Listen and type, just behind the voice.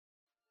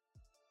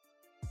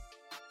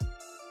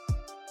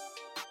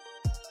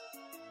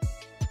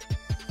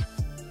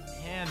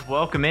And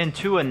welcome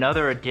into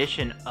another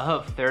edition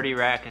of 30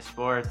 Rack of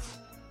Sports.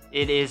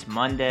 It is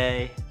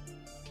Monday,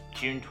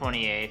 June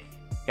 28th.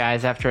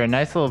 Guys, after a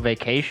nice little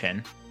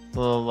vacation,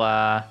 little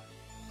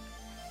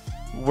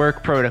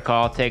work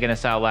protocol taking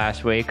us out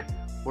last week,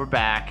 we're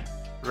back,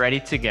 ready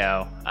to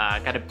go.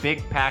 Got a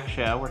big pack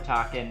show. We're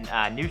talking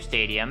new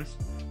stadiums.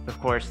 Of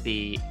course,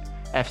 the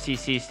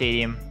FCC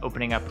Stadium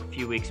opening up a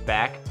few weeks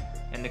back,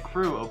 and the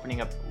Crew opening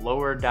up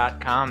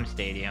Lower.com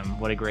Stadium.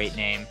 What a great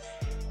name.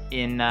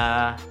 In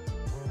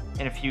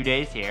a few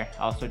days here.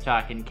 Also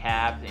talking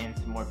Cavs and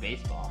some more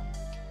baseball.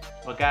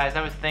 But guys,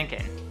 I was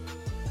thinking,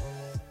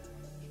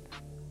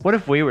 what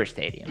if we were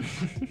stadiums?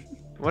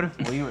 What if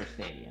we were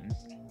stadiums?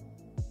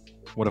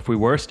 What if we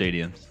were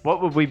stadiums?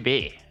 What would we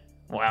be?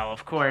 Well,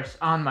 of course,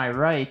 on my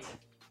right,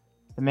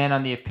 the man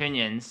on the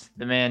opinions,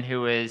 the man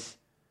who is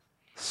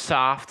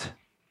soft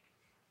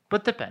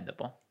but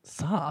dependable.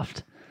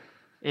 Soft?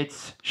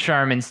 It's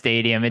Charmin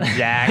Stadium. It's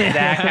Zach.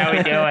 Zach, how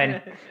we doing?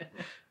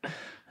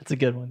 That's a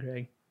good one,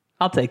 Greg.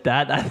 I'll take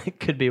that. I think it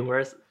could be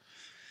worse.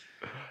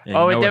 Yeah,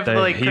 Oh, it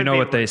definitely could be. You know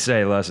what they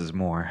say, less is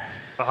more.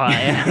 Oh,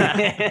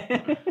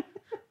 yeah.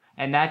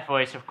 And that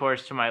voice, of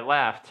course, to my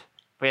left,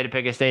 if we had to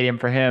pick a stadium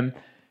for him,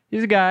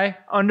 he's a guy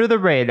under the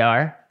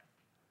radar,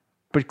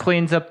 but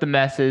cleans up the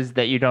messes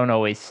that you don't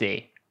always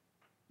see.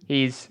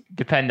 He's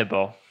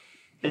dependable.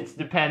 It's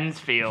Depends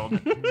Field.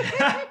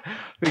 The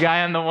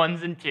guy on the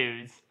ones and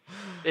twos.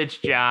 It's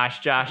Josh.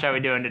 Josh, how we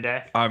doing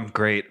today? I'm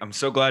great. I'm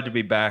so glad to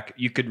be back.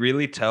 You could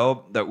really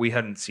tell that we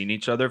hadn't seen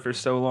each other for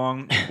so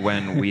long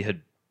when we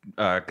had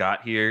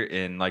got here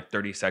in like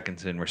 30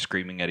 seconds and we're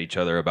screaming at each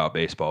other about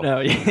baseball.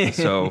 No, yeah.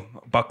 So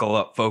buckle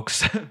up,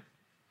 folks. All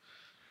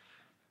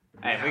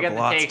right, we got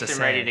the takes and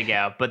ready to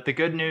go. But the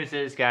good news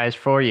is, guys,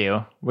 for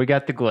you, we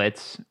got the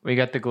glitz, we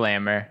got the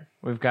glamour,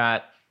 we've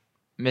got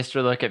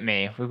Mr. Look at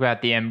Me, we've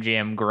got the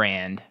MGM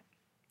Grand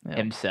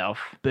himself.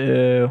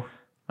 Boo.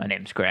 My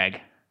name's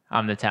Greg.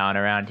 I'm the talent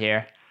around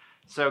here.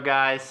 So,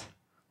 guys,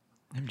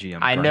 MGM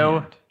I Grand.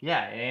 know.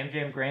 Yeah,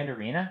 MGM Grand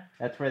Arena.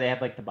 That's where they have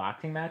like the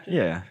boxing matches.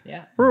 Yeah.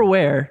 Yeah. We're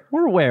aware.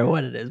 We're aware of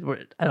what it is.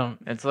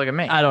 It's Look at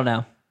Me. I don't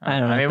know. I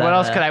don't know. I mean, what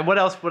else could I? What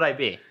else would I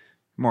be?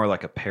 More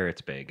like a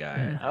Parrots Bay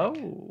guy.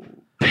 Oh.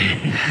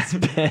 It's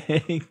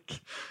big.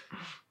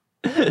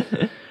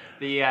 The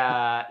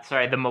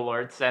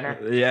Malort Center.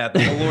 Yeah,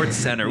 the Lord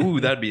Center. Ooh,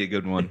 that'd be a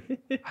good one.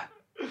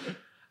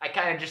 I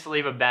kind of just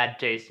leave a bad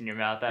taste in your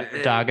mouth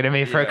after talking to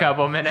me for a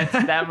couple minutes.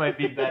 That might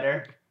be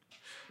better.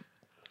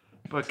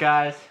 But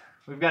guys,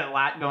 we've got a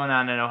lot going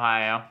on in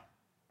Ohio,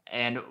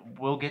 and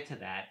we'll get to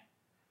that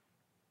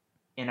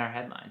in our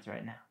headlines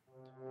right now.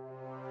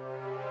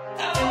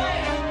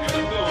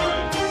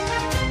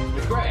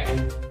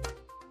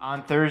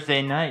 On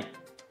Thursday night,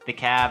 the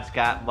Cavs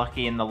got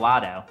lucky in the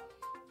lotto.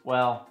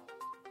 Well,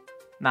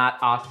 not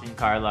Austin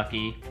Carr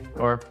lucky,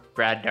 or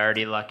Brad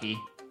Daugherty lucky,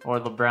 or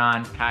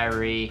LeBron,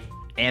 Kyrie,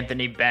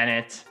 Anthony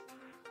Bennett,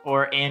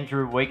 or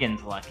Andrew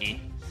Wiggins lucky.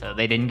 So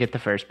they didn't get the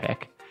first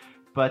pick.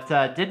 But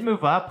did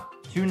move up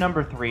to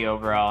number 3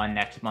 overall in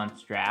next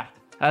month's draft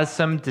as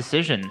some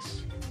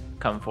decisions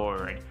come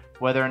forward.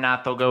 Whether or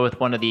not they'll go with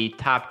one of the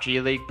top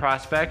G League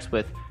prospects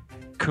with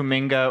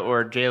Kuminga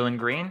or Jalen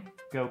Green,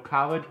 go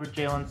college with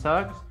Jalen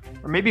Suggs,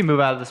 or maybe move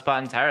out of the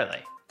spot entirely.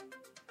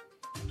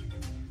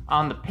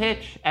 On the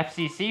pitch,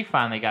 FCC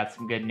finally got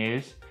some good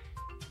news.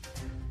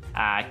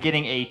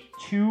 Getting a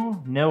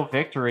 2-0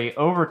 victory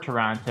over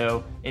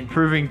Toronto,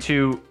 improving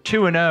to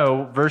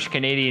 2-0 versus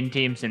Canadian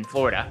teams in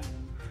Florida.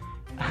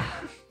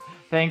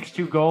 Thanks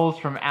to goals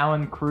from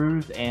Alan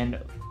Cruz and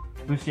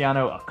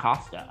Luciano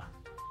Acosta.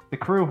 The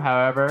Crew,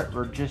 however,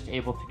 were just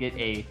able to get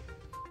a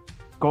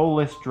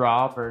goalless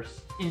draw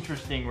versus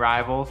interesting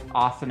rivals,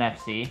 Austin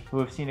FC, who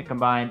have seen a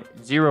combined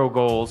 0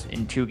 goals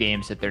in 2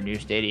 games at their new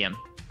stadium.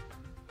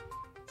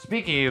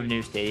 Speaking of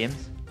new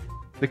stadiums,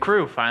 the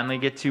Crew finally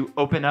get to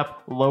open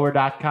up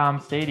Lower.com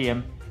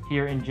Stadium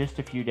here in just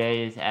a few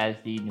days as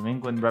the New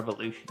England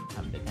Revolution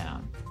come to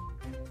town.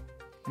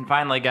 And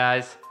finally,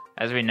 guys,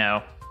 as we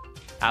know,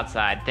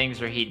 outside,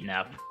 things are heating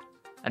up.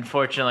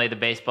 Unfortunately, the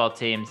baseball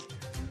teams,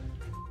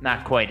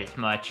 not quite as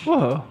much.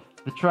 Whoa.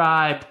 The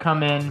Tribe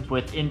come in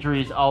with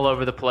injuries all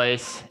over the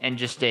place and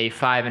just a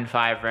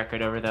 5-5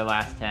 record over their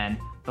last 10.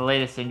 The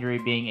latest injury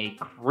being a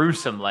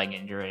gruesome leg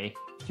injury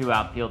to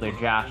outfielder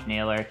Josh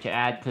Naylor to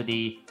add to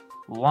the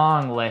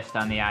long list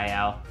on the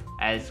IL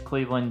as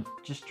Cleveland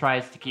just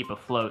tries to keep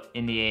afloat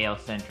in the AL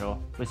Central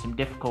with some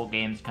difficult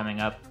games coming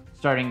up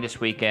starting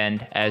this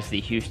weekend as the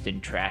Houston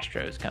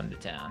Trastros come to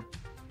town.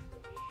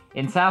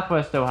 In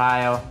Southwest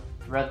Ohio,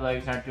 the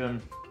Redlegs aren't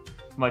doing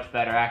much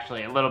better,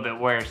 actually a little bit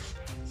worse,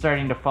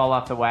 starting to fall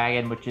off the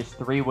wagon with just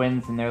 3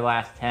 wins in their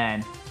last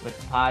 10 with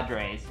the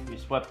Padres, who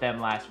swept them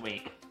last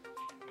week,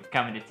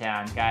 coming to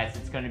town. Guys,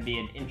 it's going to be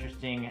an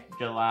interesting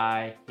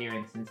July here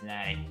in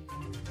Cincinnati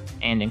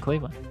and in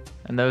Cleveland.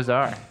 And those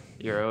are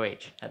your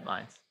OH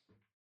headlines.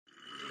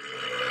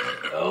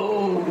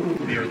 Oh,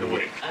 Beer of the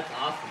week. that's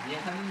awesome. Yeah,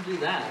 how do you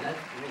do that? That's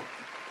cool.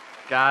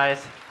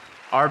 Guys,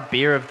 our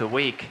beer of the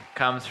week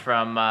comes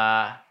from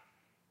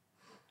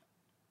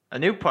a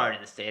new part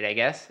of the state, I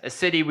guess. A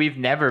city we've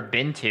never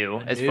been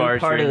to as far as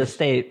part of the drinks.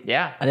 state.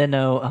 Yeah, I didn't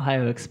know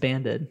Ohio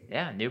expanded.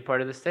 yeah, new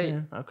part of the state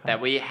Yeah, okay.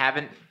 that we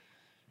haven't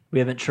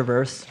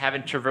traversed.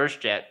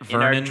 traversed yet in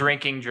our Vernon-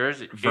 drinking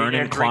jersey. in our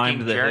Vernon climbed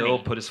drinking the journey. hill,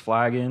 put his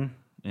flag in.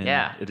 And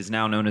Yeah. It is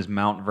now known as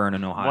Mount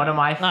Vernon, Ohio. One of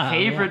my yeah.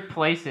 favorite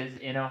places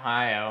in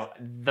Ohio,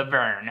 the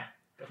Vern.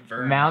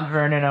 Vernon. Mount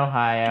Vernon,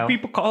 Ohio.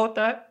 People call it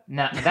that?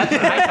 No, that's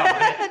what I call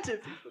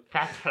it.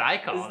 That's what I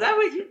call it.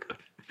 what you?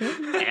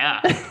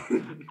 Yeah.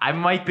 I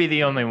might be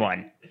the only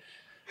one.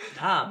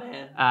 Nah,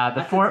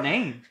 man.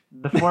 Name.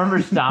 The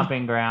former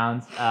stomping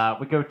grounds.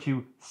 We go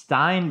to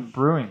Stein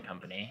Brewing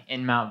Company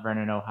in Mount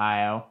Vernon,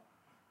 Ohio.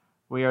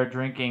 We are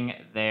drinking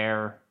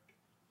their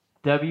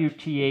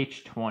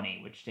WTH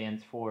 20, which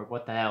stands for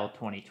what the hell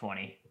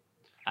 2020.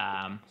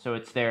 So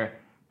it's their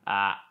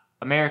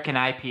American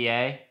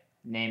IPA,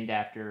 named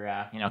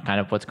after kind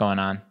of what's going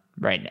on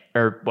right now,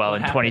 or well,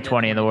 in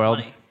 2020 in the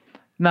world.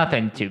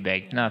 Nothing too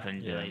big,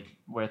 nothing really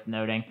worth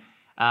noting.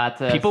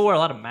 People wear a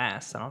lot of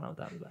masks. I don't know what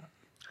that was about.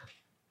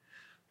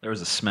 There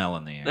was a smell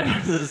in the air.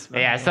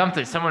 Yeah,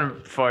 someone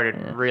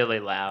farted really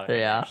loud.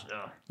 Yeah.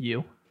 So.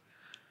 You.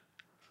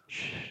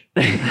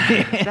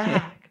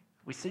 Zach,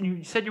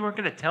 you said you weren't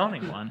going to tell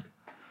anyone.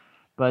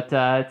 But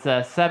it's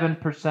a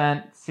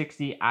 7%,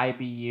 60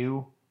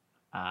 IBU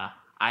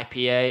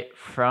IPA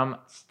from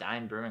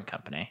Stein Brewing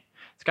Company.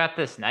 It's got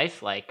this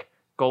nice, like,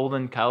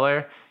 golden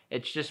color.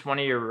 It's just one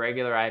of your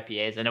regular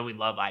IPAs. I know we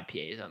love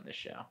IPAs on this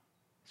show.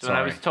 So when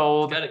I was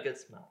told Got a good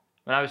smell.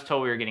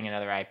 we were getting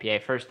another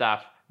IPA, first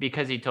off,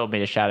 because he told me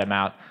to shout him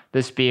out,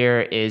 this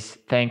beer is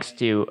thanks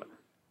to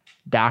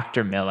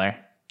Dr. Miller.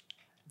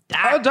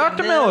 Oh,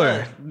 Dr.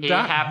 Miller. He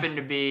happened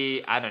to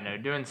be, I don't know,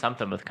 doing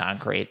something with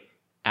concrete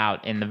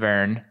out in the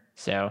Vern.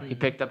 So he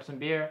picked up some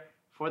beer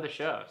for the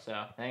show.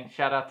 So thanks.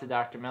 Shout out to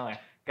Dr. Miller.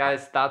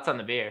 Guys, thoughts on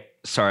the beer?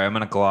 Sorry, I'm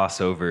going to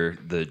gloss over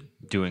the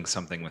doing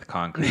something with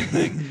concrete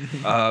thing.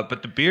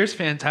 But the beer's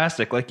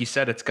fantastic. Like you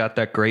said, it's got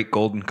that great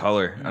golden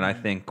color. And I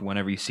think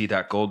whenever you see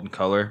that golden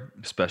color,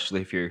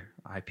 especially if you're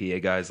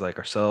IPA guys like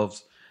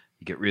ourselves,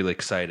 you get really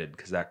excited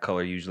because that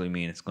color usually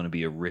means it's going to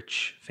be a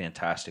rich,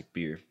 fantastic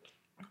beer.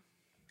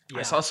 Yeah.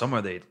 I saw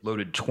somewhere they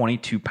loaded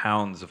 22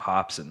 pounds of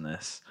hops in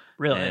this.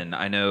 Really? And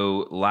I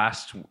know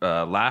last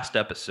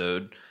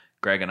episode,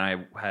 Greg and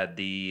I had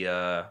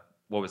the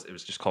it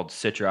was just called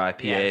Citra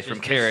IPA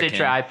from Carrick.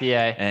 Citra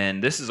IPA.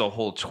 And this is a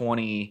whole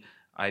 20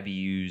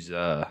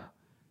 IBUs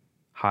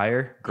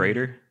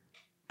greater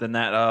than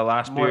that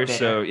last More beer. bitter.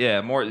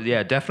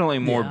 So definitely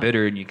more Yeah.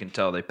 bitter, and you can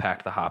tell they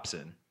packed the hops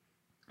in.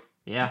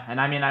 Yeah, and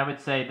I mean, I would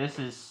say this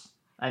is,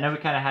 I know we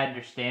kind of had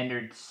your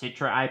standard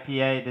Citra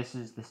IPA. This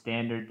is the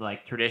standard,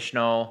 like,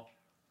 traditional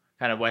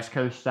kind of West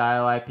Coast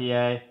style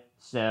IPA.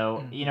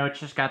 So, it's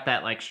just got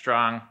that, like,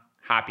 strong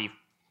hoppy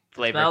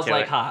flavor Smells to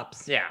like it.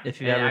 hops. Yeah.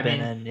 If you've ever I been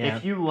mean, in, yeah.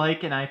 If you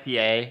like an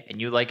IPA and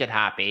you like it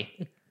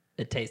hoppy,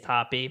 It tastes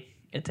hoppy.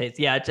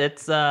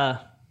 It's I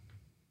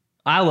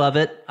love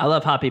it. I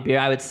love hoppy beer.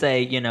 I would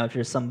say, if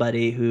you're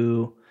somebody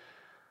who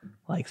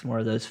likes more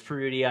of those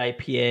fruity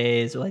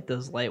IPAs or like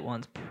those light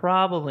ones,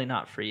 probably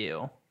not for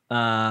you.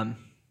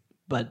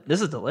 But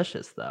this is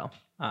delicious though.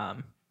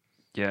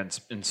 Yeah,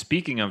 and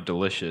speaking of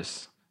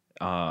delicious,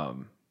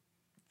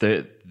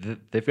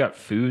 they've got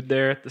food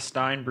there at the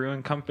Stein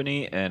Brewing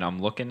Company, and I'm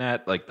looking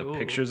at like the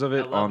pictures of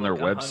it on their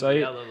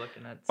website.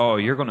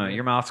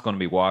 Your mouth's gonna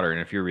be watering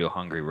if you're real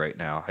hungry right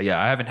now.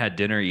 Yeah, I haven't had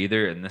dinner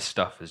either, and this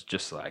stuff is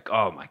just like,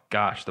 oh my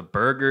gosh, the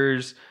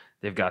burgers.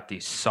 They've got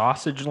these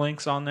sausage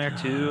links on there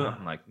too.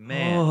 I'm like,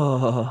 man,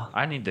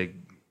 I need to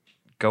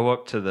go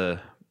up to the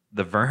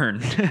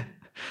Vern.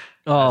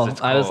 Oh, it's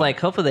I was called. like,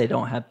 hopefully they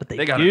don't have, but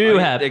they got do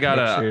have they got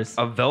pictures.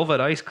 a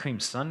velvet ice cream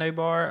sundae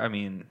bar. I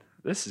mean,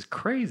 this is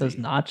crazy. Those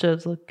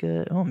nachos look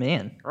good. Oh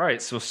man. All right,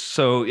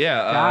 so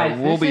yeah, guys,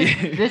 we'll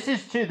this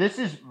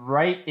is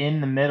right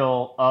in the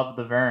middle of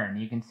the Vern.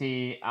 You can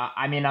see,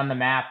 I mean, on the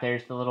map,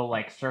 there's the little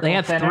like circle. They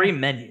have center. 3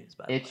 menus.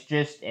 By the way. It's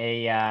just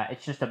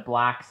a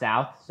black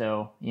South.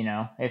 So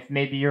if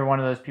maybe you're one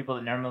of those people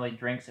that normally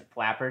drinks at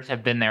Flappers,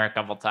 have been there a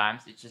couple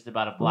times. It's just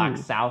about a block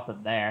Ooh. south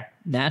of there.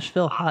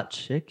 Nashville hot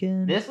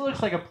chicken. This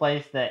looks like a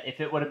place that if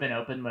it would have been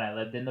open when I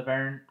lived in the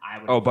Vern, I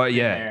would. Oh, have but been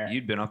yeah, there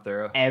you'd been up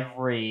there.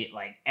 every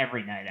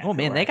night. Oh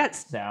man, they got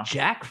so.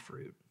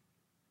 jackfruit.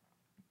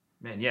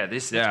 Man, yeah,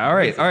 all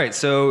right.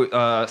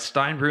 So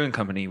Stein Brewing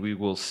Company, we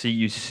will see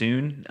you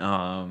soon.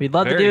 We'd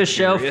love to very do a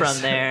show curious.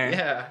 from there.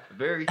 Yeah,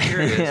 very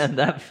curious. And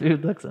that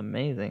food looks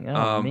amazing.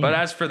 Oh, man. But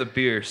as for the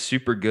beer,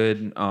 super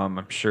good.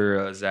 I'm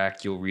sure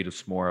Zach, you'll read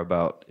us more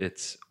about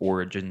its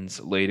origins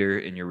later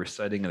in your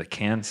reciting of the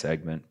can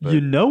segment.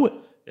 But know it.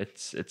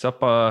 it's up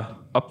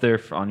there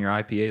on your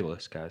IPA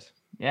list, guys.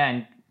 Yeah,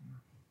 and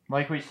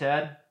like we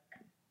said,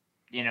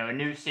 a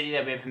new city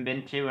that we haven't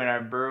been to in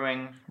our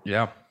brewing.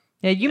 Yeah.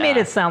 Yeah, you made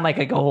it sound like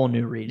a whole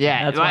new region.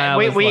 Yeah, that's why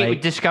we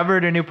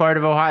discovered a new part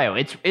of Ohio.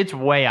 It's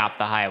way off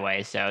the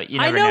highway, so you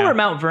never I know we're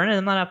Mount Vernon.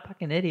 I'm not a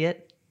fucking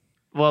idiot.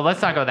 Well,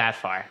 let's not go that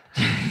far.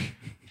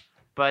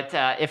 But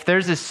if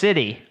there's a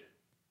city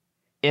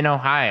in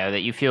Ohio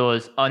that you feel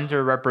is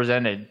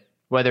underrepresented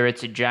whether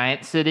it's a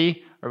giant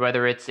city or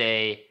whether it's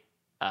a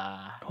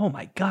oh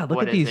my God! Look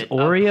what at is these it?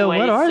 Oreo. A place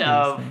What are these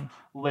of things?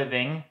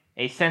 living,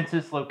 a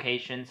census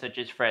location such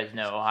as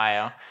Fresno,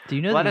 Ohio. Do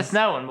you know? Let us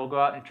know and we'll go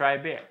out and try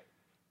a beer.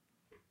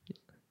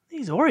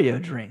 These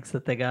Oreo drinks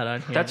that they got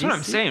on here. That's Do what you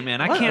I'm see- saying,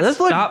 man. I What? can't Those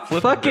look stop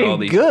flipping through all fucking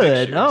these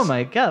good. pictures. Oh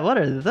my God! What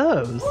are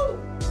those?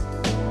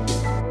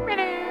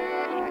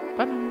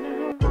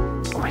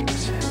 Quick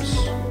sips.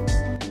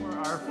 For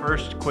our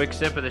first quick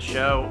sip of the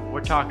show,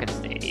 we're talking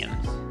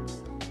stadiums.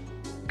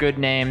 Good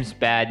names,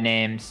 bad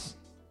names,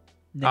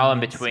 all in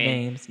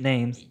between.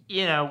 Names.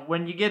 You know,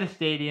 when you get a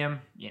stadium,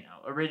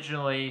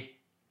 originally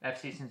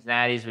FC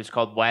Cincinnati's was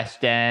called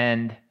West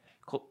End.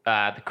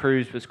 The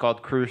Cruise was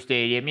called Crew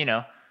Stadium.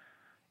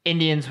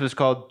 Indians was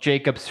called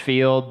Jacobs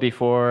Field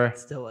before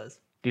Still is.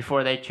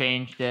 they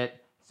changed it.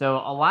 So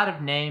a lot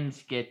of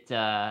names get,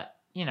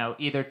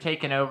 either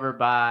taken over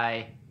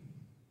by,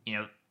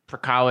 for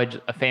college,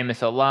 a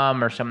famous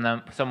alum or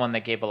someone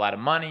that gave a lot of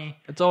money,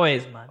 It's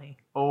always money.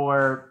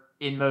 or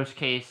in most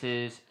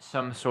cases,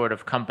 some sort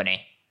of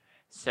company.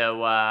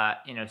 So,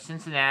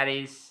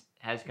 Cincinnati's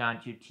has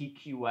gone to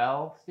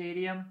TQL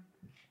Stadium,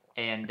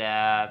 and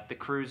the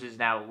Cruise is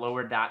now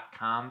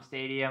Lower.com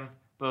Stadium,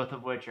 both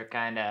of which are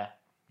kind of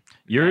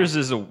Yours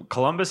is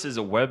Columbus is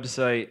a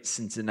website.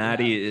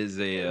 Cincinnati is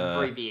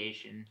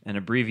abbreviation. an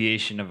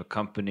abbreviation of a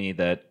company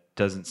that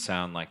doesn't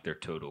sound like their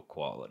total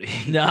quality.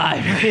 No,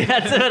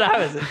 that's what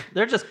I was.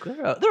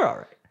 They're all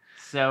right.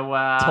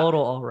 So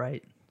Total all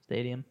right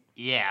stadium.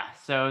 yeah,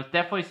 so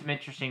definitely some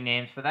interesting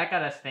names, but that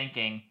got us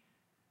thinking.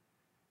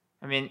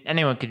 I mean,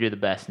 anyone could do the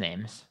best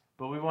names,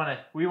 but we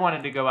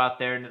wanted to go out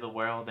there into the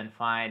world and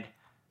find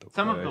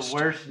some of the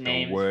worst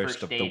names for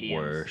stadiums. The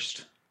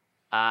worst.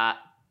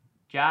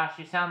 Josh,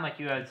 you sound like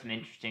you had some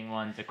interesting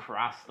ones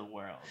across the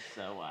world.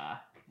 So,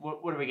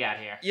 what do we got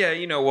here? Yeah,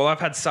 well,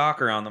 I've had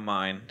soccer on the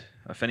mind.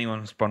 If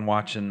anyone's been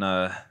watching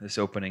this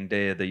opening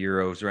day of the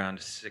Euros round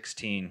of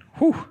 16,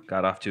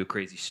 got off to a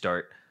crazy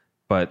start,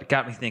 but it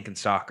got me thinking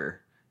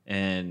soccer.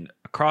 And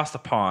across the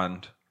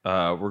pond,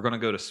 we're gonna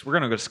go to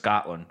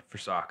Scotland for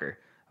soccer.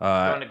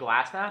 Going to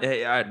Glasgow?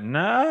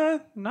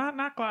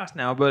 Not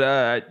Glasgow, but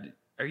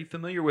are you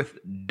familiar with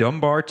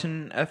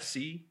Dumbarton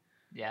FC?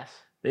 Yes.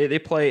 They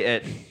play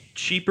at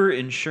Cheaper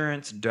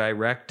Insurance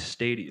Direct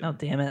Stadium. Oh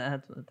damn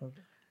it!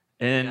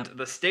 And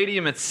the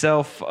stadium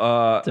itself,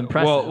 it's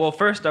impressive. Well,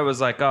 first I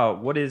was like, oh,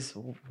 what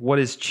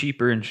is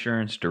Cheaper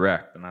Insurance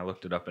Direct? And I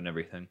looked it up and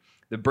everything.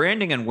 The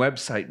branding and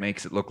website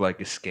makes it look like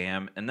a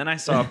scam. And then I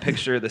saw a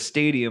picture of the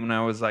stadium and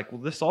I was like,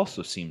 well, this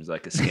also seems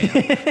like a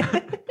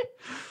scam.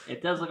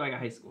 It does look like a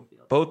high school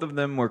field. Both of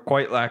them were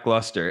quite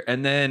lackluster.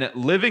 And then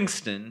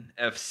Livingston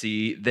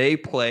FC, they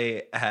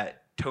play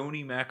at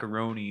Tony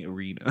Macaroni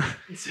Arena,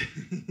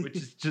 which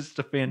is just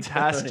a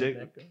fantastic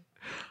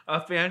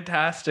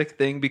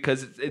thing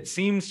because it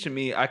seems to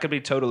me, I could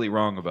be totally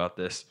wrong about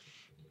this.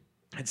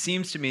 It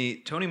seems to me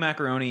Tony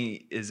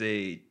Macaroni is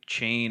a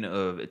chain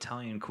of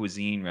Italian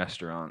cuisine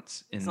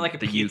restaurants in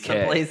like the pizza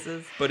UK.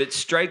 Places. But it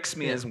strikes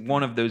me as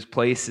one of those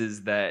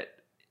places that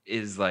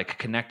is like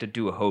connected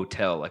to a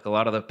hotel. Like a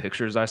lot of the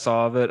pictures I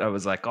saw of it, I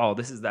was like, oh,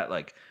 this is that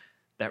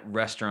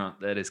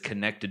restaurant that is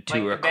connected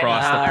to Like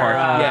across the park.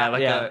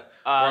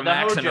 Or the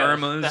Max and Hojos.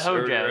 Irma's. The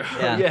Hojos.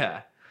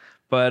 Yeah.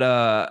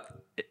 But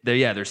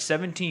there's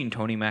 17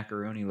 Tony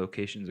Macaroni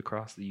locations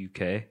across the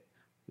UK.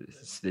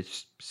 They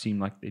just seem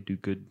like they do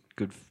good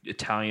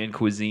Italian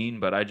cuisine,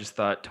 but I just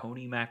thought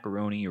Tony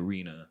Macaroni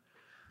Arena.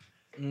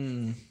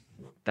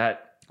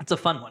 That's a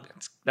fun one.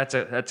 That's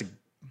a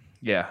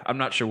yeah. I'm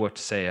not sure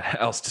what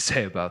else to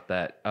say about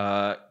that.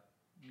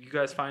 You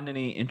guys find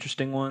any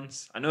interesting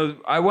ones? I know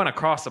I went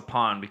across the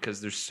pond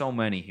because there's so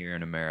many here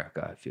in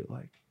America. I feel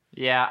like.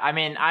 Yeah, I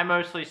mean, I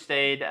mostly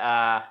stayed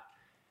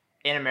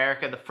in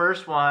America. The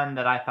first one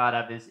that I thought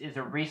of is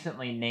a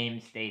recently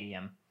named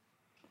stadium.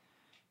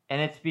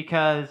 And it's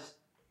because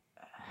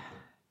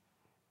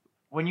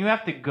when you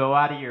have to go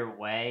out of your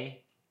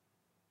way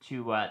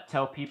to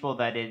tell people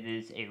that it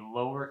is a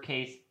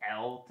lowercase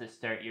L to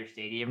start your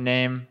stadium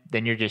name,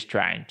 then you're just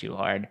trying too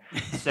hard.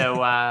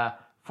 So,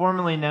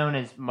 formerly known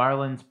as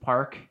Marlins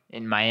Park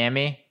in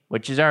Miami,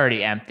 which is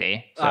already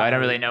empty. So I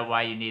don't really know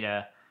why you need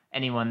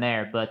anyone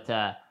there. But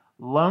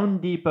Lone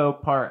Depot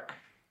Park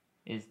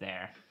is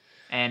there.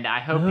 And I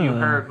hope you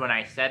heard when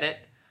I said it,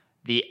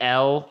 the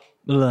L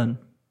in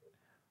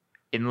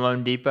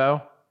Lone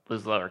Depot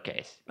was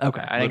lowercase.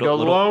 Okay. I didn't go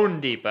Lone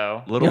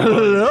Depot.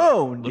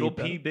 Little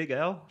P, big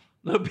L.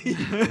 Little P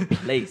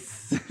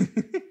place.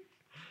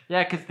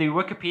 Yeah, because the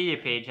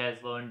Wikipedia page has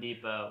Lone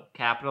Depot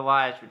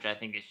capitalized, which I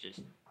think is just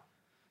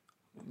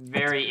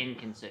very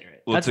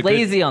inconsiderate. Well, That's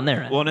lazy on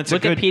their end. Well, and it's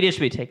Wikipedia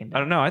should be taken I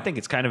down. don't know. I think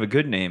it's kind of a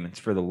good name. It's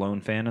for the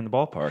lone fan in the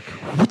ballpark.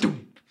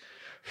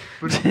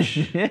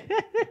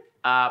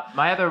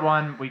 My other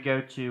one, we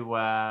go to,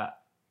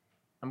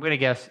 I'm going to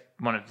guess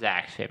one of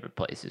Zach's favorite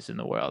places in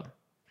the world.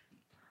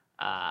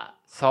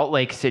 Salt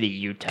Lake City,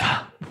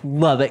 Utah.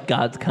 Love it,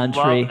 God's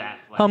country. Love that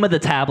place. Home of the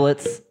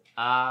tablets,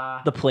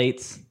 Uh, the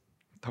plates.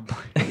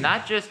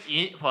 Not just,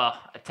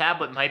 a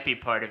tablet might be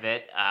part of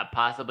it.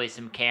 Possibly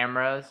some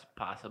cameras,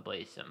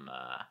 possibly some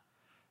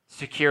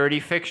security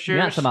fixtures. You're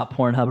not talking about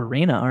Pornhub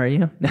Arena, are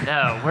you?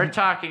 No, we're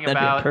talking That'd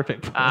be a about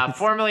perfect place.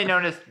 formerly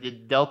known as the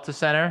Delta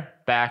Center,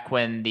 back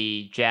when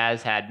the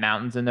Jazz had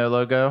mountains in their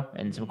logo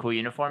and some cool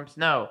uniforms.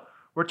 No,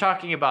 we're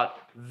talking about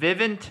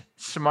Vivint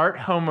Smart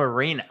Home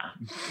Arena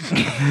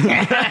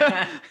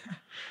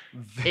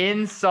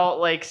in Salt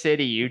Lake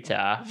City,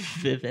 Utah.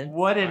 Vivint.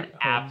 What an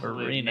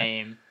absolute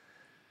name.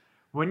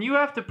 When you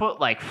have to put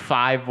like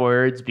 5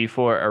 words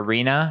before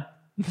arena,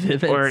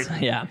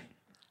 Vivint. Yeah.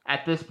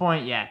 At this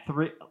point,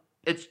 3.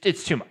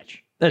 It's too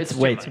much. That's It's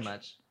way too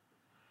much.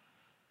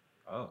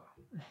 Oh.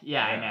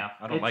 Yeah, I know.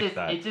 I don't like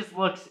that. It just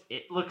looks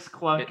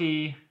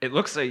clunky. It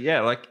looks like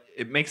like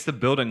it makes the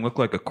building look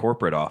like a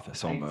corporate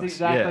office almost. It's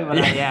exactly what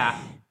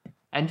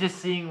And just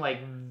seeing like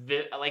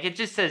it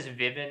just says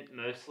Vivint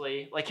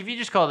mostly. Like if you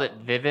just called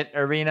it Vivint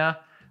Arena,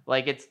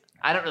 like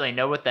I don't really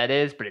know what that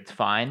is, but it's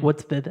fine.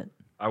 What's Vivint?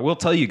 I will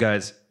tell you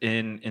guys,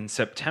 in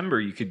September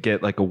you could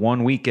get like a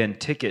 1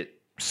 weekend ticket.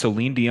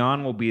 Celine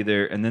Dion will be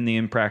there, and then the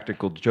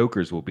Impractical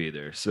Jokers will be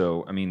there.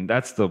 So, I mean,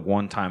 that's the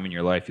one time in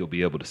your life you'll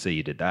be able to say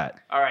you did that.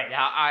 All right,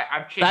 now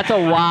I've changed. That's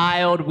a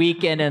wild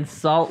weekend in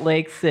Salt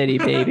Lake City,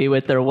 baby,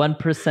 with their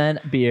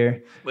 1%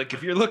 beer. Like,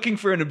 if you're looking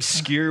for an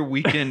obscure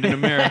weekend in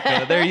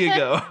America, there you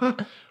go.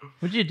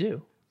 What'd you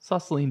do? Saw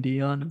Celine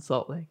Dion in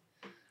Salt Lake.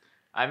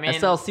 I mean,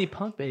 SLC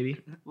Punk, baby.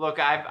 Look,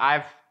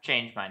 I've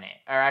changed my name,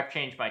 or I've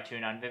changed my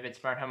tune on Vivid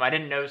Smart Home. I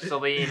didn't know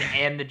Celine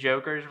and the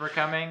Jokers were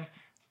coming.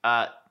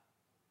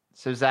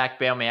 So Zach,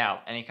 bail me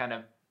out. Any kind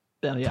of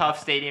tough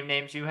stadium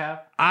names you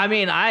have? I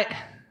mean, I've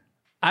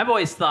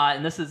always thought,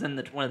 and this is in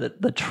one of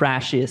the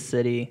trashiest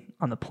city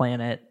on the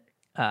planet,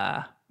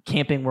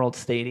 Camping World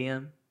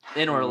Stadium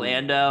in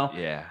Orlando.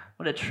 Yeah.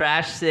 What a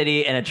trash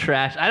city and a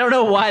trash. I don't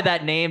know why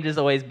that name just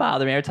always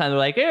bothered me. Every time they're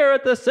like, here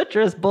at the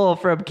Citrus Bowl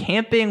from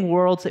Camping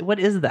World. What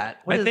is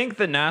that? I think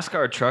the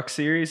NASCAR Truck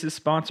Series is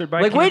sponsored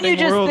by Like, Camping when you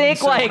just World. think,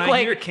 So like- when I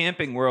like- hear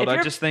Camping World, if I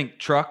you're- just think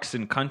trucks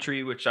and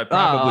country, which I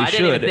probably I should.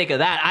 didn't even think of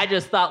that. I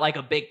just thought like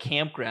a big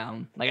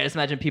campground. Like I just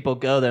imagine people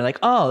go there like,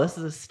 oh, this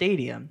is a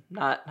stadium,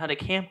 not a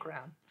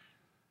campground.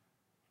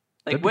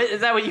 Like,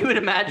 is that what you would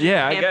imagine?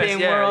 Yeah, I Camping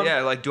guess. World?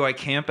 Yeah. Like, do I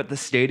camp at the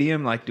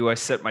stadium? Like, do I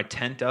set my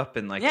tent up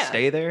and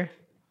stay there?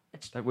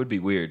 That would be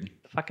weird.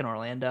 Fucking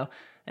Orlando.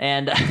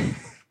 And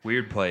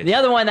Weird place. the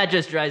other one that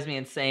just drives me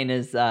insane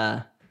is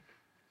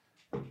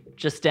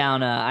just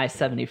down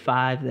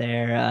I-75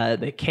 there,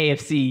 the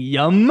KFC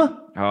Yum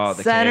Oh,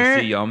 the Center.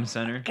 KFC Yum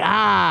Center.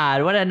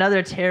 God, what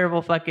another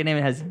terrible fucking name.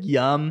 It has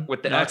Yum.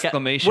 With the No,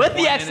 exclamation With the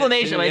point in it,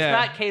 exclamation. too, Point.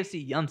 yeah. It's not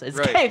KFC Yum Center. It's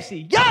Right.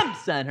 KFC Yum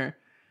Center.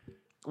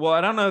 Well,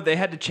 I don't know. They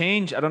had to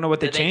change. I don't know what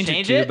Did they they changed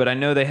change it to, it? but I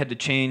know they had to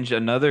change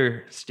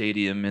another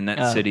stadium in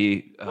that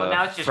city. Well,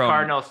 now it's just from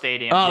Cardinal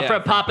Stadium. Oh, Yeah,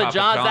 from from Papa Papa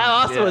John's. That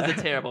John's, also yeah. was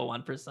a terrible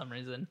one for some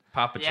reason.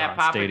 Papa yeah, John's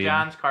Papa Stadium.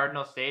 John's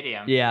Cardinal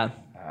Stadium. Yeah.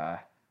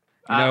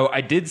 You know,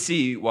 I did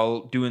see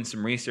while doing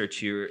some research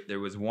here, there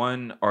was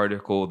one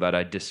article that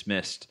I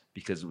dismissed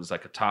because it was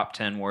like a top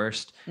 10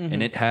 worst,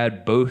 and it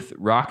had both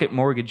Rocket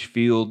Mortgage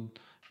Field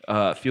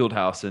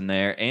Fieldhouse in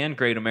there and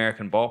Great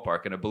American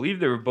Ballpark, and I believe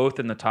they were both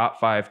in the top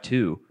 5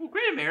 too. Well,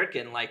 Great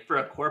American, like for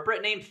a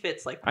corporate name,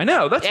 fits like. I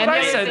know, that's And what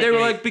I they- said. they- They were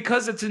like,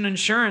 because it's an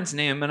insurance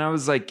name, and I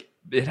was like,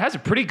 it has a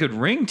pretty good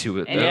ring to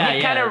it. And though. Yeah,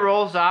 it yeah. kind of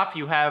rolls off.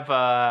 You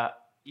have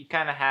you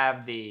kind of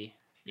have the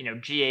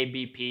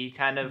GABP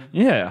kind of.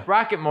 Yeah.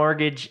 Rocket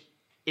Mortgage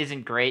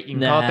isn't great. You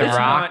can Nah. call it the It's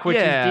Rock, not- which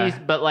yeah. is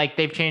decent, but like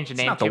they've changed the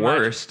name not the too much.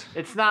 worst.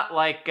 It's not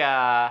like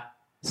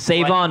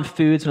Save What? On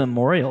Foods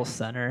Memorial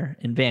Center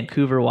in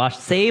Vancouver,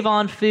 Washington. Save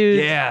On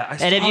Foods. Yeah, I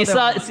And if saw you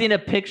that one. seen a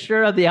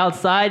picture of the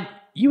outside,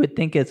 you would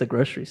think it's a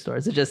grocery store.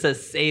 It just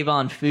says Save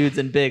On Foods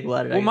in big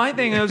letters. Well, my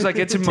thing is like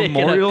it's a Taking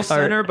memorial cart.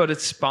 center, but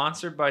it's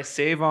sponsored by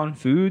Save On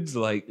Foods.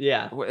 Like,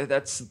 Yeah.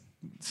 that's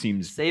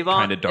seems Save On.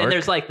 kind of dark. And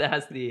there's like that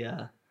has the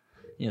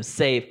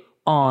Save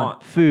On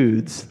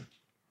Foods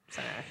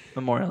Center.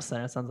 Memorial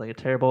Center sounds like a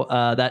terrible.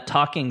 That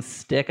talking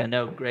stick. I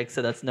know Greg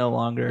said that's no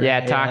longer.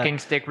 Talking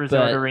Stick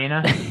Resort but-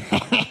 Arena.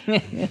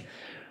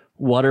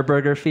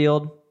 Whataburger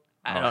Field.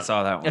 I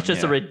saw that one. It's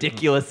just a yeah.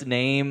 ridiculous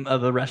name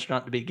of a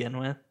restaurant to begin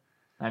with.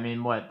 I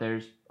mean, what?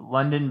 There's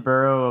London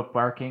Borough of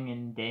Barking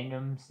and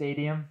Dangham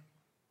Stadium.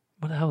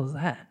 What the hell is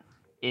that?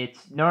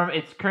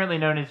 It's currently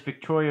known as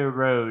Victoria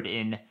Road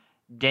in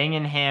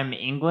Dagenham,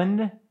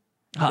 England.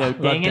 Oh, So love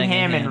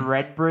Dagenham and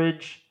Dagenham.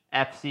 Redbridge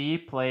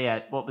FC play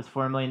at what was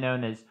formerly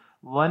known as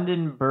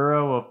London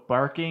Borough of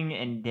Barking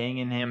and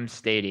Dagenham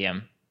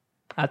Stadium.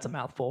 That's a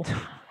mouthful.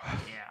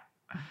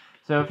 Yeah.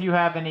 So if you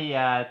have any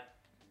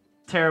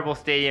terrible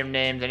stadium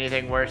names,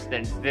 anything worse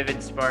than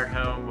Vivid Smart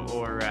Home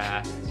or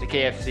the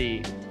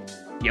KFC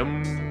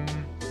Yum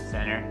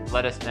Center,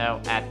 let us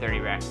know at 30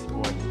 Rack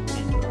Sports.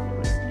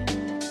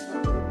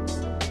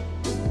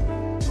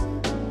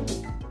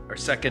 Our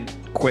second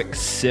quick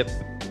sip,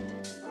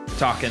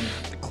 talking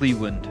the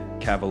Cleveland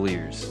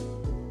Cavaliers.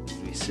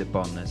 We sip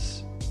on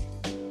this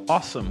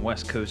awesome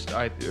West Coast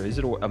IPA. Is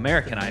it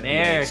American IPA?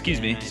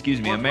 American.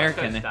 Excuse me, Well,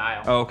 American. West Coast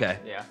style. Oh, okay.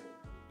 Yeah.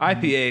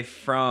 IPA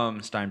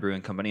from Stein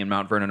Brewing Company in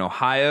Mount Vernon,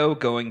 Ohio,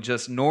 going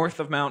just north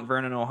of Mount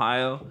Vernon,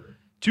 Ohio,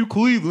 to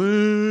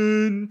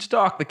Cleveland to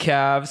talk the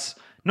Cavs.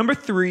 Number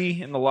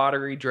 3 in the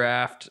lottery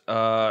draft.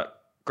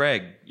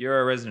 Greg,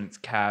 you're a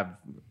resident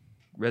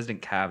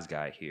Cavs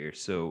guy here,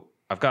 so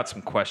I've got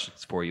some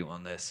questions for you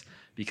on this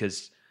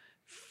because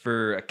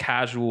for a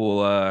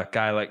casual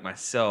guy like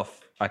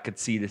myself, I could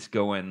see this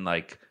going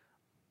like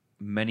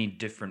many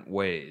different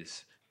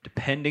ways,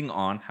 depending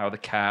on how the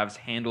Cavs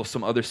handle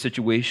some other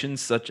situations,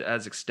 such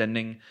as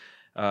extending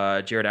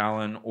Jared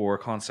Allen or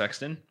Colin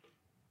Sexton,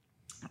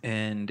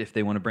 and if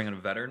they want to bring in a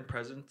veteran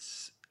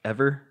presence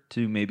ever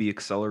to maybe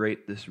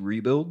accelerate this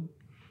rebuild.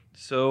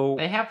 So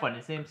they have one.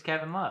 His name's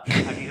Kevin Love.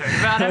 Have you heard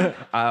about him?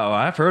 Oh,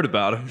 I've heard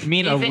about him. You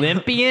mean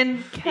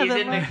Olympian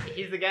Kevin Love?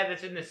 He's the guy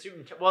that's in the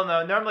suit. Well,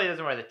 no, normally he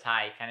doesn't wear the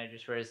tie. He kind of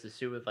just wears the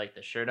suit with like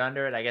the shirt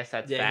under it. I guess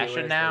that's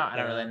fashion now. Like I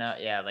don't really know.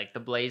 Yeah, like the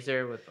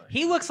blazer with. Like,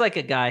 he looks like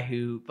a guy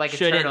who like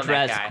shouldn't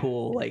dress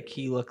cool. Like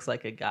he looks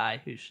like a guy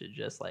who should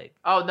just like.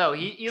 Oh no,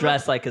 he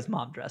dress like his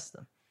mom dressed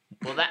him.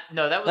 Well, that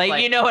was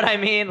like you know what I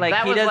mean. Like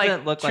that he doesn't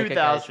like look like a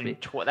guy.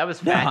 2012. That was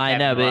fat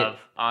Kevin Love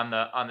on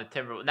the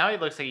Timberwolves. Now he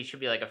looks like he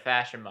should be like a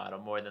fashion model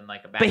more than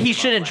like a. But he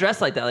shouldn't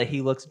dress like that. Like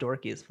he looks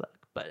dorky as fuck.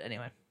 But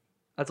anyway,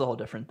 that's a whole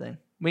different thing.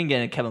 We can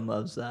get into Kevin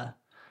Love's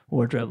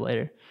wardrobe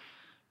later.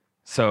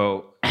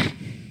 So,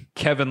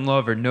 Kevin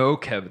Love or no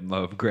Kevin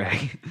Love,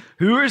 Greg?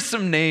 Who are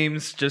some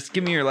names? Just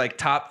give me your like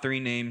top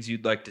 3 names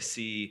you'd like to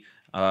see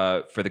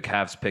for the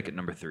Cavs pick at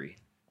number 3.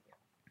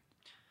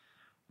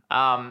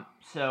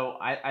 So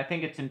I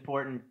think it's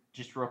important,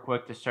 just real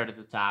quick, to start at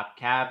the top.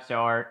 Cavs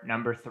are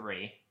number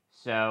 3.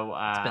 So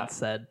it's been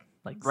said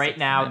like right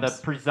now, times.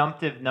 the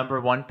presumptive number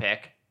 1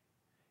 pick,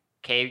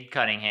 Cade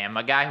Cunningham,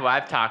 a guy who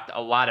I've talked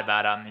a lot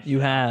about on this show. You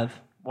have.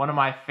 One of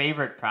my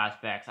favorite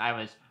prospects. I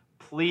was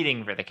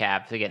pleading for the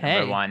Cavs to get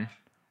number 1.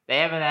 They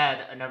haven't had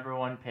a number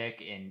 1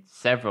 pick in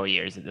several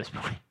years at this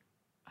point.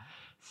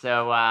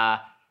 So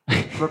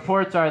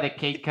reports are that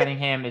Cade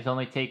Cunningham is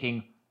only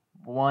taking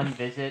one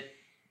visit.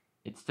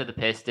 It's to the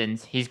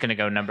Pistons. He's going to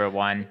go number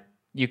 1.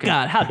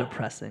 God, how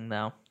depressing,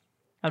 though.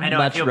 I'd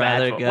much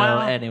rather go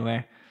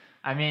anywhere.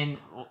 I mean,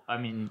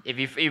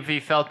 if he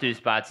fell 2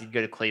 spots, he'd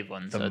go to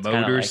Cleveland. The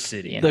Motor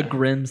City. The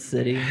Grim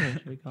City,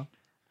 as we call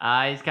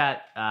it. He's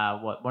got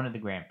one of the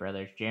Grant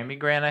brothers, Jeremy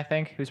Grant, I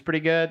think, who's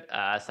pretty good.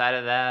 Aside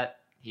of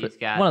that, he's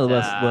got one of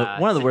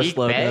the worst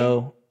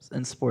logos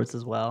in sports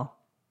as well.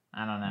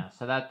 I don't know.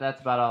 So that's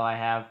about all I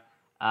have.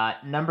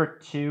 Number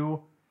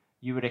 2,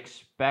 you would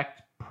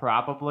expect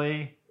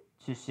probably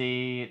to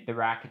see the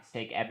Rockets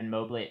take Evan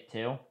Mobley at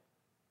 2.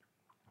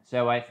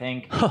 So I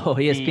think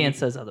ESPN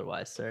says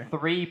otherwise, sir.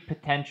 3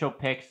 potential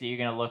picks that you're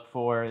going to look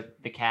for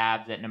the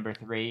Cavs at number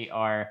 3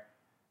 are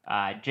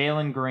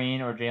Jalen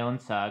Green or Jalen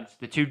Suggs,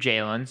 the 2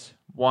 Jalens.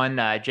 One,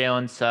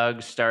 Jalen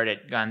Suggs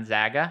started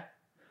Gonzaga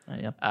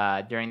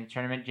during the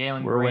tournament.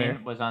 Jalen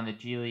Green was on the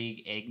G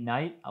League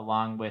Ignite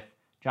along with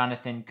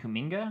Jonathan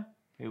Kuminga,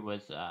 who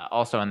was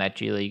also on that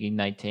G League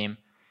Ignite team.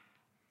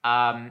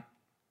 The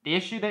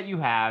issue that you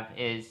have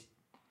is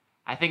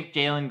I think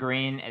Jalen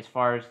Green, as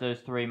far as those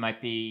 3,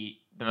 might be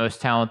the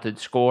most talented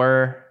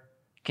scorer,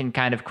 can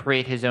kind of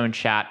create his own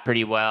shot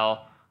pretty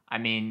well. I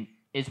mean,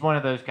 is one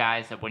of those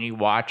guys that when you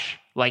watch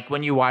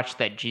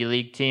that G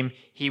League team,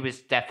 he was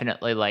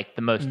definitely like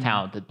the most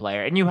talented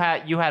player. And you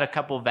had a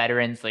couple of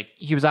veterans, like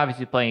he was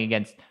obviously playing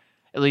against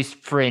at least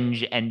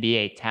fringe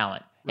NBA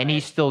talent, and he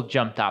still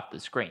jumped off the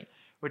screen,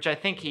 which I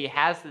think he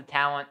has the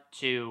talent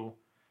to,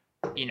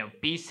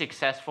 be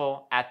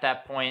successful at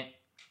that point.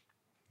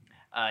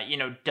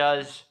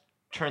 Does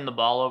turn the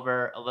ball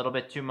over a little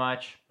bit too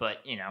much, but,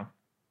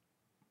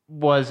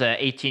 was a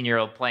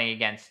 18-year-old playing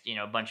against,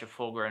 a bunch of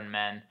full-grown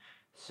men.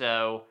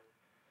 So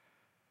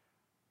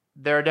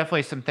there are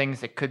definitely some things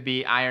that could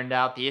be ironed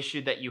out. The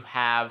issue that you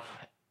have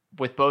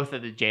with both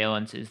of the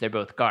Jalens is they're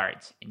both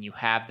guards, and you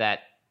have that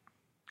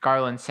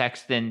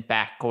Garland-Sexton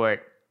backcourt.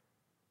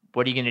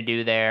 What are you going to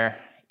do there?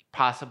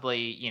 Possibly,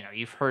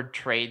 you've heard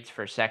trades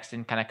for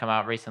Sexton kind of come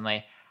out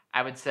recently.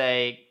 I would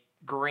say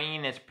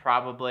Green is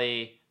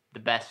probably the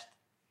best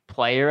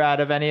player out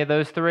of any of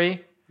those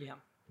 3. Yeah.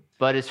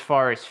 But as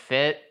far as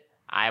fit,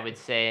 I would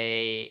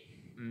say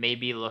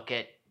maybe look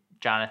at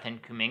Jonathan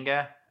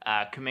Kuminga.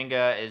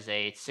 Kuminga is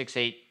a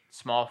 6'8"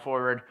 small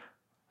forward,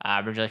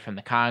 originally from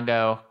the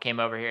Congo, came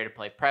over here to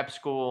play prep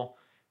school,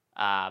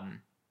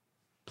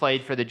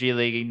 played for the G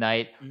League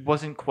Ignite,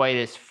 wasn't quite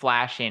as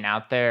flashy and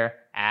out there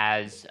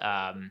as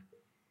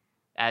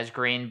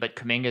Green, but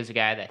Kuminga is a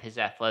guy that his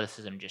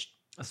athleticism just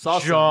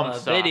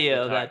jumps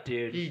video of that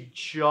dude. He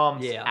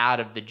jumps out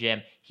of the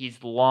gym.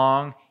 He's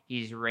long,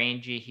 he's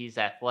rangy, he's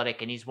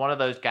athletic, and he's one of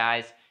those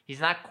guys. He's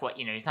not quite,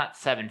 he's not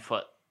 7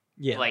 foot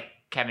like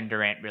Kevin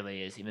Durant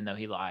really is, even though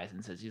he lies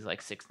and says he's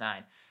like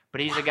 6'9".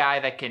 But he's a guy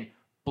that can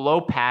blow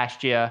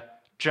past you,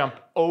 jump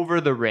over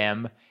the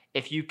rim.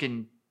 If you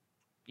can,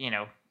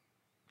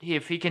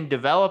 if he can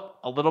develop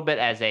a little bit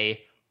as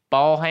a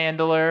ball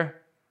handler,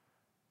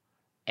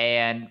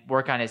 and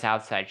work on his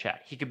outside shot,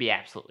 he could be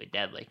absolutely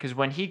deadly. Because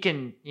when he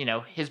can,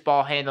 his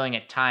ball handling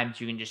at times,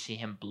 you can just see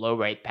him blow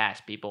right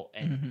past people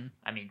and,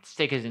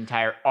 stick his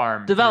entire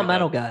arm.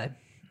 Developmental guy.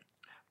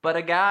 But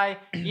a guy,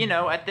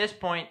 at this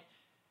point,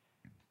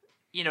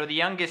 the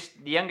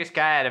youngest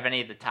guy out of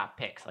any of the top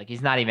picks, like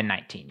he's not even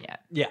 19 yet.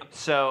 Yeah.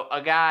 So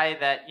a guy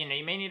that, you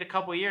may need a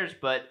couple years,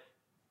 but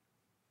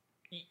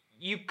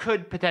you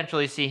could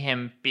potentially see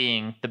him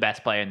being the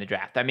best player in the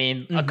draft. I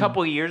mean, a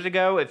couple of years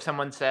ago, if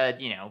someone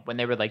said, when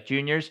they were like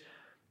juniors,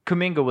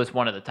 Kuminga was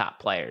one of the top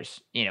players,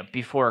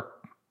 before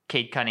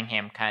Cade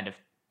Cunningham kind of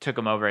took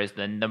him over as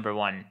the number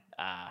one,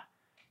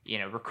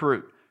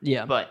 recruit.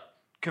 Yeah. But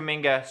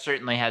Kuminga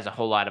certainly has a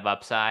whole lot of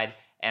upside,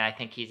 and I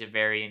think he's a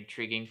very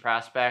intriguing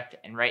prospect.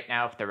 And right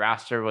now, if the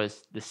roster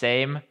was the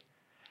same,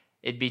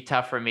 it'd be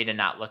tough for me to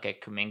not look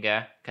at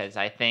Kuminga, because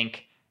I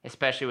think,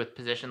 especially with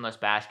positionless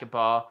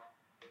basketball,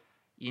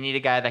 you need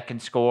a guy that can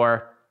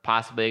score,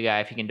 possibly a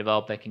guy, if he can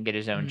develop, that can get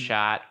his own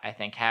shot. I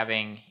think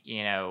having,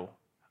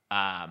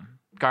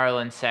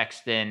 Garland,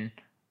 Sexton,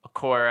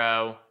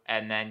 Okoro,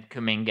 and then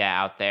Kuminga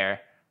out there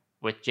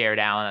with Jared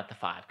Allen at the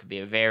 5 could be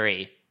a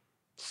very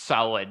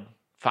solid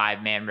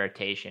 5-man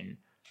rotation.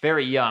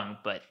 Very young,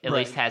 but at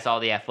least has all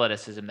the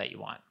athleticism that you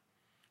want.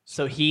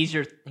 So he's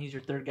your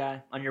third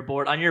guy on your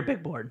board, on your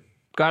big board,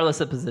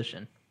 regardless of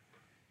position.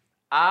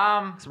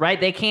 Right,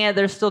 they can't.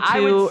 They're still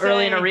too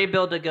early in a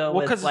rebuild to go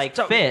with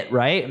fit,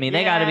 right? I mean,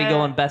 they got to be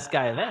going best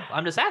guy available.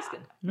 I'm just asking.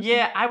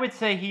 Yeah, I would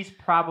say he's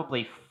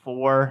probably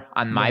 4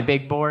 on my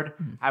big board.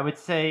 I would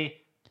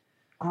say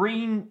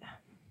Green.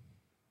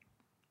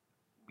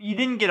 You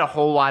didn't get a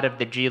whole lot of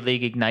the G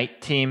League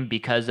Ignite team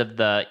because of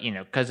the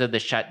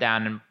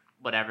shutdown and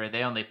whatever.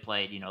 They only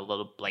played a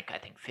little, like I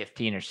think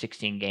 15 or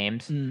 16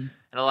 games, and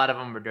a lot of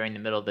them were during the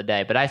middle of the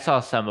day. But I saw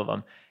some of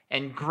them,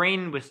 and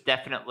Green was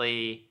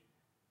definitely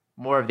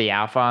more of the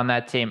alpha on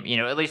that team,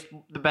 at least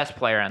the best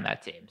player on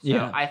that team.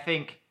 So I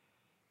think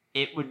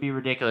it would be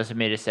ridiculous of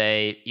me to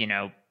say,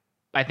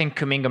 I think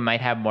Kuminga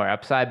might have more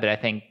upside, but I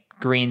think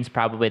Green's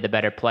probably the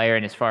better player.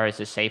 And as far as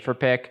a safer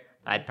pick,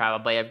 I'd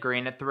probably have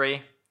Green at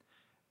 3.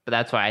 But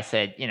that's why I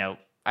said,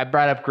 I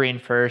brought up Green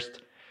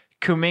first.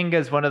 Kuminga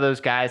is one of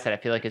those guys that I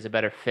feel like is a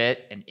better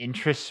fit and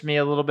interests me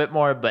a little bit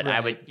more. But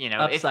I would,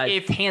 upside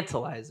if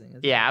tantalizing.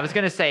 Yeah, I was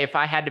going to say, if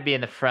I had to be in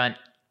the front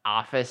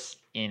office,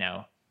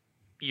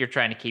 you're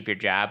trying to keep your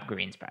job,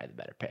 Green's probably the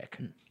better pick.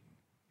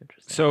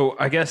 Interesting. So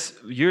I guess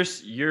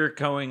you're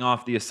going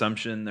off the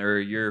assumption, or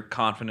you're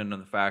confident in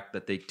the fact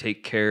that they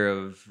take care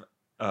of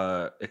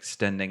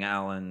extending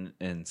Allen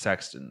and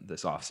Sexton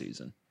this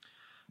offseason.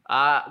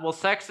 Well,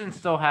 Sexton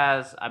still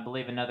has, I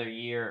believe, another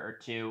year or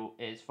 2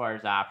 as far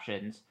as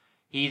options.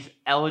 He's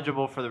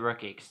eligible for the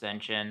rookie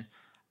extension.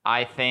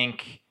 I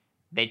think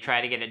they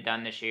try to get it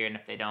done this year, and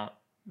if they don't,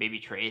 maybe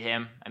trade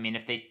him. I mean,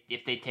 if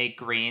they take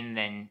Green,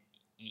 then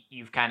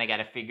you've kind of got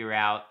to figure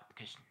out,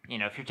 because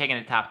if you're taking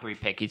a top 3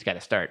 pick, he's got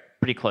to start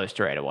pretty close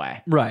to right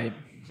away. Right.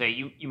 So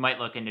you might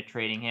look into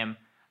trading him.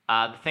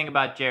 The thing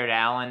about Jared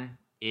Allen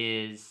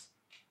is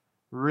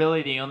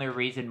really the only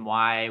reason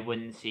why I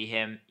wouldn't see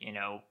him,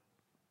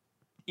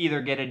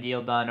 either get a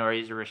deal done or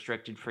he's a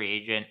restricted free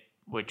agent,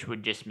 which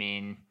would just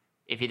mean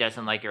if he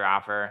doesn't like your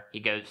offer, he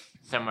goes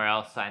somewhere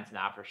else, signs an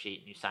offer sheet,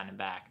 and you sign him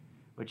back,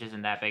 which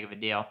isn't that big of a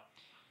deal.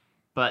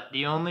 But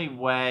the only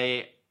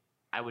way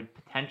I would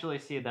potentially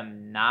see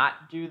them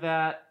not do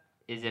that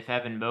is if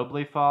Evan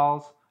Mobley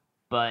falls.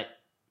 But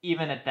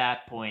even at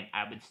that point,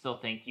 I would still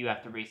think you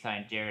have to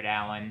re-sign Jared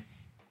Allen,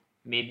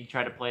 maybe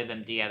try to play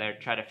them together,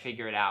 try to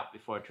figure it out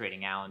before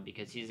trading Allen,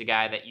 because he's a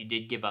guy that you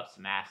did give up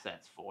some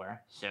assets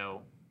for.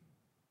 So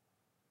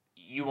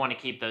you want to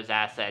keep those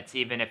assets,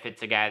 even if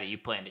it's a guy that you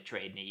plan to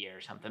trade in a year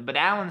or something. But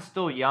Allen's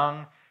still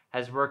young,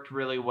 has worked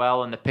really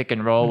well in the pick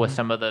and roll with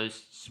some of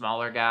those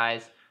smaller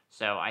guys.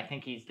 So I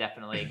think he's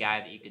definitely a guy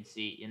that you could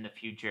see in the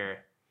future,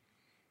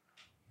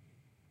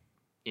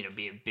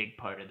 be a big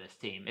part of this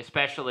team,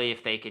 especially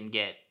if they can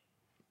get,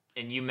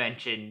 and you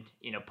mentioned,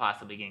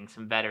 possibly getting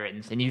some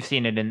veterans, and you've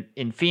seen it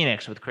in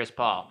Phoenix with Chris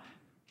Paul.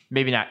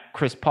 Maybe not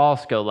Chris Paul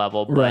skill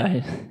level,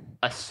 but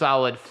a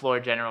solid floor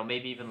general,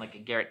 maybe even like a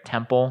Garrett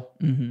Temple,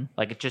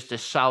 like just a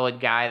solid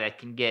guy that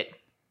can get,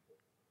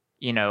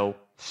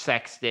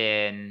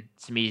 Sexton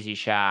some easy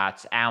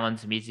shots, Allen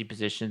some easy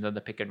positions on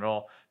the pick and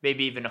roll,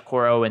 maybe even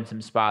Okoro in some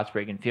spots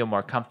where he can feel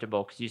more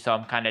comfortable, because you saw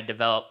him kind of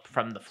develop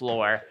from the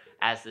floor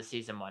as the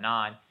season went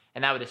on.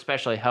 And that would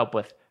especially help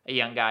with a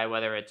young guy,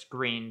 whether it's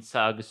Green,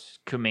 Suggs,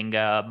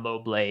 Kuminga,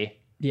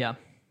 Mobley. Yeah.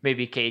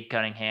 Maybe Cade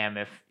Cunningham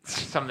if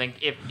something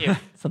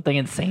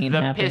insane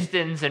the happens.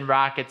 Pistons and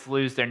Rockets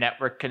lose their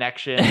network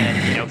connection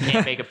and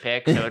can't make a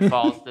pick, so it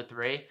falls to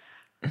 3.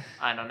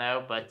 I don't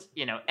know, but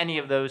any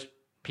of those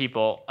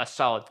people, a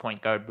solid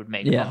point guard would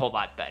make a whole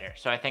lot better.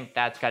 So I think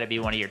that's got to be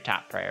one of your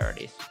top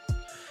priorities.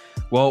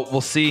 Well,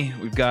 we'll see.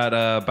 We've got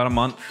about a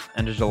month,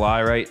 end of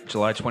July, right?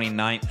 July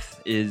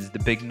 29th is the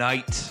big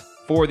night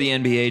for the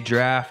NBA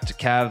draft.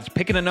 Cavs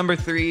picking a number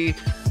 3.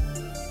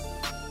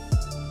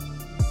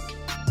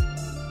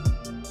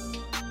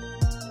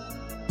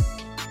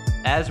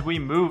 as we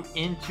move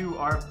into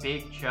our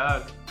big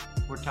chug,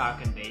 we're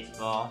talking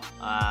baseball.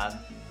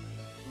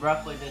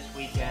 Roughly this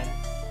weekend,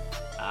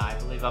 I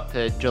believe up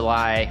to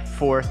July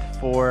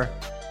 4th for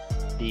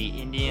the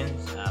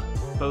Indians.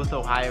 Both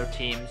Ohio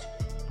teams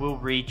will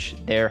reach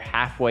their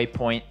halfway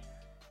point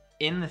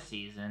in the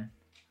season.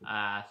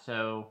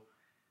 So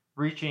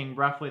reaching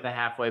roughly the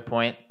halfway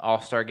point,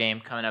 All-Star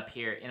game coming up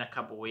here in a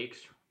couple weeks.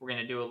 We're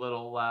going to do a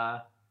little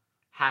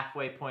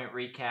halfway point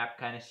recap,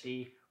 kind of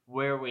see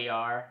where we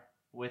are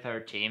with our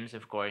teams.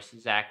 Of course,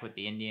 Zach with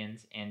the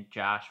Indians and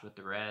Josh with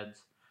the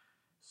Reds.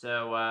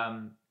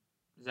 So,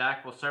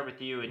 Zach, we'll start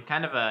with you. In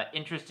kind of an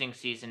interesting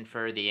season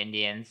for the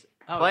Indians.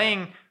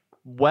 Playing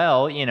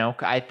well,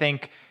 I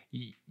think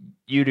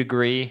you'd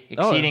agree,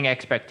 exceeding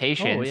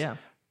expectations.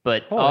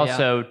 But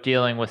also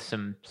dealing with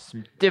some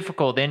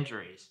difficult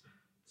injuries.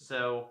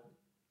 So,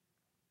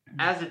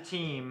 as a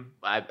team,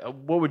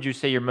 what would you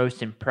say you're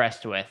most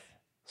impressed with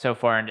so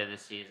far into the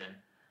season?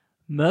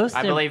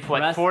 I believe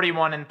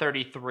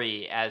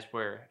 41-33 as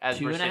we're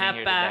sitting here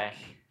today. 2.5 back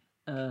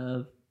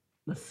of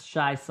the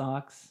Shy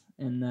Sox,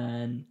 and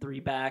then 3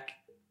 back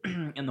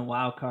in the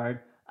wild card.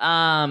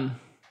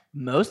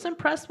 Most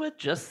impressed with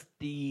just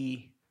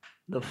the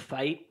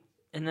fight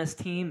in this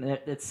team.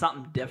 It's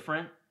something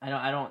different.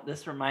 I don't.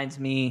 This reminds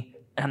me.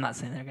 I'm not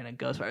saying they're gonna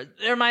go as far.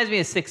 It reminds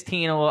me of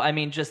 16. Well, I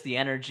mean, just the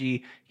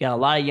energy. You got a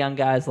lot of young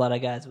guys, a lot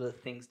of guys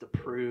with things to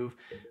prove.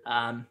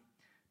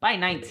 By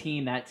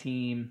 19, that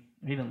team,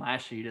 even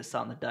last year, you just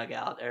saw in the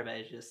dugout,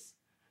 everybody's just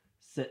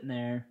sitting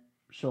there,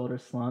 shoulder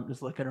slumped,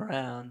 just looking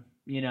around,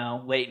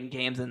 waiting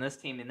games. In this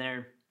team,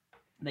 and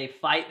they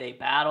fight, they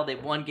battle,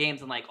 they've won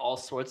games in like all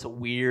sorts of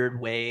weird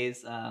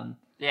ways.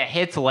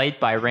 Hits late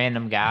by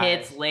random guys.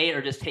 Hits late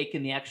or just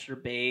taking the extra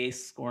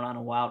base, scoring on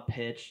a wild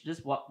pitch,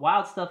 just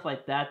wild stuff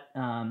like that.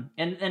 And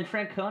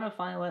Francona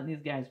finally letting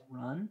these guys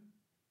run.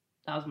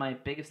 That was my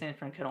biggest thing.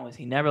 Francona was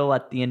he never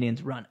let the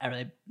Indians run.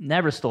 They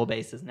never stole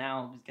bases.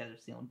 Now these guys are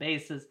stealing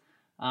bases.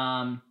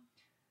 I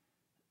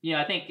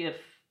think if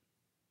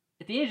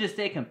the Indians just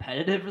stay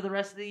competitive for the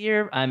rest of the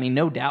year, I mean,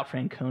 no doubt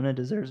Francona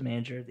deserves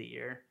Manager of the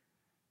Year.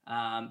 But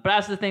I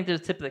also think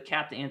there's a tip of the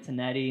cap to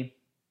Antonetti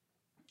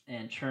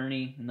and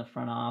Cherney in the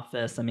front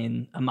office. I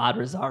mean, Ahmad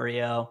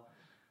Rosario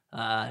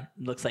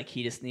looks like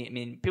he just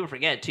people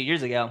forget 2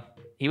 years ago,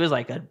 he was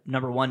like a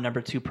number 1,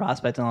 number 2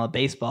 prospect in all of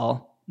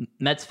baseball.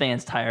 Mets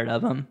fans tired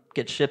of him.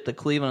 Gets shipped to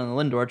Cleveland on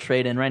the Lindor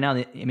trade, and right now,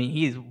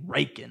 he's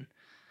raking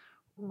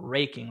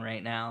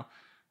right now.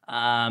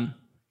 And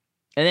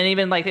then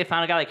even like they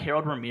found a guy like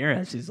Harold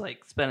Ramirez, who's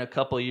like spent a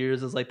couple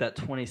years as like that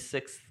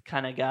 26th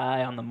kind of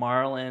guy on the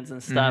Marlins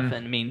and stuff.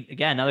 Mm-hmm. And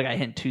again, another guy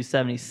hitting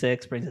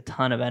 276, brings a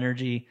ton of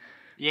energy.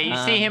 Yeah, you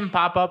see him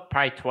pop up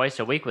probably twice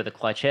a week with a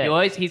clutch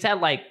hit. He's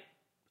had like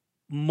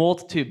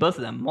multitude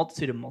of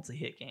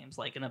multi-hit games,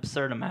 like an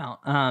absurd amount.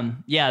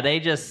 They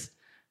just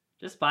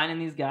finding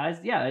these guys.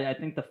 Yeah, I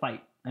think the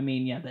fight.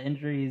 The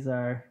injuries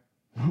are.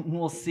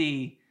 We'll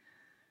see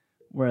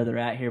where they're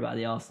at here by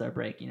the All-Star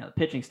break. The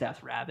pitching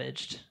staff's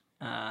ravaged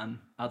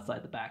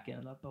outside the back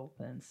end of the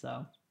bullpen.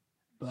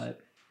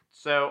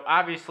 So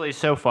obviously,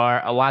 so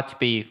far, a lot to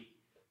be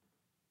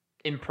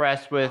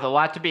impressed with, a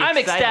lot to be excited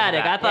I'm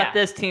ecstatic. about. I thought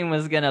this team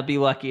was going to be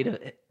lucky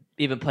to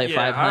even play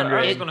 500.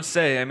 I was going to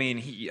say,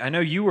 I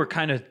know you were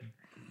kind of...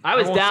 I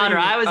was downer.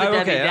 I was a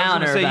Debbie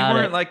Downer about you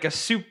weren't like a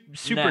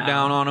super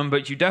down on them,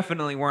 but you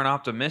definitely weren't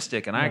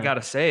optimistic. And I got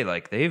to say,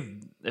 like,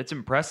 it's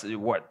impressive.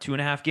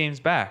 2.5 games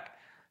back?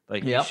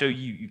 Like, they show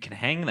you can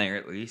hang there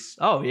at least.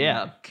 Oh,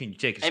 yeah. Can you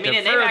take a step further?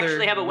 And they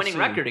actually have a winning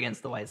record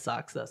against the White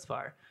Sox thus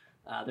far.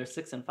 They're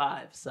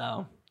 6-5,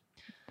 so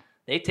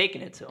they've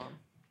taken it to them.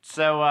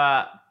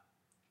 So,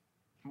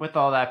 with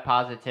all that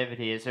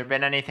positivity, has there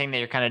been anything that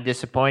you're kind of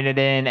disappointed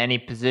in? Any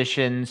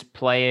positions,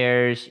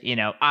 players?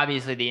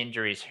 Obviously the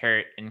injuries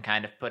hurt and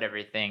kind of put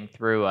everything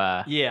through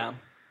a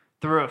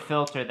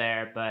filter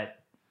there. But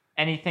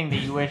anything that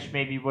you wish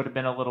maybe would have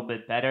been a little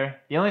bit better?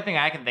 The only thing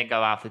I can think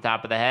of off the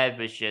top of the head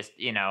was just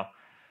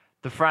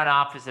the front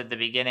office at the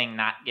beginning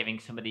not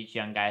giving some of these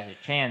young guys a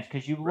chance,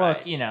 because you look,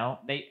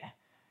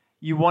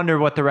 you wonder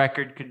what the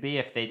record could be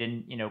if they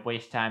didn't,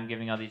 waste time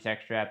giving all these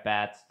extra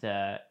at-bats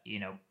to,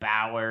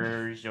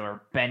 Bowers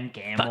or Ben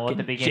Gamel at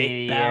the beginning of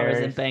the year. Bowers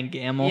and Ben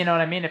Gamel. You know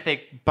what I mean? If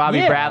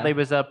Bobby Bradley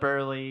was up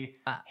early,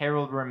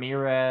 Harold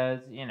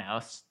Ramirez,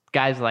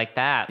 guys like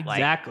that.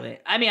 Exactly.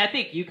 I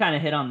think you kind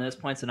of hit on those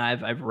points, and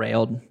I've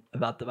railed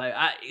about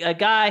a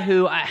guy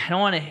who I don't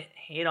want to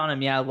hate on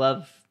him. Yeah, I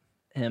love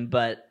him,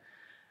 but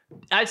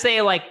I'd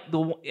say like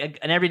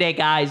an everyday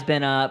guy has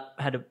been up,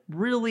 had a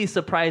really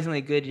surprisingly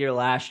good year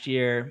last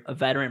year, a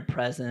veteran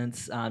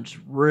presence, just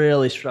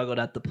really struggled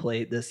at the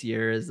plate this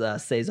year is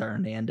Cesar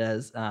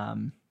Hernandez,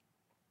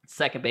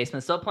 second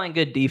baseman, still playing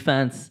good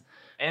defense.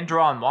 And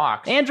drawing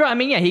walks.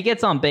 He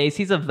gets on base.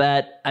 He's a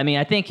vet.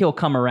 I think he'll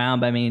come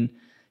around, but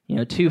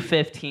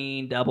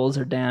 215 doubles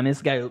are down.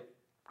 This guy,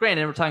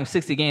 granted, we're talking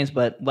 60 games,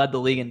 but led the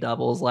league in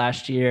doubles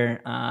last year,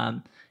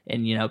 and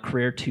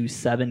career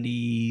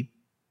 276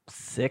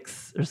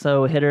 or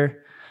so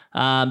hitter.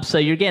 So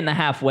you're getting the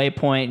halfway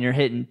point and you're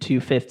hitting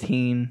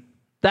 215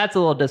 that's a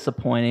little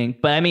disappointing.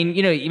 But I mean,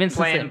 even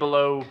playing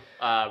below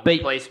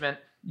replacement.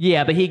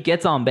 Yeah, but he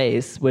gets on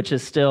base, which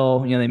is still,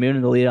 they moved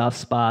him to the leadoff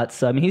spot.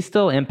 So I mean, he's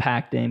still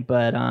impacting.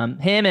 But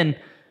him and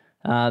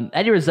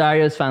Eddie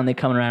Rosario is finally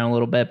coming around a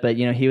little bit. But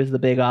he was the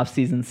big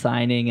offseason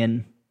signing,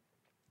 and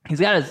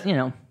he's got his,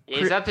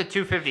 he's up to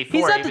 254.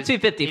 He's up to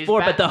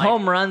 254, but the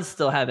home runs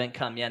still haven't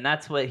come yet, and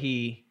that's what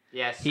he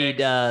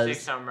does.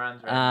 6 home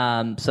runs.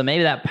 Right so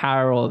maybe that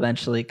power will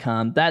eventually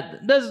come.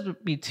 That those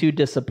would be 2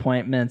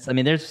 disappointments. I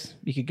mean,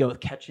 you could go with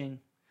catching.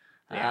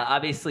 Yeah.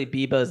 Obviously,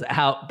 Bebo's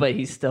out, but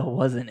he still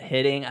wasn't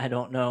hitting. I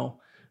don't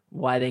know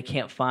why they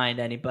can't find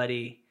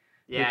anybody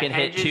who can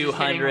hit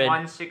 200.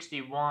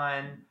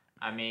 161.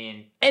 I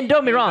mean, and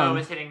don't be wrong, Bebo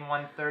was hitting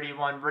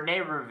 131. Rene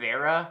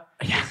Rivera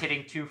is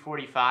hitting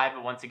 245,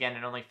 but once again,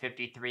 at only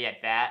 53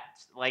 at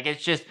bats. Like,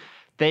 it's just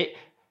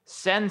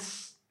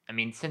since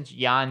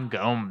Yan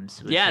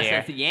Gomes was here,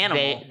 since the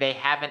animal, they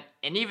haven't,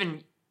 and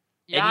even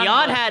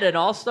Yan had an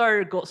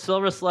all-star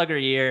Silver Slugger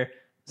year,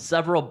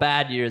 several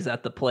bad years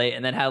at the plate,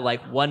 and then had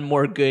like one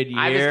more good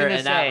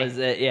year, that was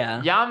it.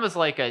 Yeah, Yan was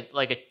like a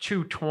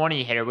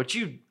 220 hitter, which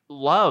you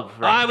love.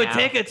 Right I would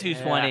take a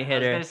 220 hitter. I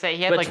was gonna say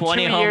he had like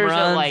 20 2 years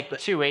runs, at like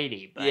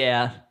 280. But.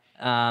 Yeah.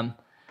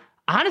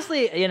 Honestly,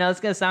 it's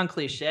gonna sound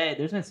cliche.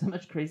 There's been so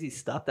much crazy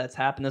stuff that's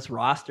happened. This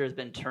roster has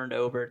been turned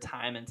over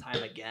time and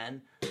time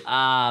again.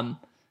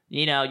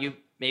 You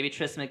maybe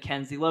Tristan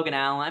McKenzie, Logan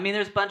Allen. I mean,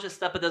 there's a bunch of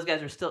stuff, but all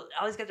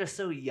these guys are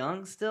so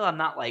young still. I'm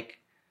not like.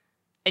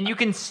 And you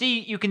can see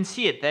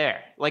it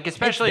there, like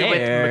especially with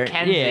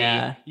McKenzie.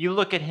 Yeah. You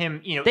look at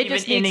him. They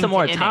just need some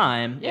more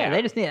time. Yeah,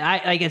 they just need.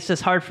 It's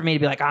just hard for me to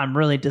be like, I'm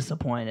really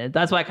disappointed.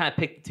 That's why I kind of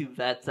picked the 2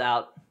 vets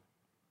out.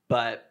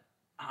 But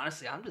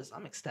honestly,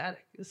 I'm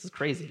ecstatic. This is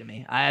crazy to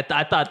me. I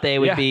thought they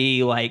would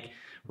be like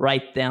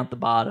right down at the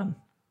bottom,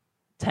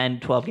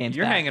 10, 12 games.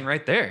 You're back. hanging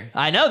right there.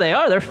 I know they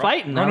are. They're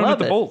fighting. Running with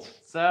the Bolts.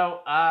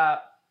 So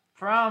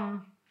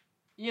from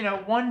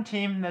one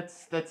team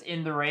that's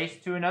in the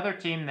race to another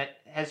team that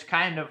has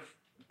kind of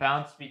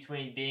bounced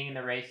between being in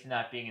the race and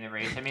not being in the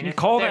race. I mean, you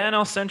call the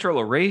NL Central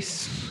a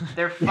race?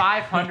 They're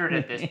 500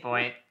 at this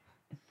point.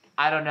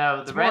 I don't know.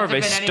 It's more of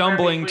a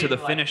stumbling to the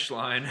finish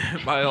line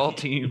by all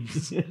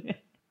teams.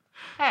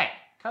 Hey,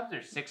 Cubs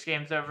are 6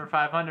 games over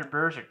 500.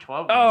 Brewers are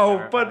 12 games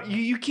over but 500.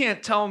 you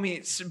can't tell me.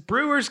 It's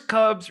Brewers,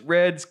 Cubs,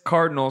 Reds,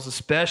 Cardinals,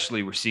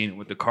 especially we're seeing it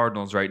with the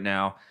Cardinals right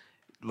now.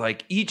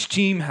 Like, each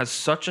team has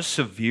such a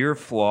severe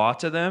flaw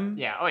to them.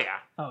 Yeah,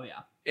 oh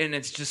yeah. And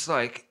it's just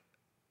like,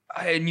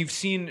 and you've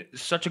seen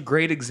such a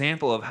great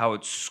example of how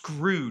it's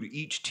screwed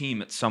each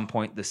team at some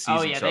point this season.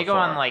 Oh yeah, they go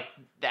on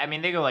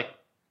they go like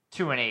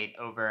 2-8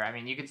 over. I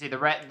mean, you can see the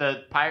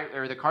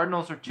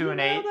Cardinals are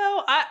 2-8.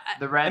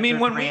 The Reds are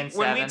 3-7.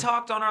 When we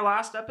talked on our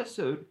last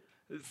episode,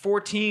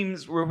 4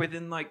 teams were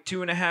within like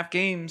 2.5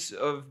 games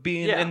of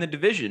being in the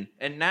division,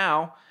 and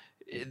now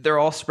they're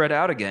all spread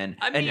out again.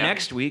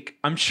 Next week,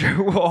 I'm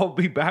sure we'll all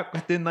be back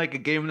within like a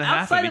game and a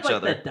half of each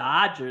other. The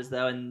Dodgers,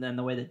 though, and then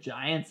the way the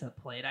Giants have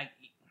played,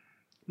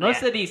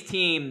 most of these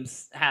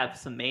teams have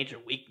some major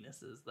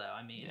weaknesses, though.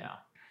 I mean,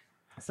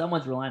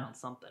 someone's relying on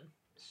something.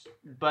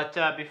 But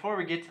before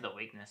we get to the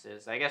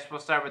weaknesses, I guess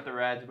we'll start with the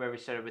Reds, where we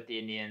started with the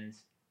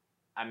Indians.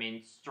 I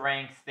mean,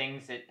 strength,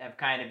 things that have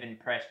kind of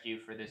impressed you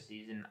for this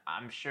season.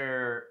 I'm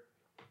sure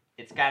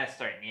it's got to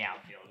start in the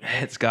outfield,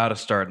 right? It's got to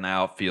start in the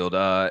outfield.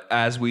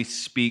 As we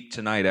speak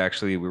tonight,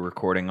 actually, we're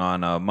recording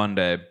on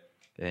Monday,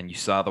 and you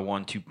saw the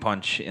 1-2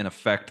 punch in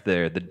effect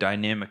there. The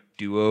dynamic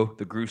duo,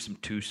 the gruesome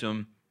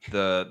twosome.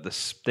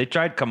 They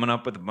tried coming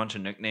up with a bunch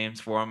of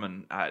nicknames for him,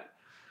 and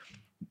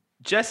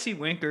Jesse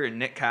Winker and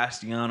Nick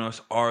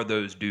Castellanos are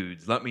those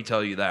dudes. Let me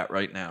tell you that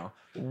right now.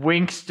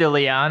 Wink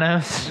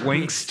Stylianos.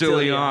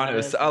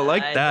 I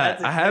like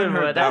that. I haven't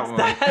heard that one.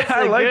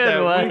 I like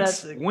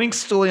that. Wink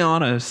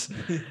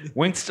Stylianos.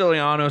 Wink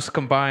Stylianos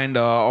combined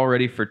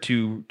already for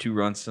two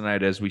runs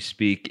tonight as we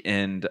speak,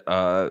 and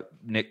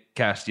Nick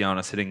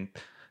Castellanos hitting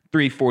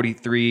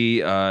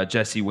 343.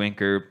 Jesse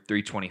Winker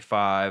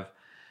 325.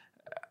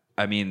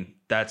 I mean,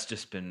 that's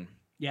just been.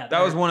 Yeah,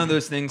 that was one of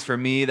those things for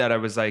me that I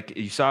was like,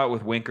 you saw it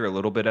with Winker a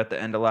little bit at the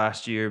end of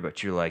last year,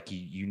 but you're like,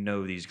 you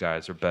know these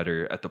guys are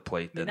better at the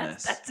plate than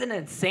this. That's an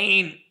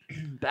insane.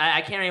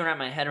 I can't even wrap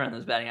my head around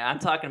those batting. I'm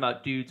talking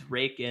about dudes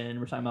raking.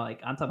 I'm talking about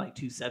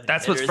 270.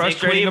 That's what's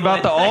frustrating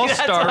about the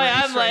All-Star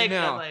race right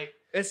now. I'm like,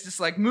 it's just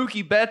like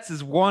Mookie Betts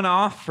is one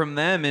off from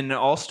them in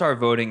All-Star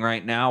voting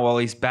right now while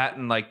he's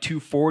batting like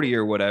 240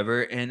 or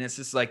whatever. And it's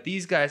just like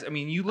these guys, I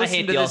mean, you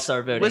listen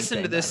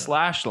to this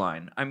slash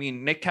line. I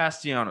mean, Nick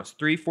Castellanos,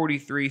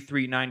 343,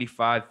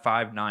 395,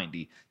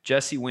 590.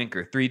 Jesse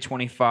Winker,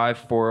 325,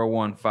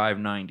 401,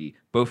 590.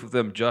 Both of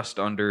them just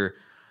under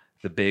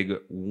the big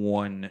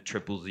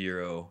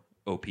 1,000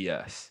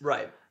 OPS.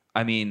 Right.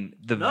 I mean,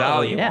 the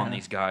value on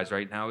these guys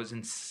right now is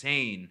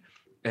insane.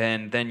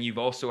 And then you've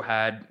also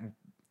had...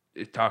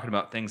 talking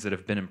about things that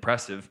have been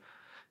impressive,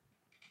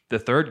 the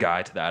third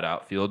guy to that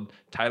outfield,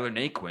 Tyler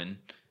Naquin.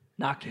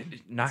 Knockin.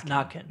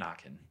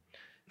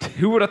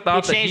 Who would have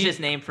thought he changed his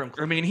name from?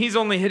 I mean, he's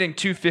only hitting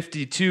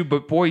 252,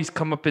 but boy, he's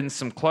come up in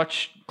some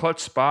clutch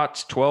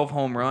spots. 12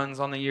 home runs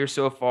on the year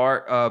so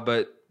far.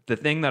 But the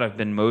thing that I've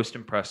been most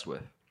impressed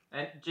with.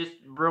 And just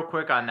real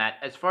quick on that,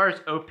 as far as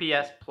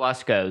OPS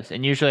plus goes,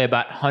 and usually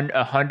about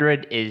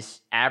 100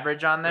 is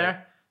average on there.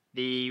 Yeah.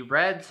 The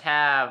Reds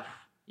have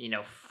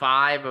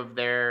 5 of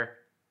their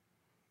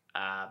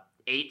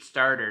 8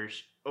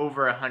 starters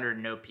over 100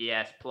 in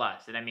OPS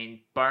plus. And I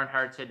mean,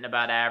 Barnhart's hitting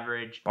about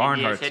average.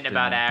 India's hitting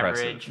about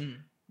average.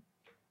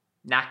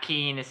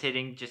 Nakin is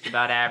hitting just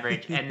about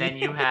average. And then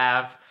you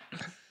have,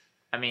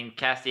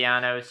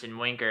 Castellanos and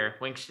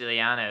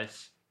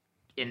Winkstelianos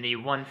in the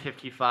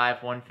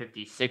 155,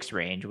 156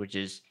 range, which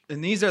is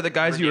And these are the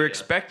guys ridiculous. You were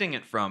expecting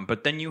it from.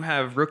 But then you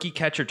have rookie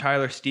catcher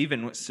Tyler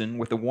Stevenson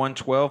with a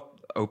 112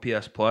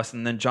 OPS plus,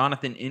 and then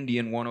Jonathan India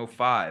in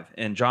 105.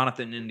 And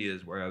Jonathan India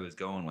is where I was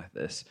going with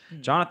this.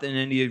 Jonathan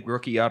India,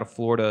 rookie out of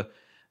Florida.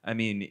 I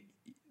mean,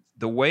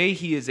 the way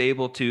he is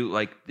able to,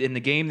 like in the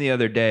game the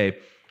other day,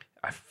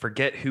 I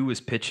forget who was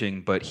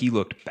pitching, but he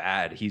looked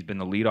bad. He's been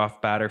the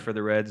leadoff batter for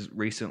the Reds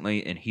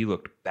recently, and he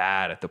looked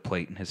bad at the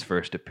plate in his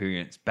first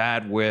appearance.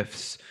 Bad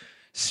whiffs,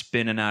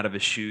 spinning out of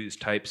his shoes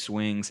type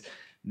swings.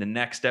 The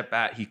next at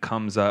bat, he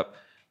comes up,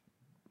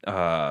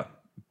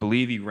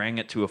 believe he rang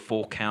it to a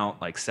full count,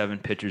 like 7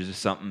 pitchers or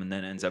something, and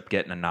then ends up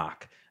getting a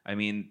knock. I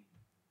mean,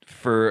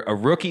 for a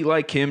rookie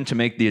like him to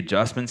make the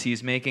adjustments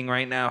he's making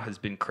right now has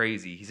been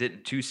crazy. He's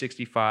hitting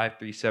 265,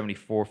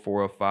 374,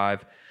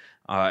 405.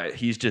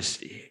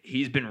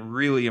 He's been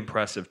really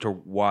impressive to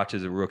watch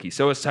as a rookie.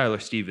 So is Tyler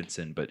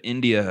Stevenson, but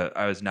India,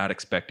 I was not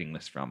expecting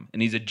this from.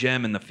 And he's a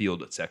gem in the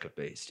field at second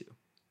base, too.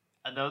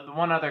 The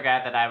one other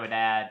guy that I would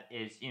add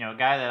is, a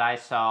guy that I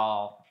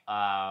saw,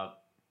 a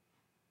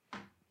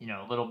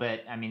little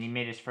bit. I mean, he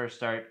made his first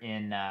start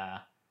in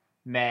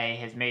May,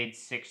 has made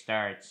 6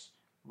 starts,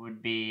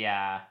 would be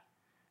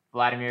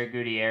Vladimir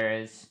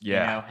Gutierrez.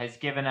 Yeah. Has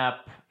given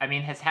up,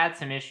 has had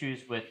some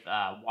issues with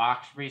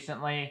walks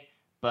recently,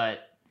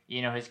 but,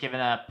 has given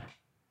up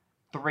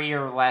 3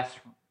 or less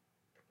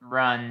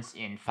runs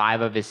in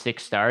 5 of his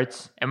 6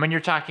 starts. And when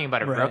you're talking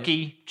about a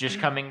rookie just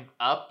coming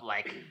up,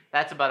 like,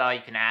 that's about all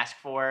you can ask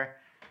for.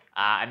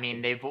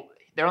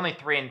 They're only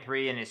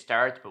 3-3 in his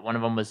starts, but one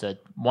of them was a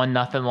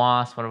 1-0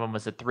 loss. One of them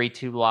was a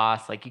 3-2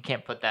 loss. Like, you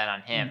can't put that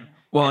on him.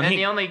 Well, and then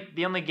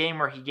the only game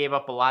where he gave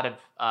up a lot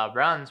of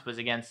runs was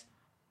against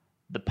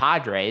the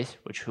Padres,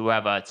 who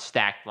have a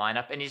stacked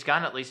lineup, and he's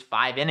gone at least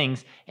 5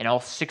 innings in all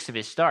 6 of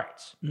his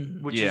starts,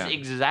 which is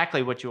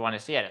exactly what you want to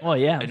see at it. Oh,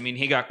 yeah. I mean,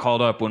 he got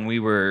called up when we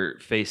were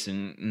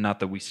facing, not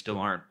that we still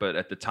aren't, but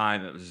at the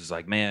time it was just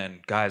like,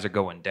 man, guys are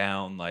going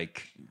down.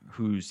 Like,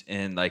 who's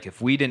in? Like,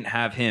 if we didn't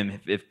have him,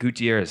 if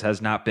Gutierrez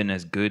has not been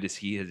as good as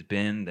he has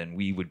been, then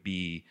we would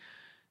be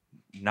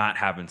not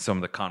having some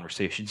of the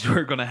conversations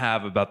we're going to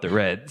have about the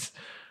Reds.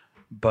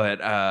 But,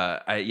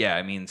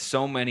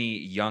 so many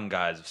young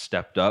guys have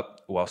stepped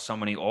up, while so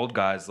many old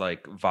guys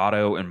like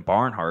Votto and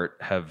Barnhart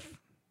have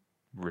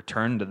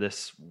returned to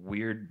this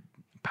weird,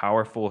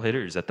 powerful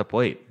hitters at the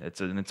plate.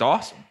 It's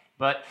awesome.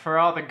 But for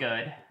all the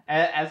good,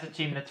 as a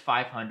team that's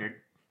 500,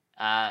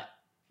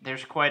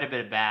 there's quite a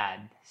bit of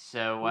bad.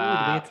 So, do we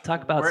get to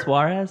talk about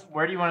Suarez?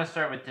 Where do you want to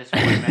start with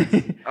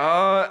disappointments?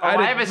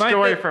 I have a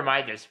story for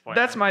my disappointment.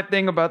 That's my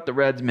thing about the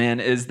Reds, man,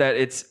 is that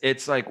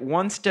it's like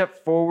 1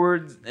 step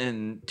forward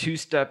and 2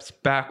 steps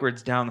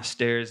backwards down the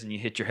stairs, and you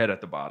hit your head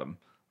at the bottom.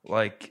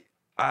 Like,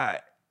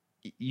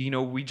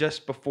 we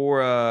just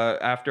before,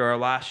 after our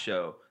last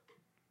show,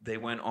 they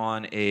went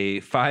on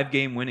a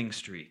 5-game winning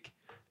streak,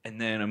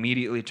 and then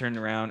immediately turned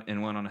around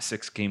and went on a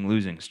 6-game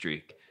losing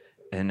streak.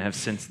 And have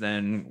since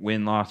then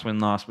win, loss, win,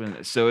 loss,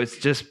 win. So it's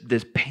just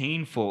this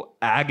painful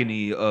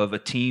agony of a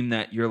team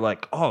that you're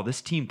like, oh,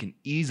 this team can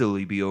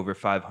easily be over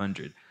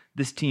 500.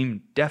 This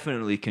team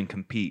definitely can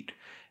compete.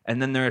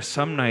 And then there are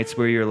some nights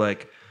where you're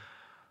like,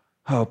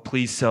 oh,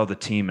 please sell the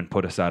team and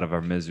put us out of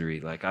our misery.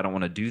 Like, I don't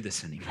want to do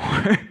this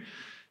anymore.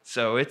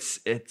 So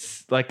it's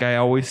like I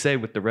always say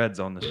with the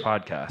Reds on this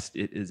podcast,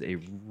 it is a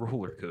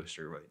roller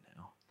coaster right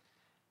now.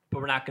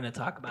 But we're not going to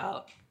talk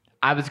about...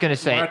 I was going to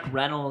say Mark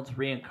Reynolds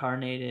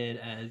reincarnated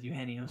as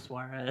Eugenio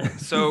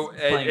Suarez. So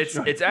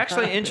it's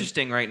actually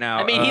interesting right now.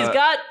 I mean, he's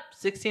got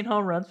 16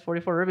 home runs,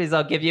 44 ribbies,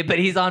 I'll give you, but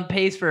he's on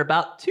pace for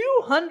about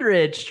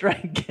 200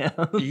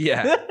 strikeouts.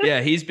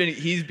 Yeah, he's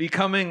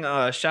becoming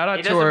shout out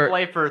he to our... doesn't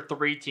play for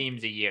 3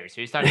 teams a year,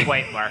 so he's not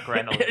quite Mark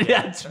Reynolds.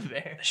 That's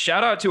fair.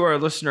 Shout out to our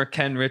listener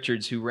Ken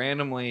Richards, who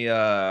randomly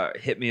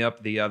hit me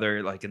up the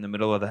other, like in the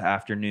middle of the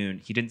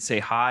afternoon. He didn't say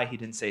hi, he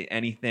didn't say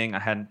anything. I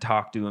hadn't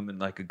talked to him in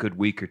like a good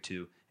week or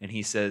two. And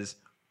he says,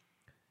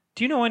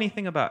 do you know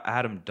anything about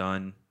Adam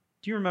Dunn?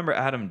 Do you remember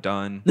Adam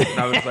Dunn? And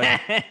I was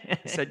like, I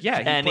said,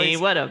 yeah. He plays,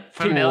 what a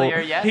familiar,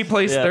 yes. He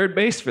plays third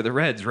base for the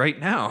Reds right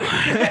now.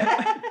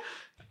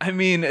 I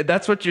mean,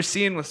 that's what you're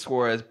seeing with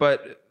Suarez.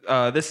 But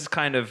this is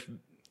kind of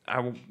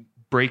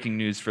breaking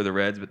news for the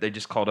Reds, but they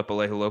just called up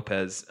Alejo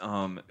Lopez,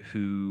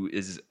 who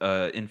is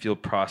an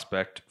infield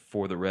prospect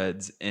for the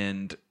Reds.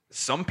 And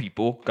some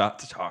people got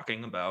to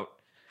talking about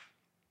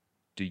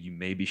do you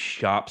maybe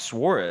shop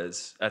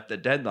Suarez at the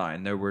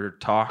deadline? There were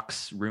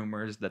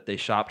rumors that they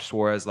shopped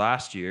Suarez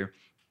last year.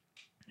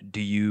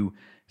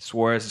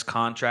 Suarez's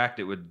contract,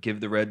 it would give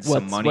the Reds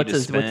some money to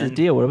spend. What's his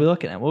deal? What are we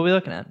looking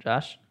at?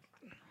 Josh?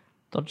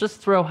 Don't just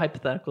throw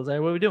hypotheticals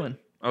there. What are we doing?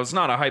 Oh, it's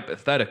not a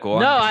hypothetical.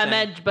 No, I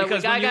meant, but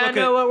we gotta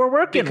know what we're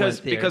working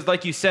with here. Because,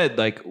 like you said,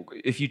 like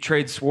if you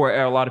trade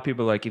Suarez, a lot of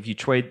people are like, if you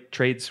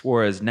trade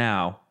Suarez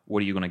now,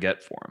 what are you going to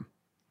get for him?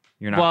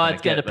 You're not. Well,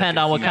 it's going to depend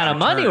on what kind of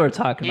money we're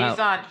talking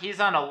about. He's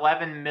on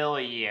 $11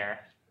 million a year.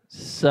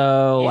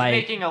 So he's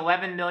making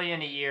 $11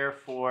 million a year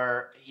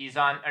he's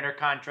under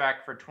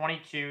contract for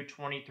 22,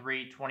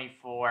 23,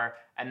 24,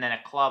 and then a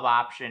club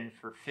option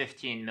for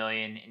 $15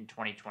 million in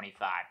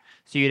 2025.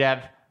 So you'd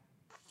have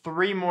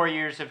 3 more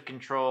years of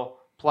control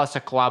plus a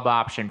club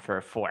option for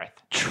a 4th.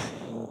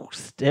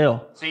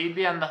 Still. So you'd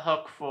be on the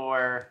hook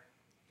for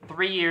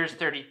 3 years,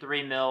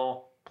 $33 million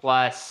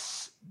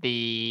plus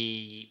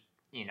the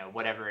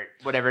whatever,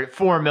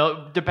 $4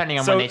 million, depending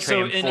on when they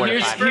trade him.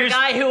 For a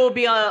guy who will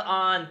be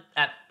on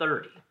at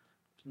 30,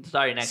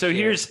 starting next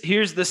year. So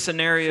here's the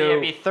scenario. So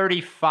it'd be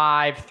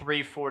 35,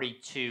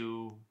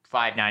 342,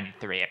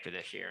 593 after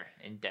this year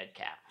in dead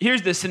cap.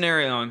 Here's the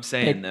scenario I'm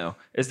saying though,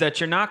 is that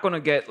you're not going to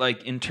get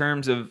like in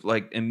terms of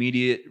like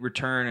immediate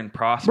return and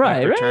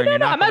prospect return.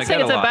 Right. I'm not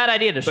saying it's a bad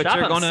idea to shop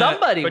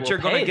him. But you're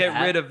going to get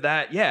rid of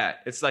that. Yeah,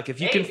 it's like if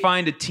you can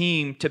find a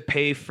team to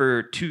pay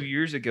for 2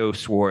 years ago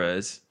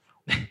Suarez.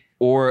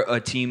 Or a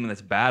team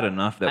that's bad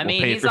enough that will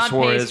pay for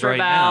Suarez right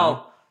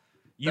now.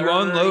 You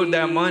unload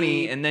that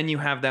money, and then you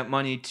have that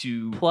money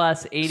to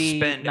plus 80,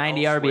 spend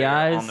 90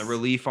 RBIs on the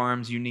relief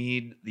arms you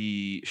need,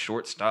 the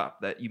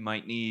shortstop that you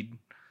might need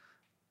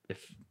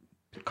if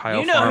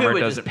Kyle Farmer who would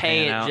doesn't just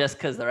pay it out. just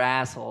because they're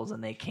assholes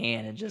and they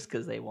can, and just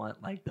because they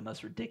want like the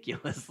most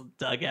ridiculous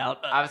dugout.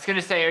 I was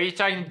gonna say, are you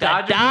talking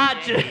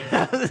Dodgers?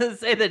 I was gonna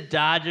say the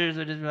Dodgers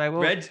would just be like,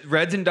 well,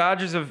 Reds and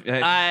Dodgers have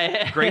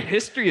great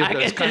history of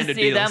those kind of deals. I can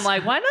see them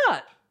like, why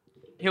not?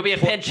 He'll be a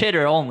pinch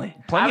hitter only.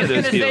 I was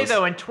gonna say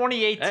though, in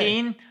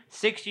 2018,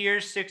 6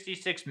 years,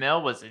 $66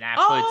 million was an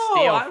absolute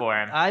steal for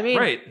him. I mean,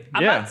 right?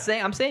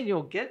 I'm saying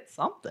you'll get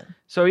something.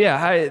 So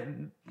yeah,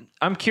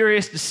 I'm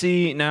curious to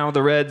see now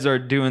the Reds are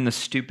doing the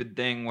stupid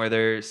thing where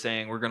they're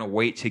saying we're going to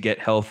wait to get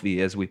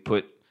healthy as we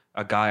put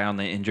a guy on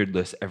the injured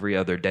list every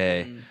other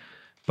day.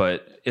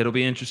 But it'll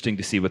be interesting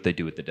to see what they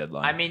do with the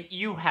deadline. I mean,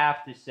 you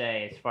have to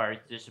say, as far as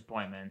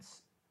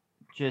disappointments,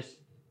 just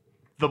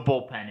the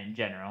bullpen in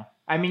general.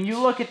 I mean, you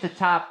look at the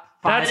top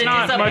 5. That's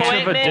not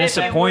much of a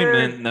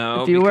disappointment,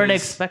 though. If you weren't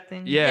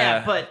expecting.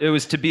 Yeah, but it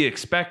was to be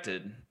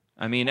expected.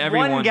 I mean,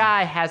 everyone. One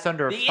guy has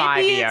under a 5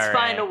 ERA. The Indians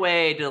find a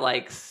way to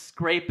like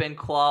scrape and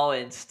claw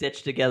and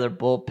stitch together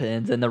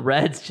bullpens, and the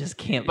Reds just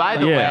can't. By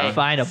the way,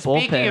 find a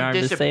bullpen arm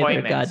to save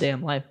their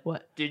goddamn life.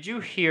 What? Did you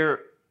hear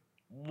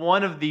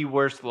one of the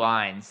worst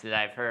lines that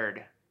I've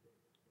heard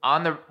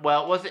on the?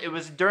 Well, it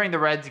was during the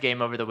Reds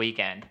game over the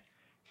weekend.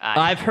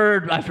 I've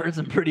heard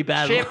some pretty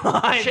bad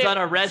lines on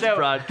a Reds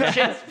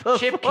broadcast.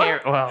 Chip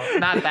Caray. Well,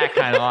 not that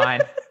kind of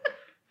line.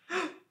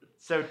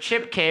 So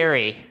Chip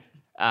Caray,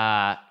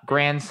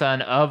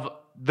 grandson of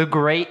the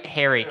great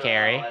Harry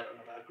Caray. I don't know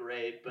about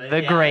great,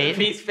 but great.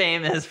 He's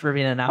famous for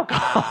being an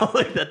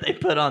alcoholic that they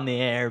put on the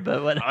air,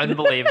 but what?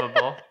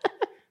 Unbelievable.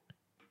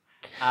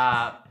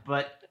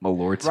 But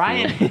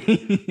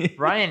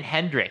Ryan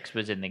Hendricks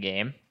was in the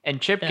game, and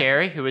Chip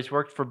Caray, who has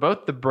worked for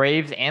both the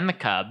Braves and the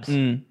Cubs,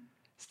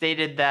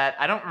 stated that,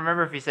 I don't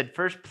remember if he said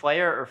first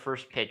player or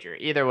first pitcher.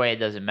 Either way, it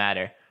doesn't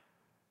matter.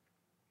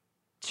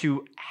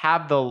 To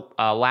have the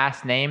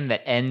last name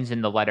that ends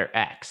in the letter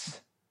X.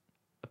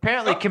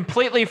 Apparently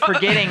completely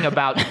forgetting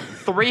about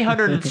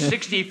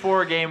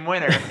 364 game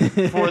winner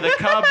for the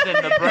Cubs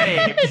and the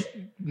Braves.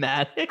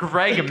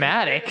 Greg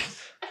Maddux.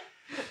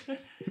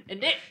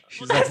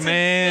 She's like,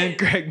 man,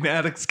 Greg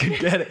Maddux could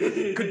get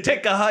it. Could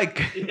take a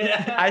hike.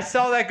 Yeah. I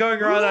saw that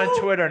going around on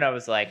Twitter, and I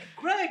was like,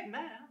 Greg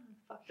Maddux.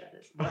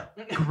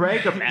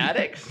 Greg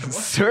Maddux?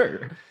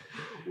 Sir.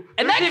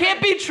 And that can't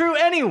be true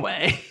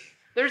anyway.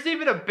 There's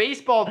even a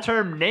baseball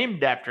term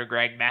named after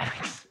Greg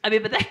Maddux. I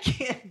mean, but that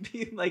can't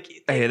be like.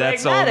 Hey,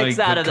 that's the only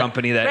good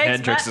company that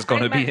Hendricks is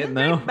going to be in,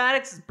 though. Greg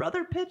Maddox's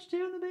brother pitched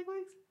too in the big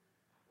leagues?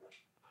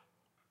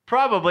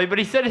 Probably, but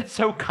he said it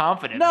so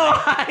confidently. No,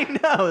 I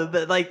know,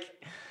 but like.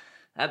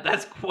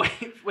 That's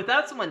quite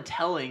without someone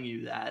telling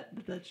you that.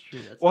 That's true.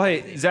 That's well,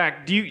 hey,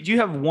 Zach, do you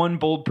have one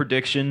bold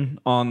prediction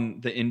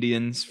on the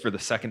Indians for the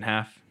second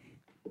half?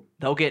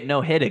 They'll get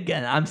no hit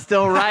again. I'm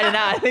still riding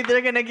out. I think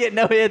they're gonna get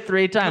no hit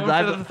 3 times.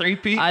 The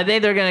 3-peat? I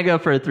think they're gonna go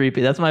for a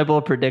 3-peat. That's my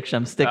bold prediction.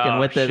 I'm sticking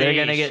with it. They're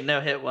gonna get no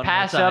hit one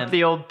Pass more time. Up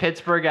the old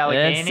Pittsburgh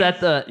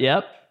Alleghenies.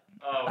 Yep.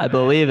 Oh, I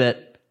believe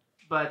it.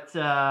 But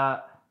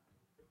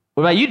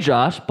what about you,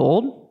 Josh?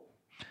 Bold?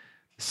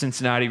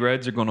 Cincinnati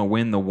Reds are going to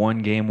win the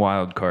 1-game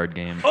wild card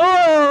game.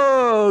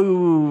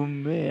 Oh,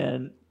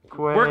 man.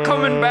 We're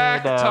coming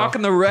back,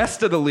 talking the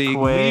rest of the league,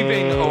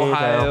 leaving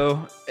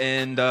Ohio,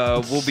 and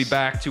we'll be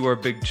back to our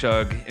big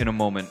chug in a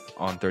moment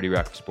on 30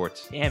 Rock of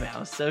Sports. Damn it, I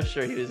was so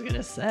sure he was going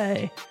to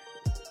say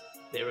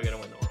they were going to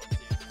win the World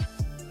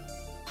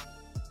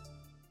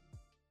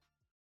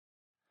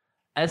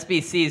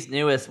SBC's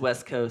newest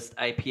West Coast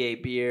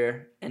IPA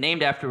beer, and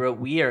named after what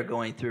we are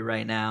going through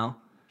right now,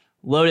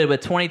 loaded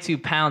with 22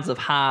 pounds of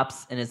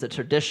hops and is a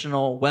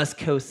traditional West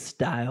Coast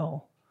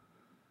style.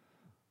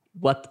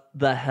 What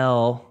the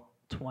hell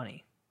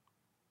 20?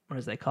 What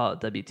does they call it?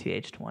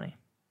 WTH 20.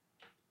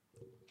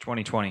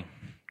 2020.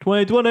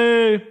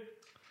 2020.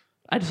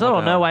 I just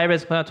don't know why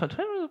everybody's playing out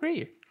 2020. Was a great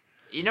year.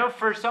 You know,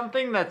 for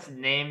something that's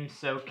named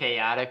so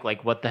chaotic,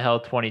 like what the hell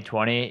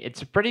 2020,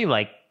 it's a pretty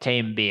like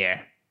tame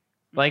beer.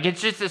 Like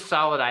it's just a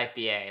solid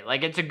IPA.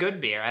 Like it's a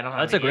good beer. I don't know.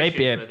 That's a great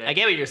beer. I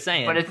get what you're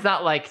saying, but it's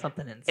not like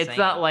something insane. It's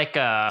not like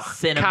a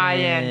cinnamon,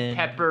 cayenne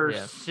pepper,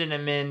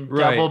 cinnamon,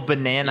 double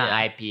banana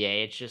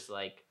IPA. It's just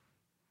like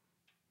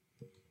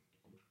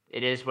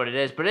it is what it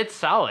is. But it's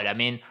solid. I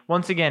mean,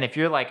 once again, if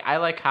you're like, I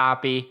like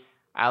hoppy,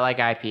 I like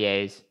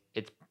IPAs.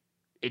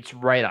 It's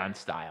right on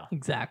style.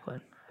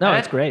 Exactly. No,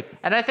 it's great.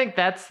 And I think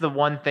that's the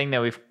one thing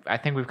that we've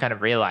kind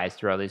of realized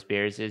through all these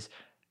beers is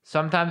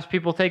sometimes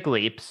people take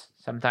leaps.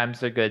 Sometimes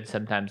they're good,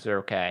 sometimes they're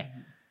okay.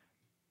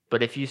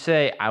 But if you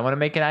say, I want to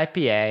make an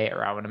IPA,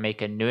 or I want to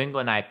make a New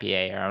England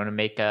IPA, or I want to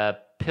make a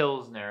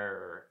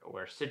Pilsner,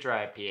 or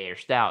Citra IPA, or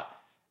Stout,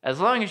 as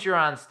long as you're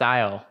on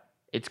style,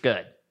 it's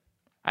good.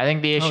 I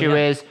think the issue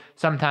is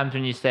sometimes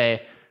when you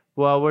say,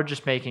 well, we're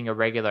just making a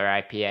regular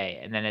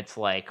IPA, and then it's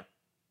like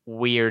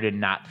weird and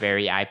not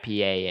very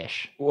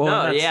IPA-ish. Well,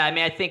 I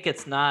mean, I think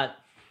it's not,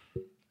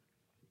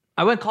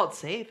 I wouldn't call it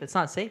safe. It's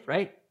not safe,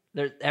 right?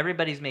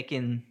 Everybody's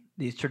making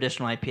these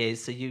traditional IPAs,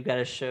 so you got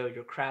to show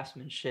your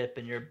craftsmanship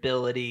and your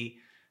ability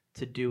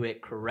to do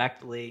it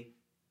correctly.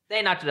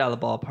 They knocked it out of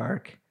the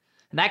ballpark,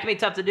 and that can be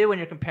tough to do when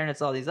you're comparing it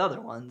to all these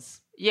other ones.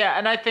 Yeah,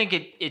 and I think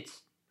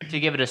it's to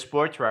give it a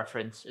sports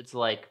reference. It's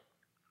like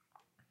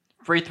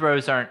free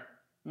throws aren't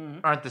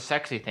the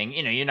sexy thing.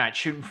 You know, you're not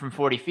shooting from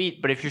 40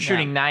 feet, but if you're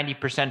shooting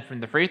 90% from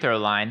the free throw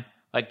line,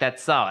 like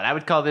that's solid. I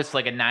would call this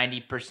like a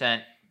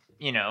 90%.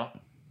 You know.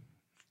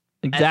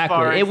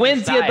 Exactly. It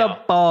wins you the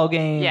ball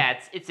game. Yeah,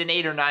 it's an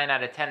 8 or 9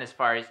 out of 10 as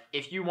far as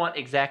if you want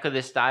exactly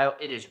this style,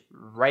 it is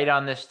right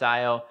on this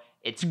style.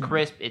 It's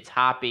crisp, it's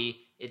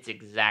hoppy, it's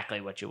exactly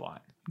what you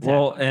want. Exactly.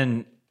 Well,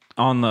 and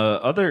on the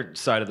other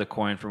side of the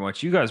coin from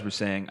what you guys were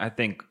saying, I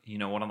think, you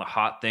know, one of the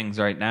hot things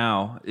right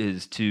now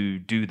is to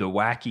do the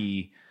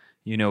wacky,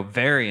 you know,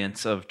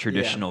 variants of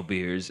traditional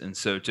beers. And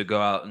so to go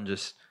out and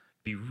just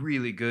be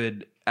really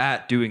good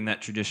at doing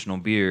that traditional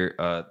beer,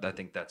 I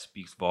think that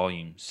speaks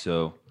volumes.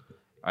 So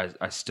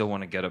I still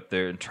want to get up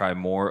there and try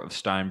more of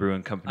Stein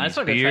Brewing Company's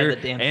beer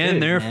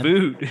and their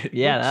food.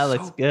 Yeah, that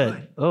looks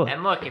good. Oh.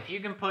 And look, if you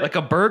can put like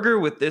a burger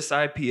with this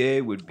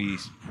IPA would be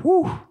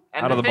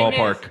out of the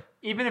ballpark.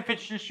 Even if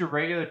it's just your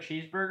regular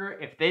cheeseburger,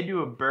 if they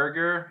do a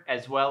burger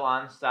as well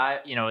on style,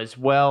 you know, as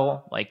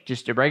well, like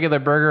just a regular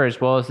burger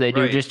as well as they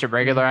do just a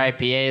regular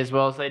IPA as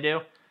well as they do,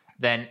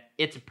 then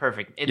it's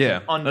perfect. It's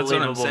an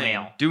unbelievable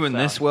meal. Doing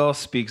this well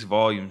speaks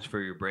volumes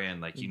for your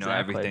brand. Like, you know,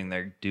 everything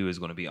they do is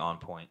going to be on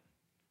point.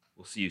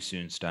 We'll see you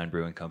soon, Stein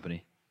Brewing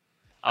Company.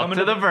 Coming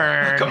to the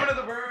Vern. Coming to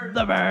the Vern.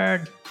 The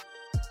Vern.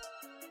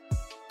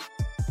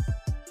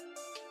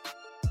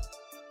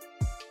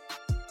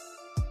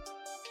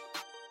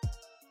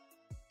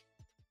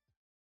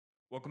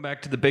 Welcome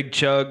back to the Big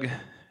Chug.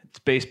 It's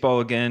baseball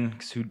again,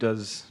 because who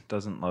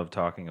doesn't love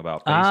talking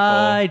about baseball?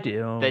 I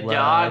do. The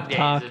dog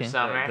days of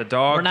summer. The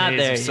dog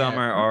days of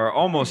summer are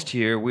almost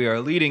here. We are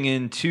leading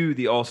into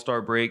the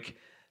All-Star break.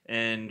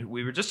 And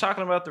we were just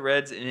talking about the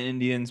Reds and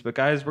Indians, but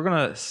guys, we're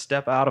going to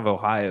step out of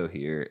Ohio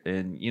here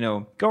and, you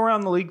know, go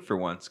around the league for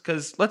once.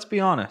 Because let's be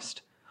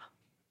honest,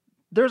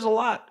 there's a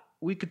lot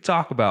we could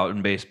talk about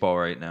in baseball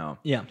right now.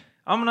 Yeah.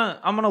 I'm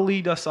gonna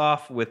lead us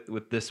off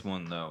with this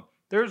one, though.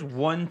 There's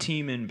one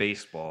team in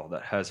baseball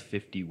that has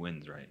 50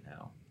 wins right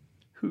now.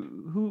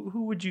 Who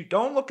would you,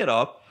 don't look it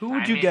up. Who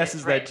would you guess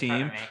is that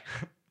team?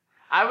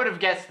 I would have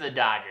guessed the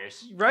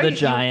Dodgers. Right? The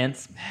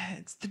Giants.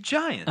 It's the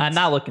Giants. I'm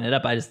not looking it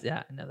up. I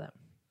know that.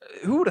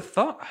 Who would have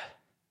thought?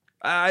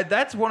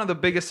 That's one of the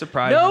biggest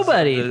surprises.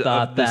 Nobody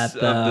thought that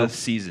of the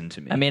season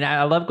to me. I mean,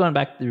 I love going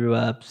back through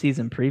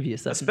season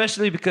previous,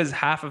 especially because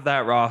half of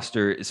that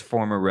roster is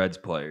former Reds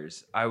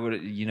players.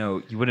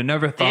 You would have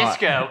never thought.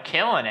 Disco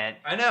killing it.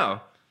 I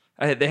know.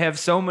 They have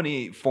so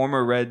many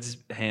former Reds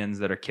hands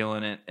that are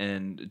killing it,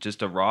 and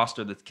just a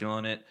roster that's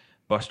killing it.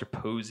 Buster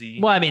Posey.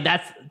 Well, I mean,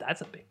 that's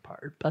a big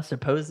part. Buster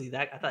Posey.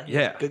 I thought he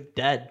was good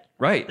dead.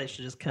 Right. They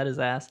should just cut his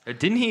ass.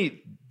 Didn't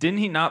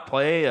he not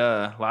play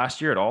last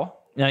year at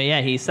all? No,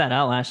 yeah, he sat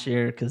out last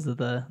year because of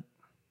the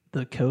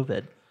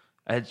COVID.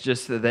 It's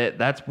just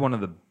that's one of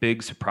the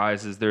big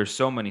surprises. There's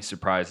so many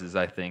surprises,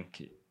 I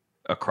think,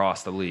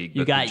 across the league.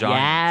 You got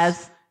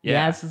Yaz.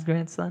 Yeah. Yaz's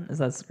grandson. Is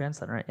that his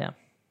grandson, right? Yeah.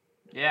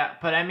 Yeah,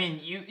 but I mean,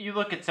 you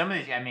look at some of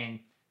these. I mean,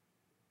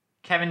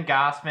 Kevin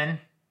Gausman,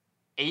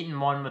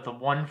 8-1 with a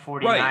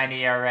 1.49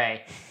 ERA.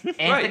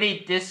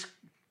 Anthony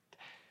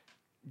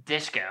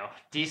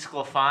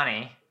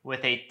DeSclafani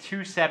with a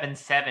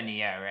 2.77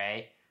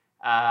 ERA.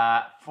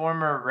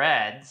 Former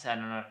Reds. I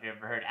don't know if you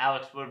ever heard.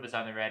 Alex Wood was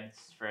on the Reds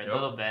for a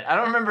little bit. I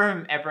don't remember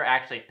him ever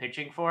actually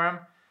pitching for him,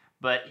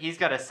 but he's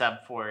got a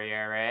sub-4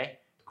 ERA.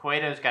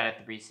 Cueto's got a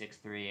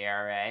 3.63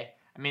 ERA.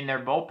 I mean, their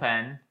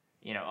bullpen,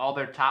 all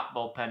their top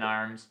bullpen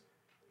arms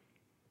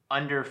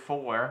under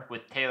 4,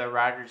 with Taylor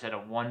Rogers at a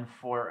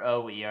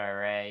 1.40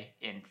 ERA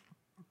in,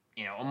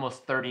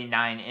 almost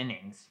 39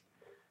 innings.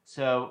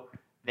 So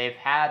they've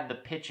had the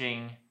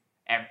pitching.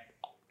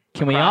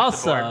 Can we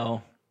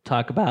also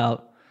talk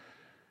about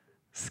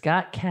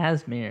Scott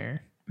Kazmir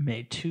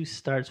made 2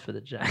 starts for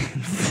the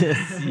Giants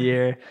this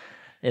year?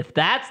 If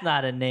that's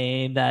not a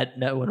name that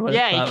no one would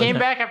have he came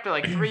back after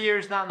like 3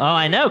 years.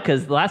 I know,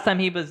 because the last time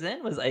he was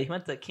in he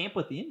went to camp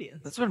with the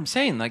Indians. That's what I'm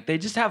saying. Like, they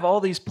just have all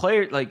these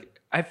players. Like,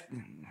 I'm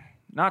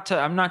not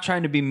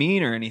trying to be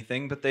mean or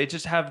anything, but they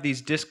just have these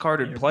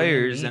discarded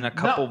players and a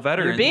couple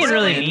veterans. You're being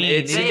really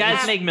mean. You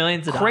guys make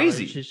millions of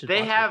crazy. dollars.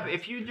 They have,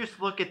 if you just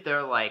look at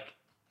their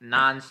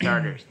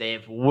non-starters, they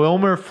have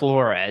Wilmer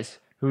Flores,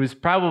 who's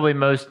probably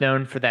most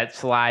known for that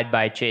slide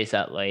by Chase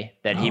Utley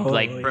that he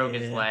broke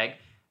his leg.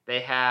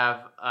 They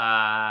have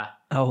Mike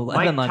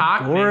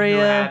Tauchman, who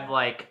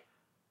had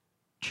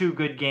 2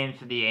 good games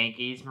for the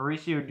Yankees.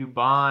 Mauricio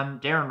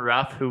Dubon, Darren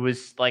Ruff, who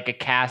was a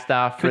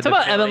cast-off for the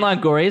Phillies. Evan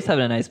Longoria's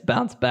having a nice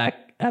bounce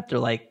back after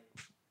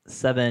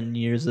 7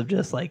 years of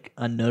just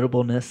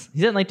unnotableness.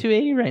 He's at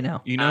 280 right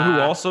now. You know who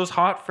also is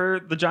hot for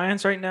the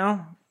Giants right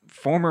now?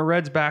 Former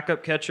Reds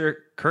backup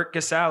catcher Kurt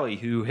Casale,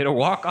 who hit a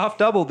walk-off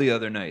double the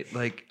other night.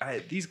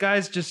 These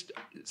guys just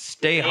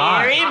stay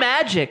hot. Very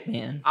magic,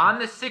 man. On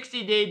the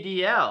 60-day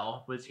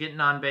DL, was getting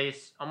on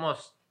base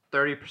almost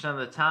 30% of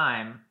the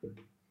time.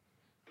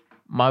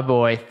 My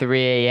boy,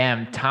 3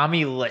 a.m.,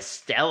 Tommy La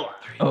Stella.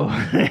 Oh.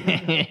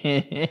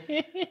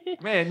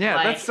 Man,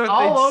 yeah, that's so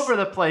over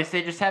the place.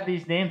 They just have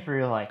these names where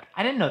you're like,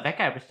 I didn't know that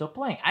guy was still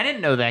playing. I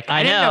didn't know that guy.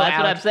 I know, that's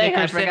what I'm saying.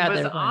 I Dickerson forgot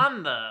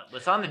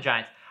was on the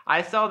Giants.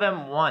 I saw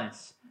them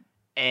once,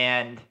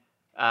 and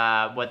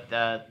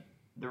the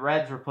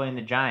Reds were playing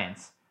the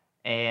Giants,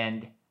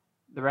 and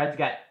the Reds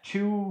got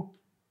 2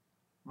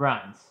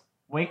 runs.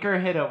 Winker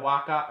hit a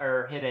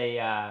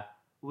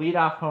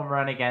leadoff home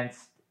run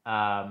against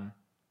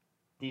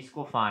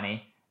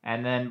DeSclafani,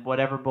 and then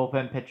whatever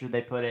bullpen pitcher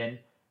they put in,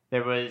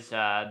 there was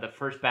the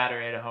first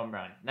batter hit a home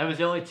run. That was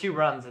the only 2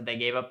 runs that they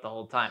gave up the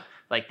whole time.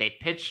 They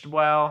pitched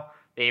well.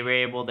 They were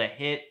able to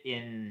hit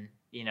in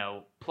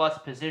plus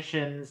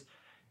positions,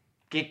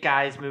 get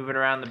guys moving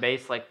around the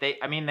base. They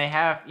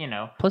have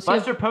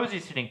Buster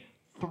Posey's hitting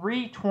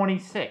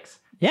 326.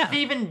 Yeah.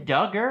 Steven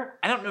Duggar,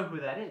 I don't know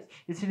who that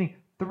is hitting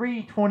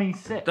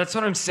 326. That's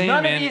what I'm saying,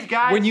 None man. of these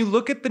guys. When you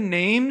look at the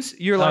names,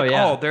 you're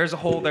there's a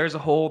hole, there's a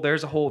hole,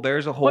 there's a hole,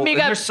 there's a hole. Well,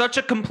 They're such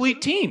a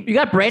complete team. You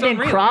got Brandon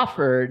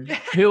Crawford,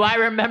 who I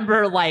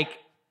remember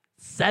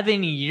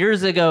 7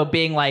 years ago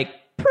being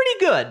pretty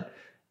good.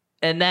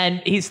 And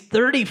then he's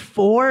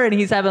 34 and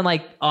he's having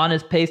on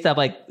his pace to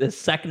have the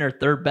second or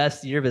third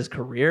best year of his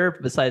career,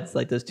 besides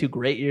those 2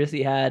 great years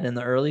he had in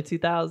the early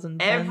 2000s.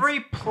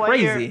 Every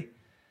player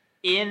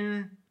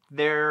in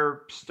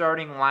their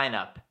starting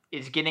lineup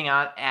is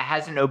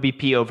has an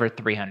OBP over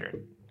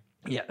 300.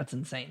 Yeah, that's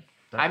insane.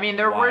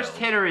 Their worst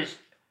hitter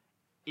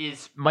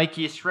is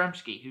Mikey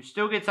Yastrzemski, who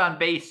still gets on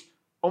base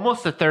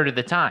almost a third of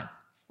the time.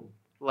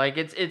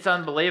 It's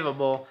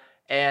unbelievable.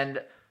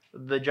 And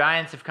the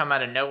Giants have come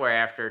out of nowhere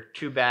after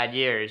 2 bad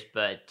years,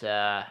 but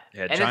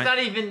it's not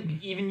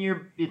even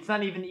it's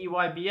not even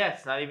EYBS,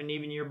 it's not even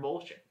year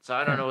bullshit. So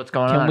I don't know what's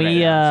going on.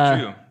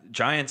 It's true.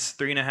 Giants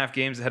 3.5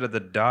 games ahead of the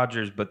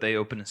Dodgers, but they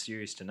open a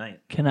series tonight.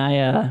 Can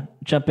I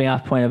jumping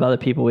off point of other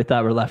people we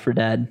thought were left for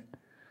dead?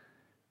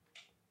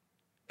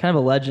 Kind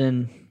of a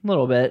legend, a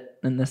little bit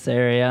in this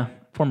area.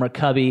 Former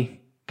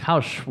Cubby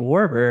Kyle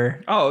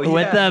Schwarber. Oh, yeah.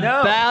 With the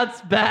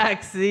bounce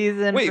back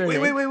season. Wait.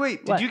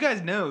 Did you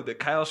guys know that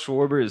Kyle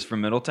Schwarber is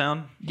from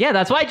Middletown? Yeah,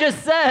 that's what I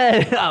just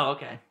said. Oh,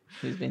 okay.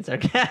 He's being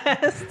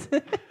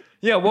sarcastic.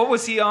 Yeah, what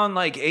was he on?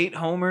 8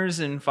 homers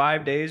in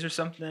 5 days or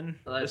something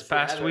this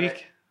past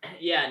week?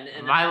 Yeah,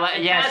 in the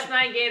past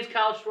 9 games,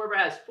 Kyle Schwarber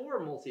has 4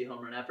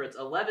 multi-home run efforts,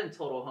 11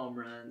 total home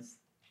runs,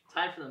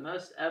 tied for the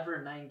most ever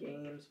in 9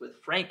 games with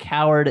Frank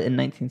Howard in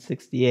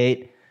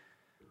 1968.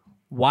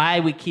 Why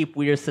we keep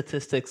weird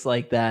statistics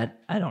like that,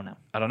 I don't know.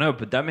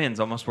 But that man's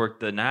almost worked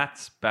the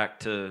Nats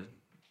back to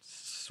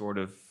sort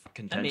of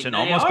contention,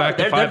 almost back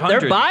to 500.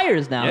 They're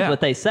buyers now, is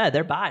what they said.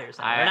 They're buyers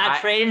now. They're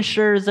not trading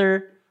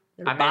Scherzer.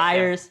 They're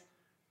buyers.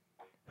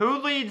 Who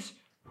leads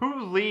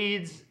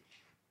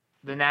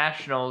the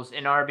Nationals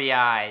in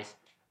RBIs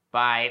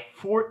by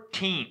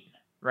 14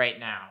 right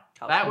now?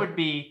 That would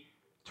be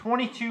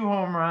 22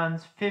 home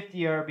runs, 50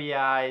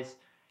 RBIs,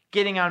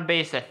 getting on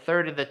base a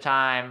third of the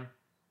time.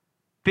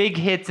 Big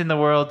hits in the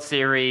World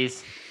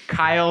Series.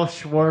 Kyle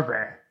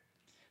Schwarber.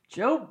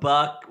 Joe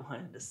Buck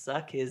wanted to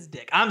suck his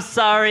dick. I'm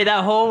sorry,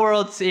 that whole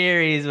World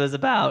Series was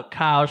about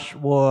Kyle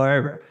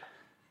Schwarber.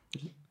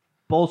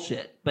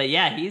 Bullshit. But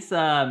yeah, he's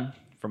from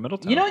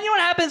Middletown. You know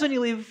what happens when you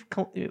leave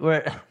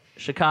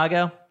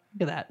Chicago?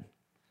 Look at that.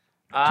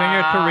 Turn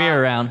your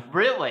career around.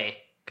 Really?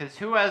 Because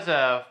who has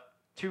a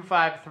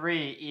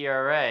 2.53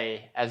 ERA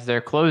as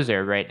their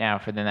closer right now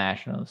for the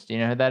Nationals? Do you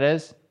know who that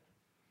is?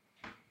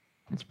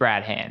 It's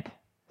Brad Hand.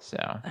 So.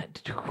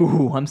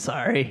 Ooh, I'm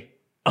sorry.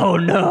 Oh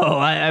no,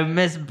 I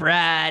miss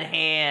Brad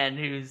Hand,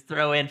 who's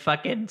throwing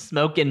fucking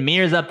smoke and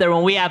mirrors up there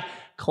when we have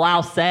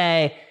Klaus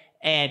and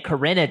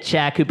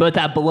Karinacek, who both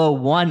have below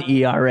 1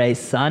 ERA,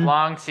 son.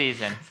 Long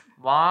season.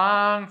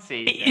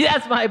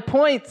 That's my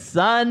point,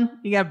 son.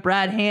 You got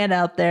Brad Hand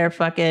out there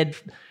fucking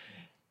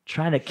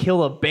trying to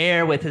kill a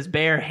bear with his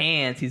bare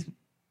hands. He's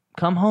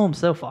come home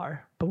so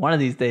far, but one of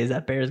these days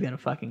that bear's going to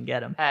fucking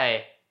get him.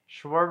 Hey,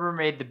 Schwarber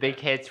made the big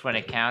hits when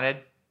it counted.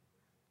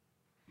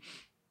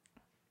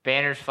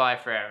 Banners fly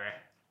forever,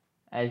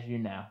 as you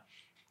know.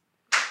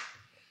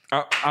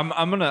 I'm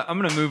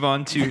gonna move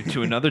on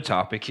to another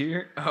topic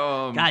here.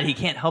 God, he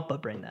can't help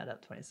but bring that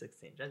up.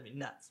 2016 drives me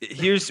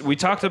nuts. We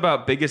talked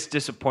about biggest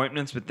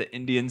disappointments with the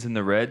Indians and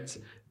the Reds.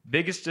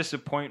 Biggest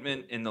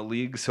disappointment in the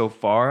league so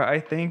far, I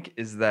think,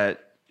 is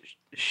that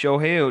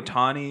Shohei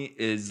Ohtani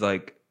is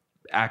like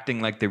acting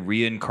like the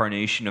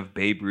reincarnation of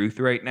Babe Ruth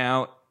right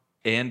now,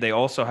 and they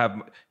also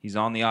have he's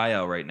on the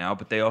IL right now,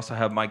 but they also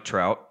have Mike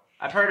Trout.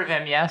 I've heard of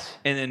him, yes.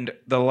 And then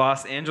the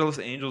Los Angeles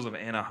Angels of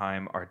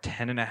Anaheim are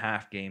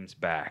 10.5 games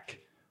back,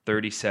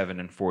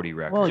 37-40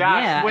 record. Well,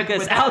 Josh, yeah,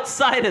 because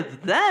outside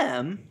of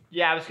them...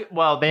 Yeah,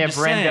 they have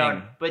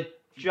Rendon. But,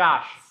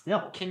 Josh,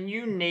 still, can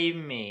you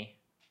name me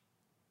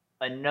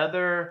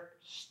another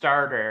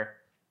starter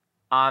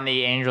on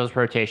the Angels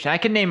rotation? I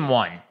can name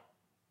one.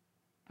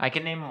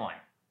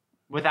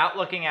 Without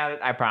looking at it,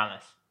 I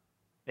promise.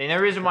 And the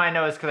reason why I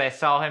know is because I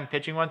saw him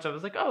pitching once. So I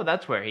was like, oh,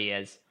 that's where he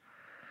is.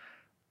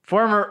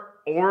 Former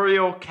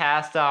Oriole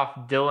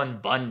cast-off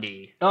Dylan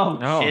Bundy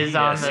is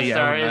on the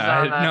start.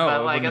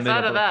 But like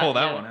aside of that, pull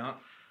that one out.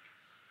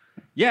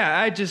 Yeah,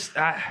 I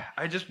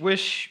just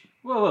wish.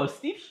 Whoa!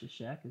 Steve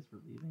Cishek is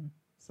relieving,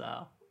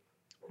 so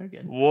they're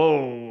good.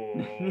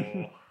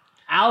 Whoa!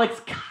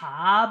 Alex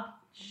Cobb,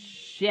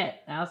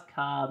 Alex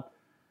Cobb.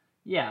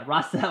 Yeah,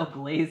 Raisel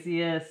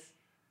Iglesias,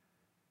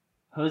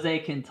 Jose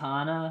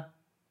Quintana.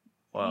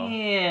 Whoa.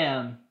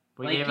 Damn.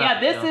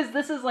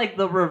 This is like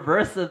the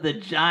reverse of the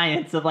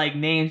Giants of like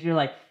names. You're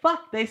like,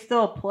 fuck, they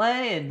still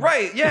play, and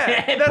right,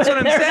 yeah, that's what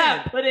I'm saying. They're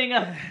not putting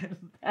up.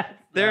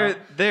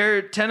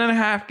 They're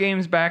 10.5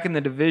 games back in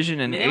the division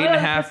and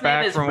 8.5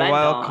 back from a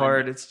wild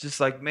card. It's just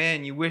like,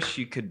 man, you wish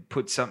you could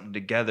put something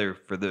together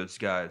for those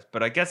guys.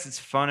 But I guess it's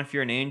fun if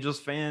you're an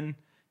Angels fan.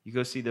 You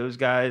go see those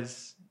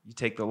guys. You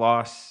take the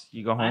loss.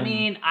 You go home. I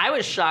mean, I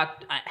was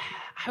shocked.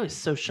 I was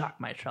so shocked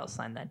Mike Trout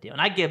signed that deal.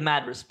 And I give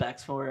mad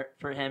respects for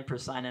him for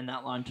signing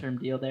that long-term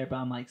deal there. But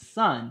I'm like,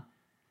 son,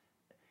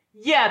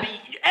 yeah, but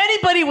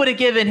anybody would have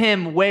given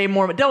him way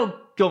more. Don't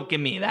give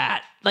me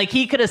that. Like,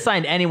 he could have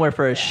signed anywhere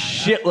for a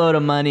shitload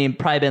of money and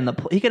probably been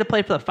he could have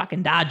played for the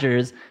fucking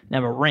Dodgers and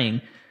have a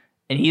ring.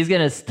 And he's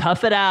going to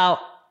tough it out.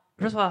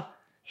 First of all,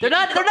 they're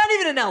not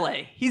even in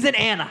LA. He's in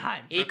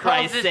Anaheim. He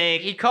calls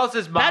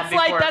his mom.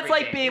 That's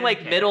like being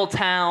like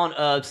Middletown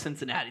of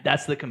Cincinnati.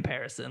 That's the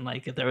comparison.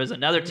 Like if there was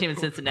another team in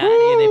Cincinnati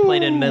and they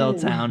played in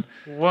Middletown.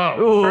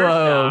 Whoa. First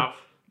off,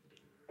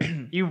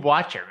 you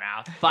watch your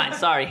mouth. Fine.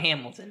 Sorry,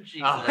 Hamilton.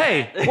 Jesus.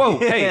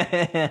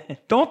 Hey.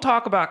 Don't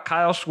talk about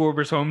Kyle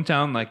Schwarber's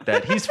hometown like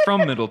that. He's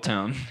from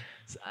Middletown.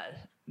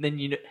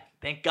 Then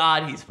thank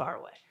God he's far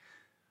away.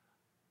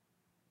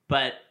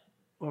 But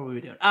what were we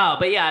doing? Oh,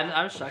 but yeah,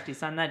 I'm shocked he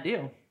signed that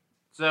deal.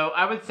 So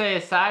I would say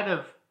aside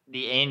of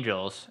the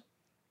Angels,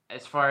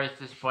 as far as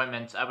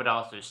disappointments, I would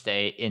also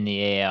stay in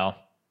the AL.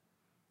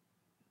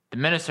 The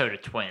Minnesota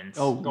Twins.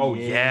 Oh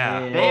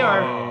yeah.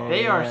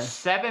 They are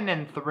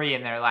 7-3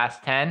 in their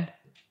last 10.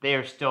 They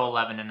are still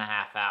 11.5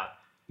 out.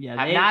 Yeah,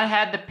 not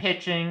had the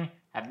pitching.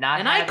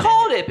 I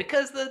called it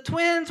because the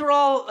Twins were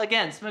all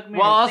again smoke mirrors.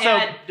 Well, also they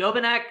had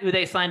Dobnak, who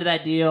they signed to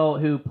that deal,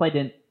 who played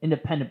in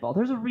independent ball.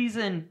 There's a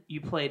reason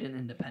you played in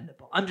independent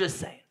ball. I'm just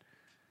saying.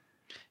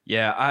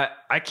 Yeah,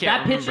 I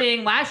can't. That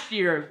pitching last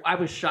year, I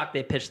was shocked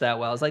they pitched that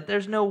well. I was like,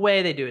 there's no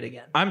way they do it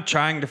again. I'm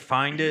trying to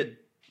find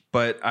it,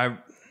 but the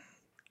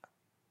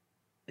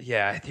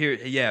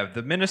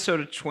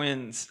Minnesota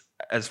Twins,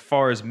 as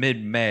far as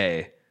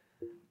mid-May,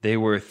 they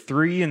were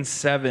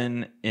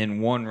 3-7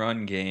 in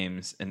one-run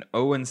games and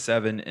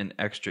 0-7 in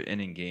extra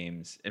inning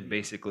games. And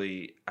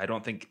basically, I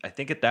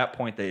think at that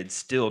point they had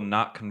still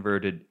not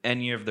converted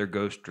any of their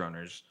ghost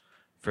runners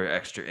for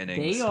extra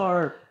innings. They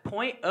are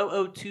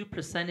 0.002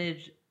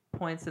 percentage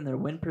points in their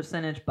win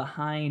percentage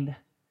behind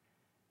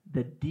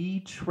the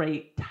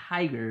Detroit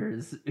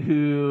Tigers,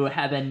 who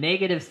have a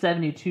negative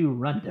 72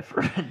 run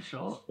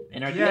differential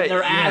and are getting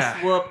their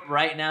ass whooped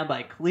right now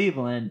by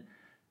Cleveland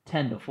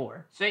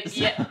 10-4. So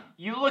yeah,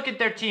 you look at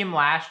their team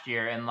last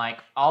year, and like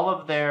all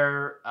of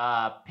their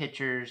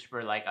pitchers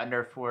were like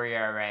under 4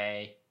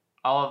 ERA.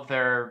 All of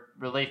their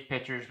relief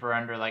pitchers were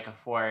under like a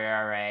 4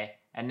 ERA,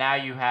 and now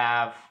you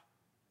have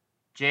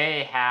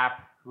J.A.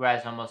 Happ, who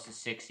has almost a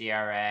 6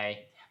 ERA.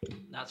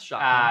 That's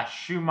shocking.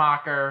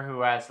 Schumacher,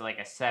 who has like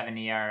a 7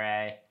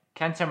 ERA.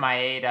 Kenta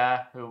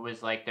Maeda, who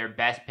was like their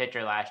best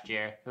pitcher last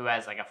year, who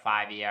has like a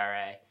 5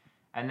 ERA.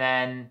 And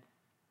then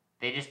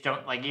they just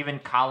don't, like, even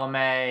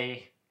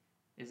Colome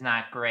is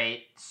not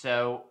great.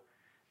 So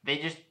they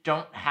just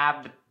don't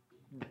have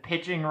the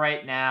pitching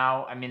right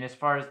now, I mean, as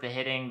far as the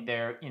hitting,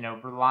 they're,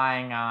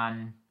 relying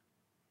on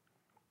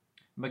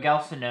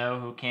Miguel Sano,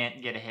 who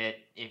can't get a hit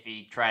if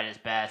he tried his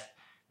best.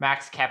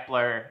 Max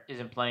Kepler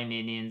isn't playing the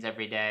Indians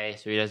every day,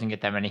 so he doesn't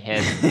get that many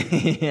hits.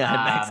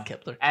 Max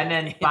Kepler. And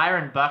then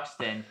Byron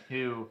Buxton,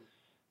 who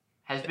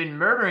has been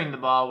murdering the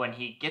ball when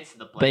he gets to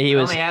the plate. But he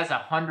only has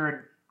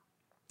 100.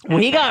 Well,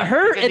 he got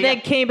hurt and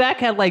then came back,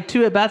 had like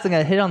 2 at bats and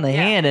got hit on the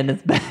hand, and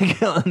it's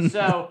back on.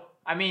 So,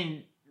 I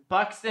mean,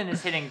 Buxton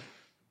is hitting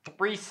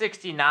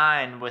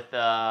 369 with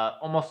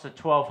almost a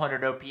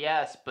 1,200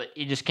 OPS, but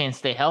he just can't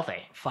stay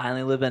healthy.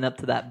 Finally living up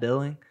to that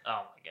billing.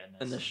 Oh my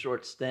goodness! In the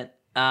short stint.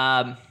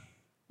 Those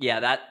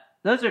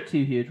are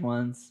 2 huge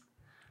ones.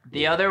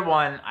 The other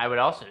one I would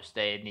also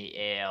stay in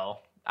the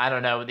AL. I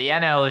don't know. The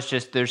NL is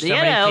just there's so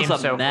many NL's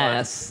teams so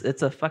mess.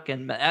 It's a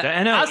fucking mess. The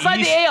NL Outside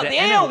East, the AL, the the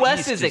NL AL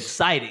West East is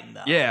exciting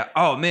though. Yeah.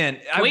 Oh man.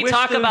 Can we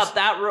talk about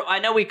that? I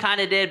know we kind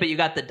of did, but you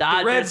got the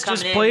Dodgers the Reds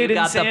coming just played in.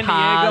 in Got San the Diego,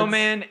 Pods.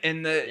 man,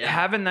 and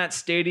having that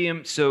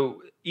stadium.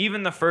 So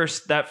even that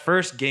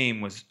first game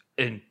was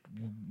in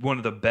one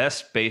of the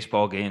best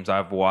baseball games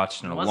I've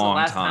watched in a long time. When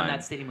was the last time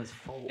that stadium was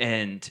full?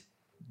 And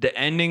the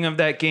ending of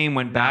that game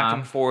went back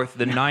and forth.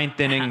 The 9th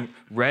inning,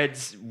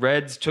 Reds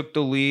took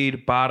the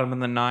lead. Bottom of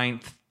the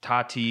 9th,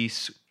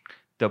 Tatis.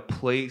 The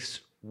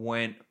place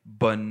went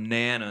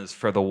bananas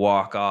for the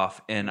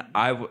walk-off, and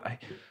I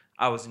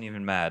wasn't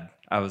even mad.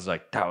 I was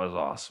like, that was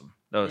awesome.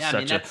 That was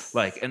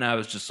and I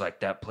was just like,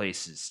 that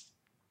place is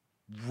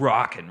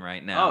rocking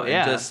right now. Oh,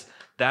 yeah. And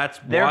that's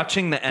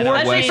watching the NL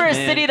West. Especially for a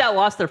city that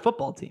lost their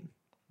football team.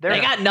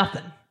 They got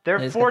nothing.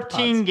 They're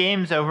 14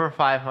 games over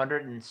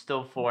 500 and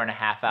still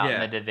 4.5 out in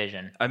the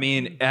division. I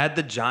mean, add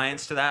the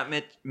Giants to that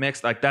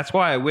mix. Like, that's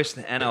why I wish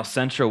the NL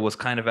Central was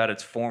kind of at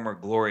its former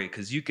glory,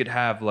 because you could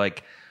have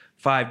like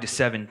 5 to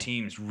 7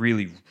 teams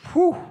really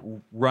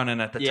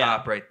running at the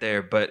top right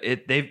there. But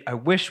I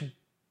wish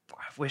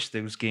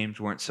those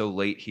games weren't so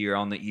late here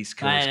on the East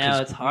Coast. I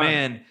know, it's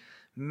hard.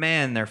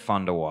 Man, they're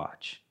fun to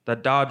watch. The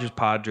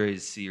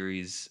Dodgers-Padres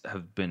series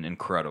have been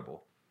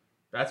incredible.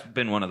 That's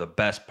been one of the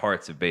best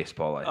parts of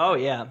baseball, I think. Oh,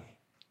 yeah.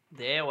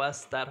 The AL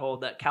West,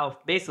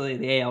 basically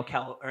the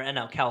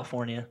NL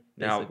California.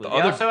 Now, basically.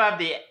 We also have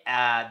the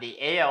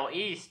AL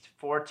East,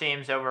 4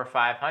 teams over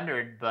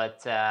 500,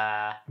 but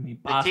the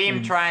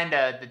team trying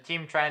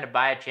to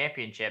buy a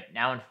championship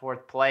now in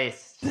 4th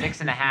place,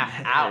 6.5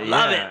 out.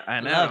 Love it. I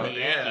know. Love it.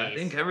 Yeah, I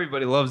think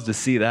everybody loves to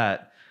see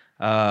that.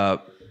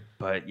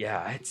 But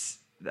yeah,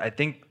 I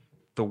think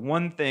the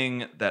one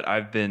thing that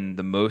I've been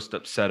the most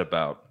upset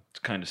about, to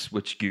kind of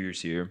switch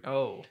gears here,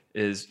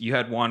 is you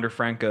had Wander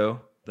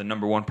Franco, the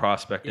number 1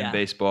 prospect in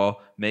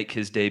baseball, make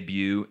his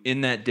debut.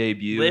 In that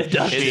debut,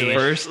 his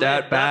first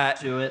at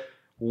bat,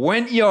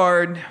 went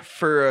yard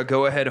for a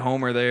go-ahead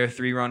homer there,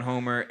 3-run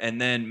homer, and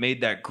then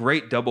made that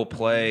great double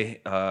play,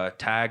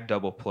 tag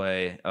double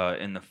play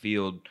in the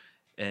field.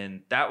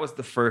 And that was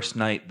the first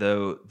night,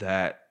 though,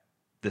 that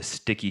the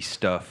sticky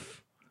stuff,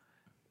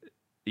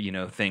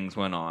 things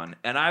went on.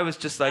 And I was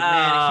just like,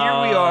 man,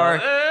 here we are,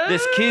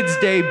 this kid's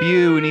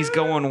debut, and he's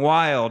going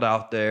wild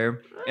out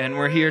there. And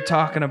we're here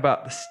talking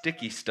about the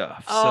sticky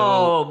stuff.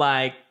 Oh,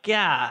 my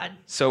God.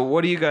 So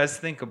what do you guys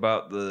think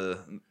about the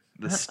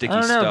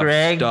sticky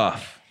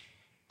stuff?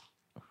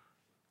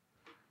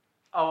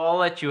 Oh, I'll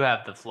let you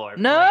have the floor.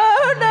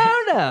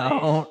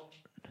 No.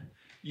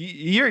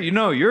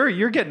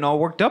 You're getting all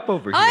worked up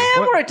over here. I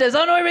am worked up.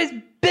 I know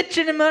everybody's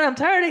bitching and moaning. I'm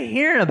tired of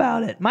hearing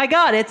about it. My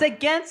God, it's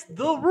against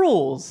the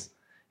rules.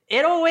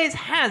 It always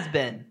has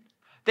been.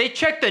 They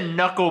check the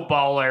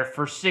knuckleballer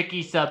for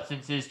sticky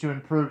substances to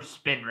improve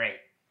spin rate.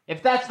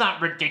 If that's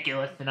not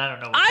ridiculous, then I don't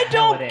know what I the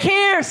hell don't it is.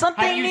 care.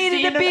 Something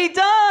needed to be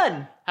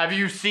done. Have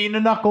you seen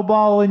a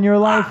knuckleball in your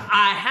life?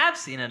 I have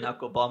seen a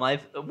knuckleball. My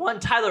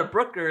one, Tyler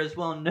Brooker, is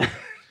well known.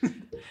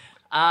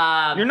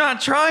 You're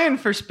not trying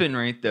for spin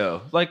rate,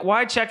 though. Like,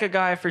 why check a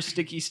guy for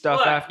sticky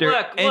stuff after?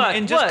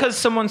 And just because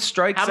someone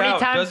strikes out, how many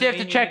times do you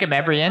have to check him?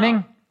 Every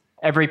inning?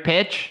 Every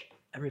pitch?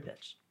 Every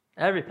pitch.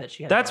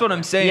 That's what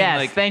I'm saying. Yes,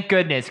 like, thank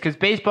goodness, because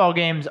baseball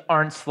games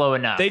aren't slow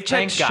enough. They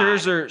checked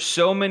Scherzer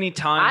so many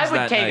times.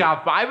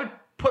 I would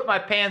put my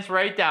pants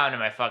right down to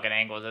my fucking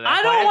ankles at that I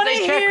point. don't want to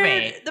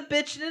hear the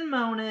bitching and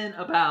moaning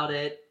about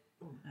it.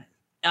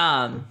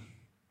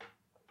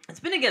 It's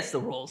been against the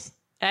rules.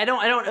 I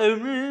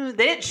don't.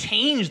 They didn't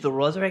change the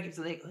rules. They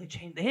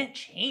didn't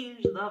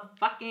change the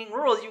fucking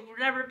rules. You were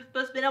never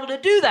supposed to be able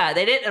to do that.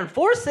 They didn't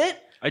enforce it.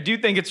 I do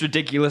think it's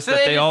ridiculous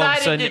that they all of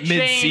a sudden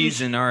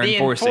mid-season are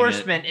enforcing the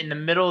enforcement in the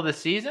middle of the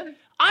season.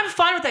 I'm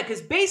fine with that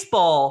because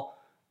baseball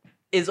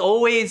is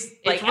always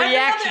like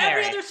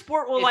reactionary. Every other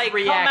sport will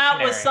come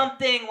out with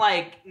something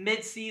like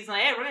mid-season.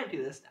 Like, hey, we're gonna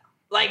do this now.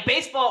 Like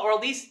baseball, or at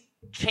least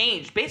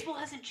change. Baseball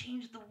hasn't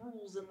changed the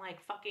rules in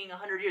like fucking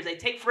 100 years. They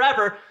take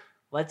forever.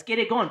 Let's get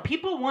it going.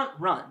 People want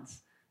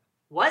runs.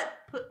 What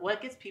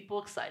gets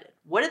people excited?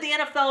 What did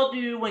the NFL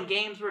do when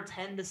games were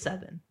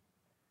 10-7?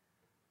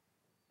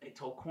 They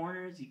told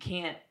corners you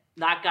can't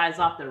knock guys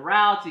off their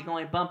routes. You can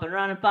only bump and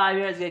run in 5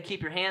 yards. You got to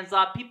keep your hands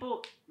off.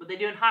 People what they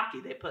do in hockey.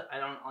 I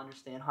don't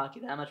understand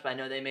hockey that much, but I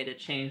know they made a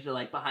change to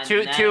like behind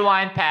the net. Two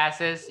line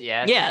passes,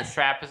 yes.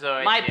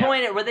 Trapezoid. My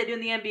point, what they do in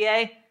the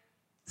NBA,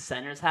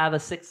 centers have a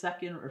 6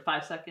 second or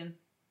 5 second.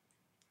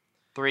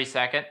 3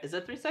 second. Is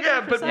it 3 seconds?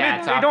 Yeah, but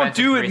they don't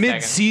do it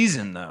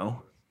mid-season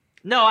though.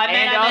 No, I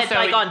meant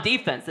like on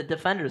defense. The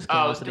defenders can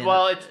also be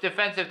it's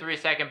defensive 3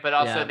 second, but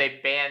also they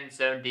banned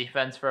zone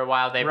defense for a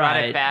while. They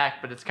brought it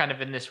back, but it's kind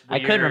of in this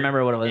weird, I couldn't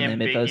remember what it was they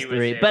made those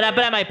three. But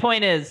my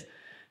point is,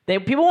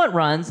 people want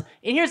runs.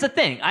 And here's the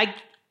thing.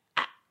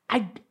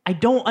 I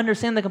don't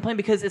understand the complaint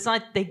because it's not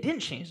like they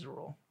didn't change the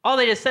rule. All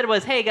they just said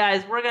was, hey,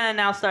 guys, we're going to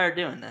now start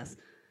doing this.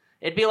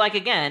 It'd be like,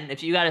 again,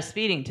 if you got a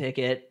speeding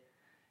ticket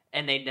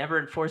and they never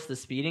enforced the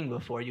speeding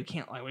before, you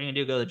can't, like, what are you going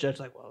to do? Go to the judge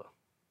like, well,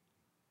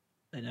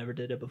 they never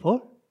did it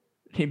before.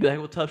 He'd be like,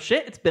 well, tough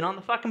shit. It's been on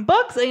the fucking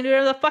books. They can do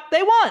whatever the fuck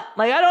they want.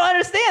 Like, I don't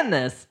understand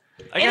this.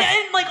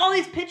 And like, all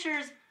these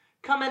pitchers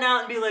coming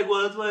out and be like,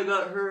 well, that's why I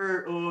got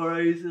hurt. Or I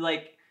used to,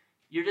 like,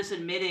 you're just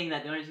admitting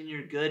that the only reason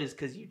you're good is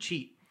because you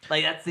cheat.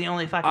 Like, that's the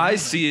only fucking I thing.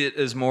 see it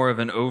as more of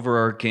an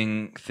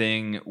overarching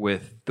thing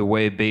with the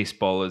way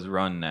baseball is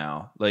run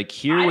now. Like,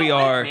 here we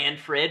are.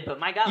 Manfred, but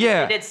my God,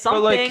 yeah, they did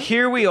something. But, like,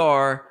 here we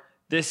are.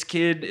 This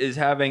kid is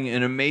having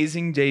an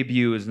amazing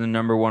debut as the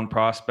number one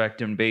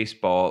prospect in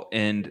baseball.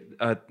 And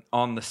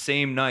on the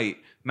same night,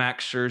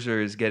 Max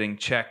Scherzer is getting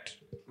checked,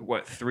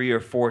 3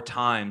 or 4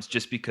 times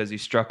just because he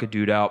struck a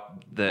dude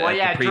out the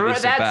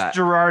previous at bat. That's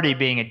Girardi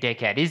being a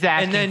dickhead. He's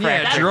asking and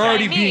then,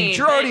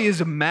 Girardi is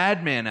a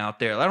madman out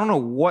there. I don't know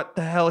what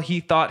the hell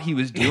he thought he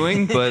was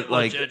doing, but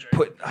like,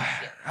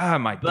 oh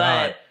my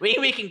God.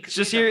 We can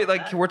just here,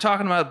 like, we're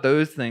talking about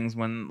those things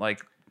when,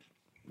 like,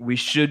 we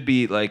should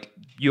be like,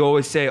 you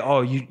always say,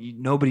 oh, you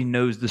nobody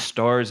knows the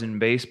stars in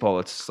baseball.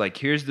 It's like,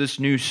 here's this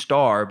new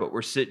star, but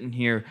we're sitting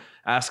here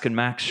asking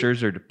Max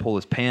Scherzer to pull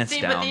his pants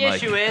down. But the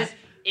issue is,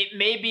 it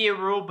may be a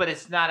rule, but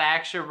it's not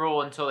actually a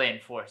rule until they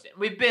enforce it.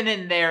 We've been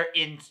in there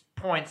in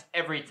points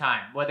every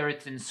time, whether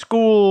it's in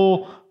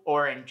school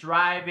or in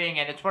driving,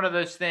 and it's one of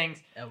those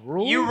things.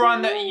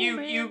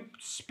 You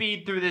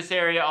speed through this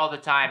area all the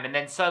time, and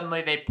then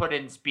suddenly they put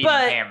in speeding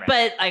cameras.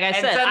 But like I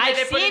said, I've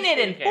seen it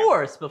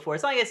enforced before.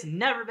 It's not like it's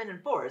never been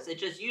enforced. It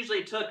just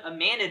usually took a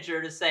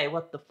manager to say,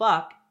 "What the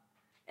fuck,"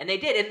 and they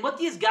did. And what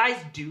these guys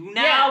do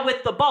now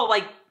with the ball,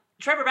 like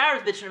Trevor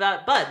Bauer's bitching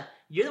about, Bud,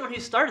 you're the one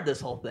who started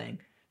this whole thing.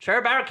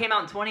 Trevor Bauer came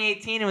out in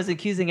 2018 and was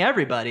accusing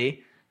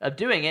everybody of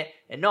doing it.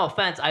 And no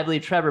offense, I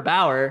believe Trevor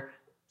Bauer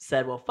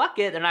said, well, fuck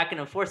it. They're not going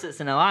to enforce it,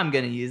 so now I'm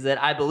going to use it.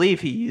 I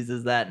believe he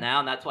uses that now,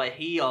 and that's why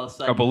he all of a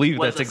sudden I believe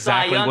that's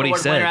exactly what he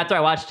said. After I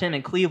watched him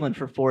in Cleveland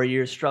for 4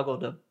 years, struggled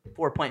to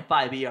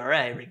 4.5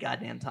 ERA every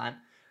goddamn time.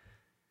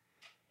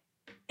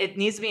 It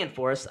needs to be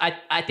enforced.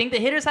 I think the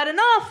hitters had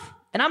enough,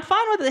 and I'm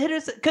fine with the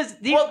hitters. Because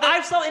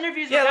I saw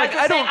interviews where guys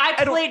were saying,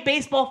 I played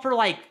baseball for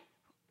like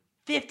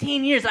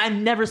 15 years. I've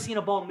never seen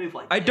a ball move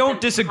like that. I don't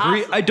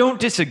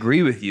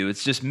disagree with you.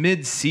 It's just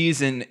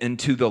mid-season and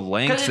to the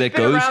lengths that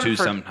goes to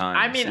sometimes.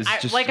 I mean,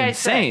 it's just like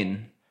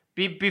insane.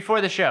 I said before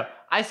the show,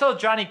 I saw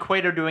Johnny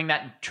Cueto doing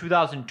that in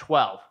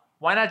 2012.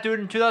 Why not do it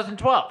in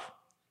 2012?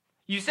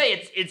 You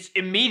say it's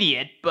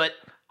immediate, but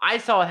I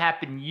saw it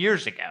happen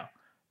years ago.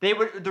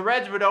 The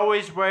Reds would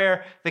always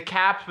wear the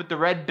caps with the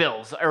red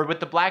bills or with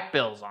the black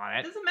bills on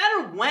it. It doesn't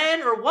matter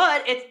when or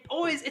what. It's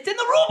in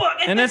the rule book.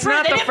 And it's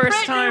not the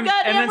first time.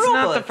 And it's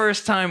not the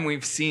first time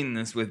we've seen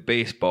this with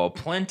baseball.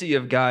 Plenty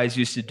of guys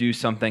used to do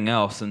something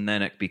else, and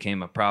then it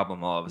became a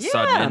problem all of a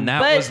sudden. And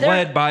that was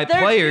led by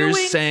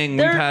players saying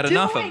we've had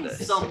enough of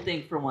this.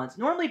 Something for once.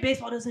 Normally,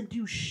 baseball doesn't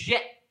do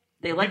shit.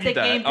 They let the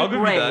game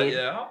degrade.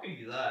 I'll give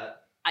you that.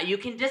 You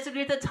can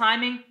disagree with the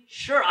timing.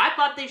 Sure, I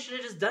thought they should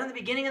have just done it at the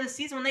beginning of the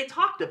season when they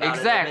talked about it.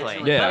 Exactly.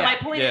 But my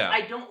point is,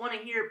 I don't want to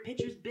hear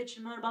pitchers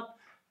bitching about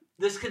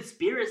this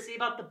conspiracy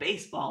about the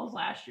baseballs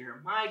last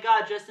year. My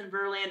God, Justin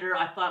Verlander,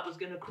 I thought was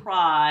going to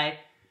cry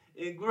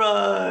and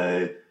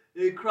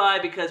cry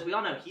because we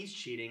all know he's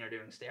cheating or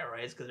doing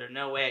steroids because there's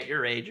no way at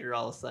your age you're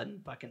all of a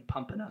sudden fucking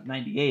pumping up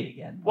 98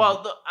 again.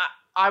 Well,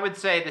 I would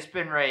say the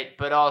spin rate,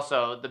 but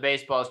also the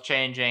baseball's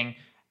changing,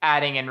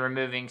 adding and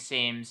removing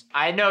seams.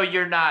 I know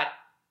you're not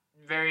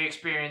very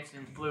experienced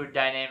in fluid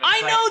dynamics.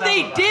 I know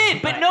they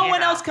did, but no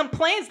one else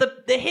complains.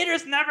 The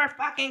hitters never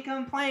fucking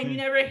complain. You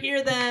never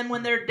hear them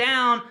when they're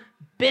down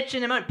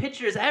bitching about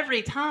pitchers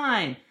every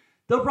time.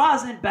 The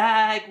rosin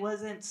bag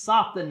wasn't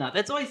soft enough.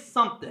 It's always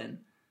something.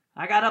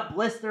 I got a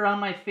blister on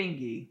my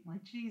fingy.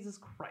 Like, Jesus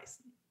Christ.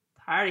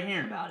 Tired of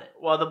hearing about it.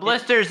 Well, the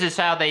blisters is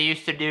how they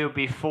used to do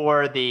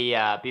before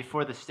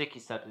the sticky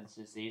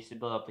substances. They used to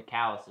build up the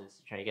calluses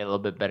to try to get a little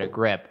bit better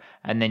grip,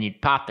 and then you'd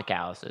pop the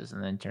calluses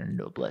and then turn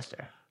into a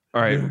blister.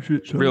 All right,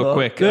 real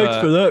quick. Thanks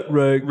for that,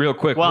 Greg. Real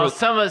quick. Well,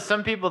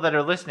 some people that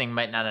are listening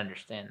might not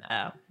understand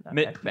that.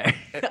 That's fair.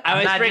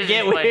 I always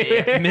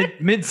forget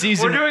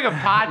mid-season. We're doing a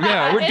podcast.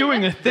 Yeah, we're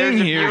doing a thing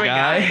here,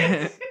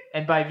 guy.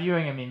 And by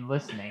viewing, I mean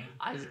listening.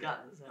 I just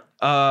got this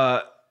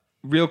out.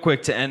 Real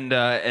quick to end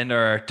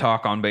our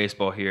talk on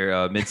baseball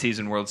here.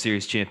 Mid-season World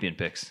Series champion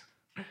picks.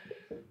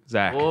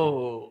 Zach.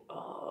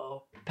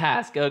 Whoa.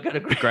 Pass. Go to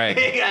Greg.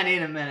 I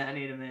need a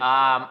minute.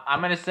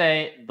 I'm gonna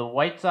say the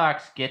White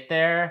Sox get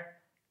there,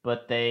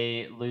 but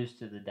they lose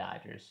to the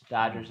Dodgers.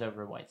 Dodgers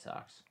over White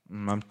Sox.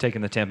 I'm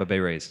taking the Tampa Bay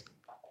Rays.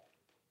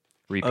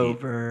 Repeat.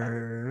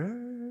 Over.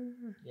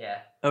 Yeah.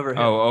 Over.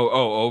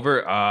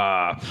 Over.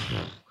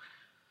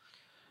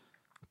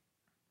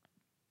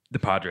 The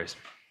Padres.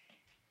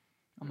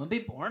 I'm gonna be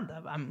bored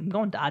though. I'm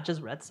going Dodgers,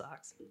 Red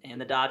Sox,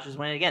 and the Dodgers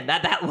win again.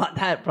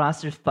 That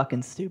roster's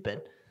fucking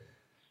stupid.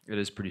 It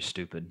is pretty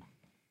stupid.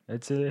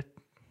 It's you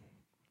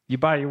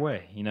buy your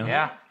way, you know.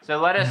 Yeah. So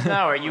let us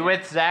know. Are you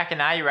with Zach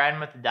and I? You riding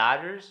with the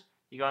Dodgers?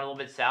 You going a little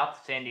bit south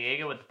to San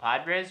Diego with the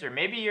Padres, or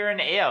maybe you're an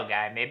AL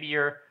guy? Maybe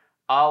you're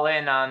all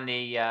in on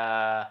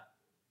the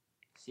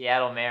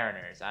Seattle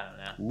Mariners. I don't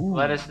know. Ooh.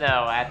 Let us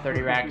know at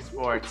 30 Rack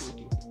Sports.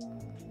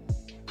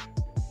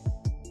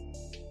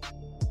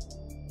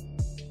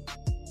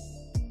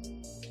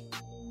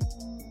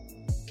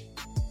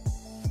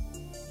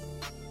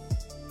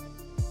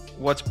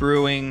 What's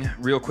brewing?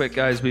 Real quick,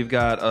 guys. We've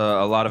got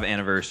a lot of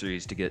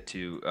anniversaries to get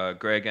to.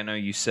 Greg, I know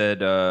you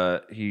said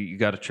you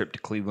got a trip to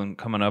Cleveland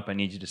coming up. I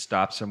need you to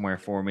stop somewhere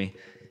for me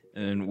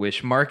and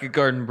wish Market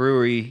Garden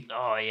Brewery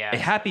a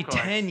happy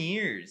 10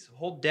 years, a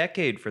whole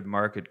decade for the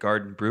Market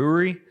Garden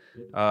Brewery.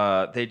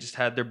 They just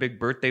had their big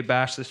birthday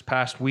bash this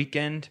past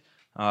weekend.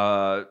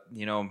 One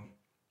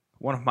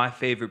of my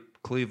favorite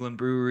Cleveland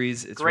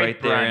breweries. It's Great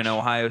right there brunch. in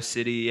Ohio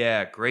City.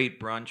 Yeah, great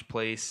brunch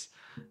place.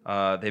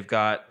 They've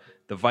got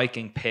the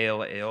Viking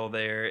Pale Ale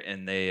there,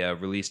 and they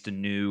released a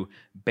new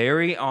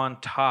berry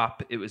on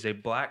top. It was a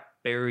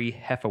blackberry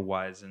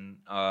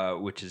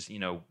Hefeweizen, which is,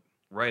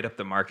 right up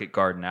the Market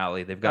Garden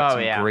alley. They've got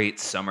some great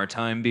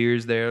summertime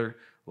beers there.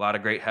 A lot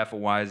of great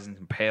Hefeweizens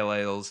and pale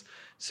ales.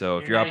 So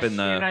if you're up in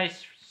the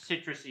nice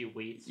citrusy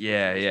wheats.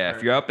 Yeah.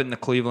 If you're up in the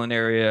Cleveland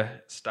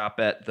area, stop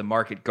at the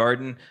Market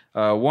Garden.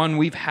 One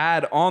we've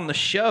had on the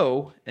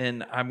show,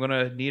 and I'm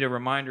gonna need a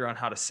reminder on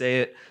how to say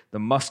it. The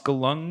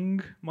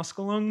Muskalunge.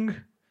 Muskalunge.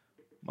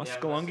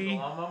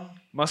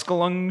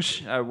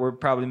 We're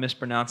probably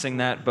mispronouncing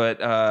that, but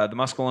the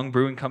Muskalunge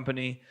Brewing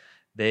Company,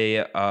 they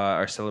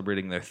are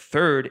celebrating their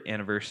 3rd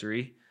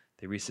anniversary.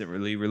 They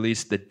recently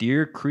released the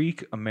Deer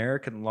Creek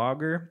American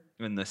Lager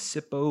and the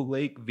Sippo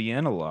Lake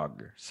Vienna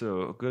Lager.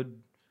 So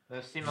good.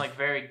 Those seem like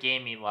very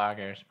gamey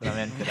lagers, but I'm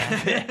in for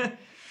that.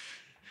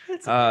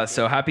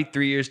 So happy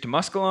 3 years to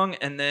Muskalunge.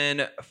 And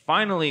then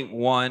finally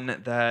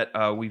one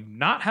that we've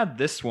not had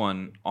this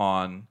one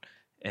on,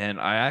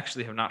 and I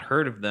actually have not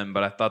heard of them,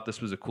 but I thought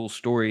this was a cool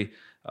story.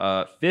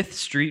 5th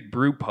Street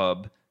Brew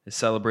Pub is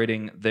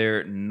celebrating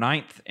their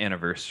 9th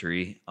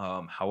anniversary.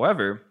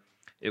 However,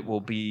 it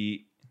will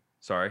be...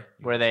 Sorry.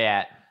 Where are they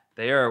at?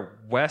 They are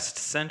West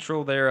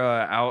Central. They're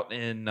out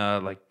in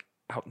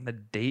the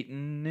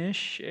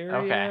Dayton-ish area.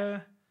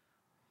 Okay.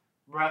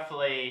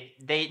 Roughly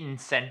Dayton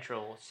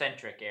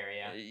centric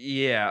area.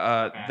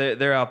 Yeah,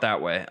 they're out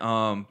that way.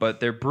 But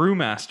their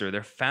brewmaster,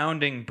 their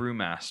founding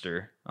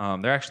brewmaster,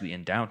 they're actually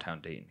in downtown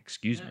Dayton.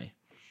 Excuse me.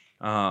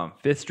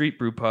 5th Street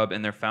Brew Pub,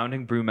 and their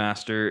founding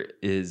brewmaster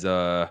is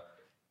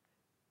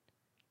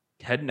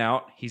heading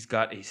out. He's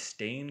got a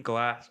stained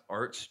glass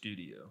art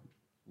studio,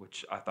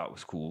 which I thought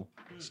was cool.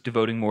 He's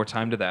devoting more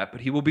time to that.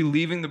 But he will be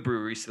leaving the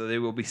brewery, so they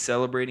will be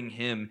celebrating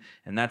him.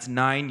 And that's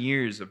 9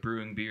 years of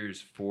brewing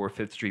beers for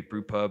 5th Street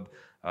Brew Pub.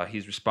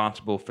 He's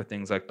responsible for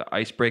things like the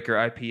Icebreaker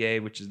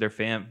IPA, which is their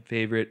fan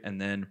favorite.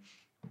 And then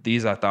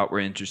these I thought were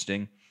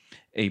interesting.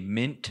 A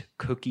mint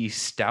cookie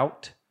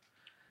stout.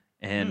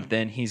 And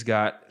then he's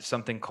got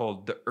something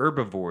called the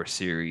Herbivore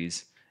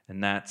series.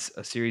 And that's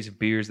a series of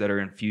beers that are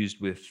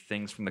infused with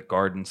things from the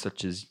garden,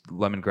 such as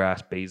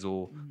lemongrass,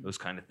 basil, those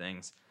kind of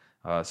things.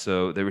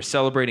 So they were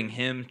celebrating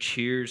him.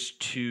 Cheers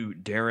to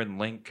Darren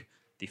Link,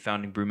 the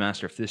founding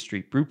brewmaster of 5th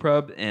Street Brew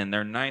Pub, and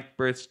their 9th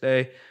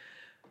birthday.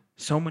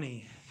 So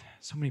many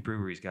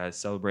breweries, guys,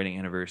 celebrating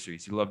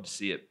anniversaries. You love to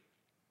see it.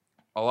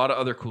 A lot of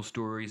other cool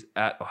stories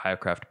at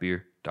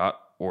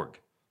ohiocraftbeer.org.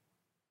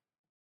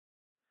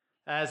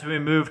 As we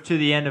move to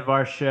the end of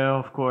our show,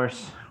 of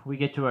course, we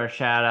get to our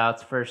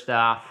shout-outs. First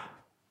off,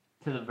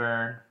 to the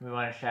Vern. We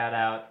want to shout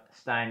out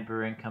Stein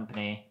Brewing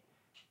Company.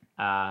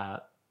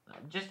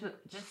 Just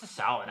a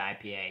solid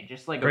IPA.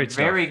 Just like Great a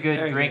very stuff.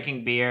 good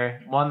drinking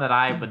beer. One that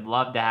I would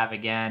love to have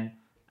again.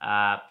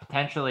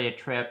 Potentially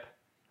a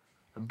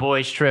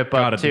boys' trip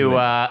up to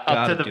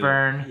the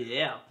Vern.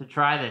 Yeah. To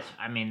try this.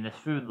 I mean, this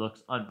food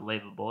looks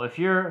unbelievable. If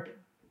you're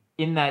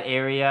in that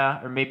area,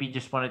 or maybe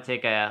just want to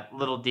take a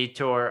little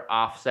detour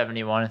off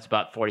 71, it's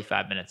about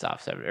 45 minutes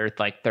off 70, or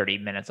like 30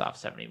 minutes off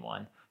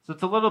 71. So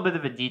it's a little bit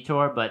of a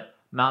detour, but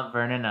Mount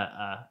Vernon,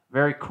 a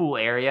very cool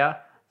area.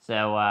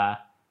 So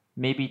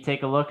maybe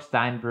take a look.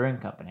 Stein Brewing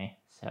Company.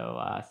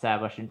 So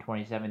established in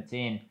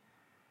 2017.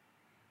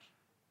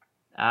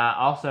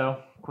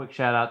 Also, quick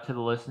shout out to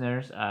the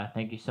listeners.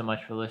 Thank you so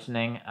much for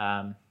listening.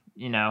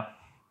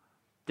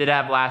 Did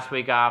have last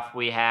week off.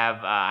 We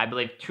have, I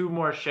believe, 2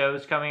 more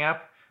shows coming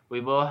up. We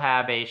will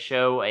have a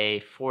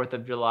 4th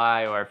of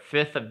July or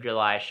 5th of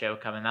July show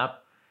coming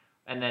up.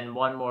 And then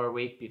 1 more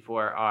week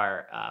before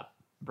our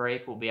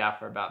break. We'll be off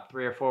for about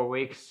 3 or 4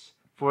 weeks.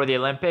 for the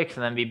Olympics,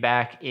 and then be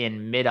back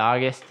in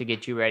mid-August to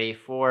get you ready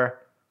for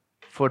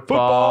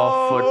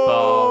football.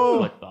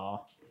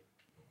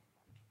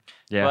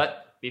 Yeah.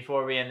 But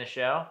before we end the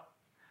show,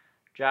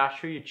 Josh,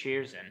 who you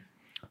cheers in?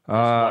 This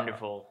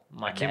wonderful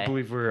Monday. I can't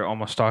believe we're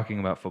almost talking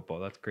about football.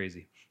 That's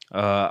crazy.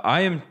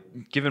 I am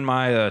giving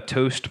my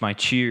toast, my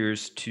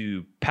cheers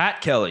to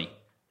Pat Kelly,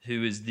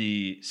 who is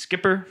the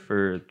skipper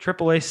for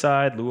AAA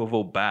side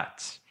Louisville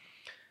Bats.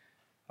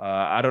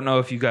 I don't know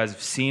if you guys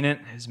have seen it.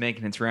 It's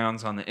making its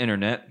rounds on the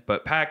internet,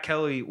 but Pat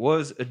Kelly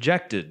was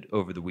ejected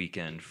over the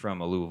weekend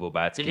from a Louisville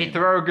Bats game. Did he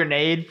throw a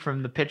grenade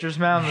from the pitcher's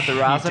mound with the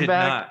rosin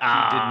bag?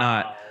 He did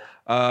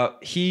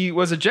not. He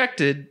was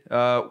ejected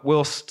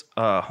whilst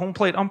home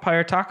plate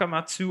umpire Taka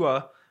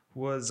Matsuo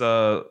was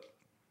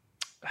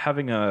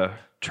having a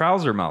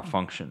trouser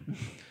malfunction.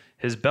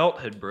 His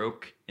belt had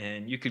broke,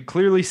 and you could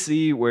clearly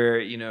see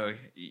where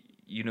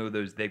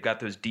those they've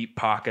got those deep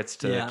pockets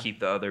to keep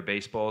the other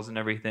baseballs and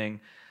everything.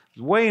 It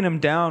was weighing him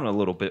down a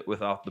little bit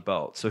without the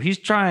belt, so he's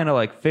trying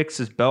to fix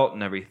his belt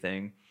and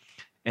everything.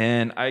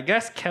 And I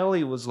guess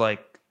Kelly was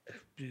like,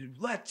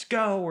 let's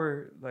go,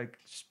 or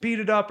speed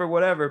it up or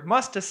whatever.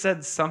 Must have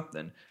said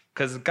something,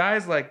 because the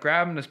guy's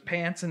grabbing his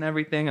pants and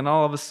everything, and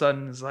all of a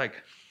sudden is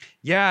like,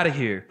 "You out of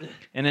here,"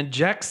 and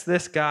ejects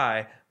this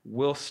guy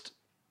whilst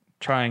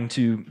trying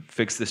to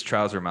fix this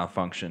trouser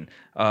malfunction.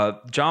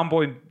 John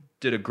Boy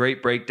did a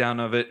great breakdown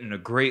of it and a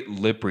great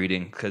lip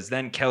reading, because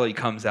then Kelly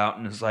comes out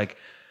and is like,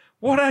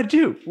 "What'd I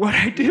do?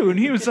 And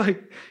he was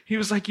like,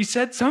 "You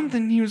said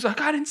something." He was like,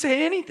 "I didn't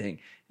say anything."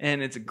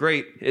 And it's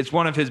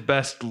one of his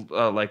best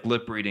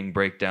lip reading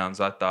breakdowns,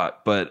 I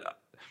thought. But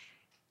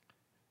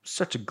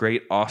such a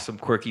great, awesome,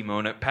 quirky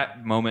moment.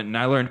 And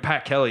I learned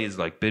Pat Kelly has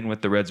been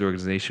with the Reds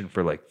organization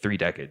for 3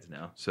 decades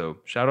now. So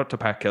shout out to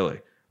Pat Kelly.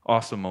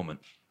 Awesome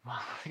moment.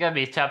 It's gonna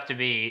be tough to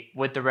be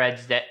with the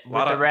Reds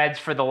Reds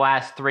for the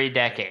last 3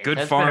 decades.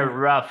 That's been a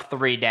rough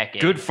 3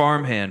 decades. Good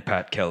farmhand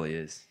Pat Kelly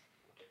is.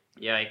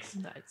 Yikes!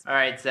 Nice. All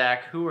right,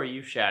 Zach, who are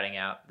you shouting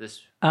out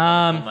this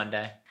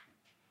Monday?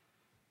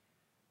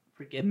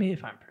 Forgive me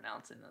if I'm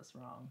pronouncing this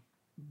wrong,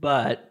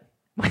 but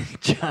when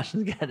Josh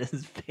has got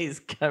his face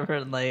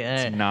covered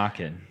it's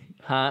knocking.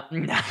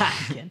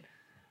 Knocking.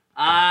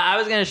 I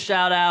was gonna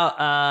shout out.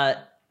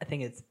 I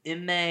think it's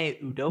Ime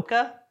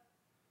Udoka.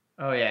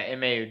 Oh yeah,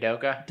 Ime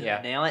Udoka. Did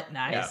I nail it?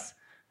 Nice.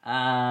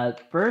 Yeah.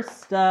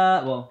 First,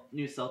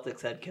 new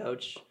Celtics head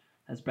coach,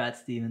 as Brad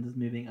Stevens is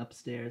moving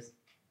upstairs.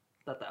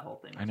 Thought that whole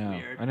thing was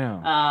weird. I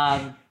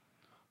know.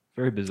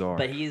 Very bizarre.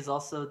 But he is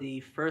also the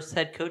first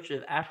head coach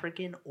of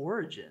African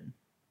origin,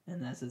 and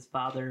that's his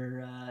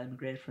father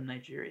immigrated from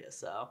Nigeria.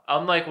 So,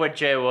 unlike what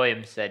Jay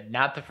Williams said,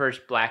 not the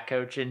first black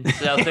coach in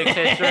Celtics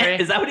history.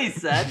 Is that what he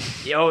said?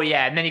 Oh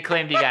yeah, and then he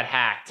claimed he got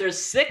hacked. There's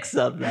 6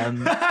 of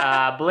them.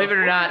 Believe it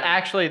or not,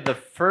 actually the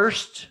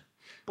first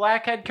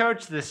black head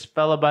coach, this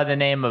fellow by the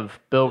name of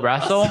Bill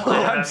Russell.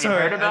 I'm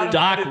sorry, heard about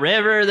Doc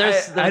River.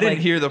 I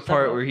didn't hear the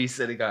part where he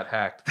said he got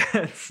hacked.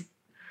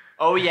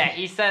 Oh yeah,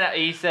 he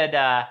said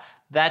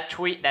that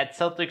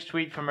Celtics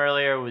tweet from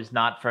earlier was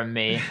not from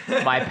me.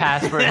 My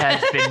password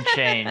has been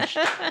changed.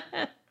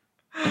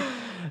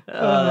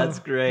 Oh, that's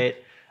great.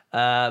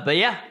 But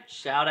yeah,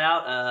 shout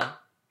out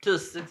to the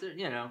Sixers.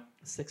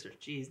 Sixers.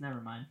 Jeez,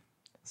 never mind.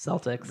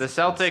 Celtics. The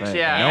Celtics,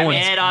 yeah.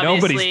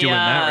 Nobody's doing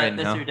that right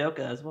now. Mr. Udoka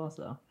as well.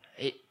 So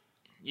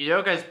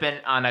Udoka's been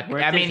on a.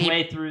 His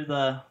way through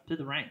the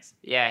ranks.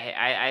 Yeah,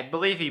 I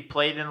believe he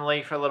played in the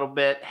league for a little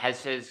bit.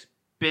 Has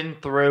been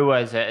through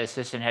as an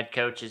assistant head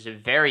coach, is a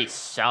very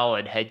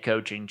solid head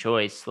coaching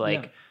choice.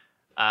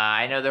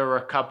 I know there were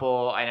a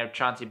couple. I know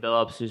Chauncey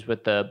Billups, who's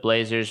with the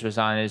Blazers, was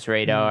on his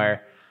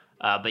radar.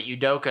 But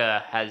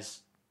Udoka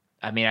has.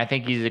 I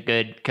think he's a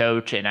good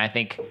coach, and I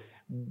think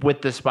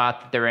with the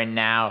spot that they're in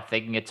now, if they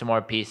can get some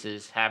more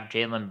pieces, have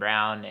Jaylen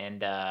Brown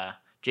and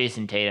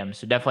Jason Tatum,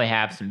 so definitely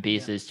have some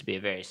pieces to be a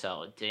very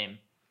solid team.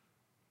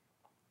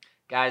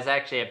 Guys, I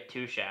actually have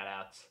 2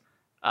 shout-outs.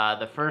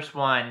 The first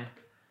one.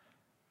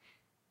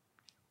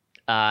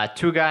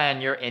 To guy on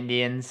your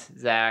Indians,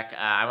 Zach.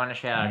 I want to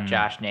shout out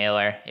Josh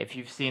Naylor. If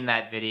you've seen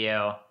that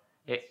video,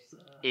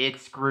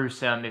 it's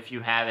gruesome. If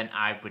you haven't,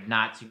 I would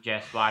not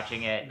suggest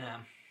watching it.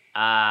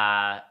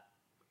 No.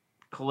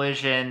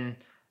 Collision,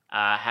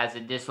 has a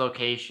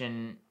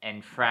dislocation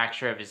and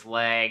fracture of his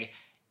leg.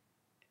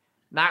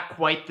 Not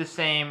quite the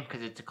same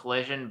because it's a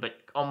collision, but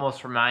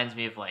almost reminds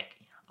me of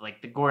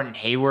like the Gordon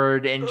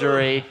Hayward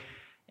injury.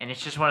 And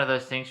it's just one of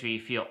those things where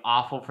you feel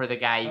awful for the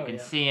guy. You can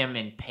see him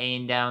in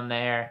pain down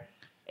there.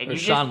 And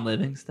Sean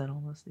Livingston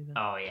almost even.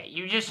 Oh yeah,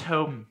 you just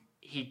hope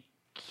he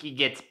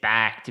gets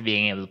back to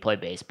being able to play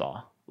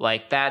baseball.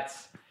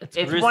 It's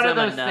one of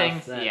those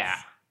things. Yeah,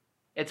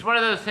 it's one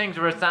of those things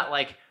where it's not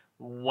like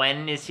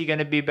when is he going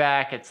to be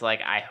back. It's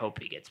like I hope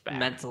he gets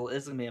back. It's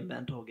gonna be a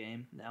mental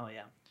game. Oh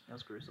yeah, that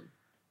was gruesome.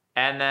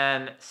 And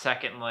then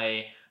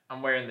secondly,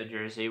 I'm wearing the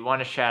jersey. Want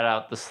to shout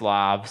out the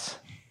Slavs,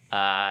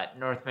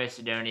 North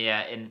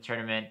Macedonia in the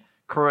tournament.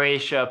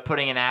 Croatia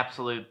putting an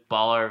absolute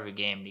baller of a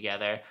game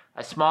together.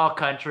 A small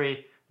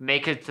country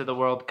make it to the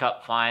World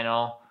Cup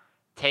final,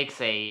 takes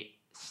a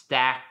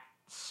stacked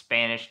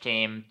Spanish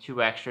team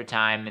to extra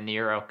time in the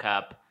Euro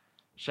Cup.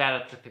 Shout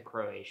out to the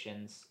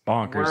Croatians.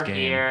 Bonkers We're game.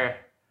 here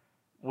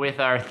with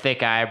our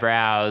thick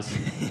eyebrows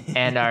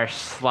and our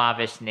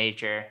Slavish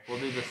nature. We'll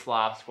do the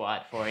Slav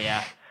squat for you.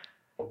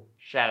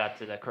 Shout out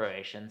to the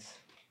Croatians.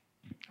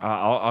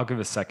 I'll give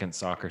a second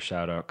soccer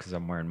shout out because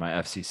I'm wearing my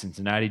FC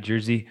Cincinnati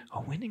jersey.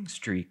 A winning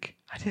streak.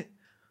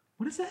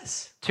 What is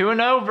this?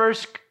 2-0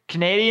 versus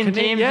Canadian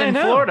teams yeah, I in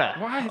know. Florida.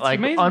 Why? It's like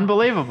amazing.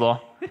 unbelievable.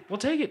 We'll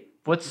take it.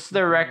 What's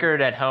their record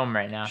at home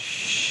right now?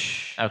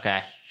 Shh.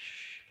 Okay.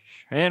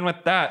 And with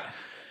that,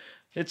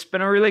 it's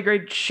been a really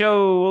great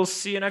show. We'll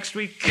see you next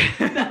week.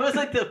 That was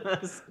like the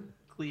most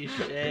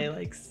cliche,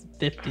 like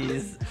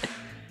 50s.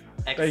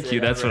 Thank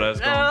you. That's what I was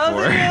going I'll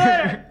for. see you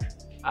later.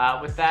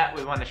 With that,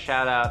 we want to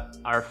shout out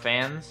our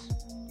fans,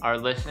 our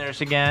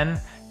listeners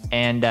again,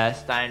 and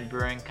Stein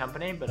Brewing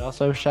Company, but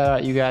also shout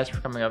out you guys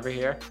for coming over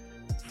here.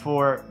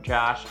 For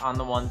Josh on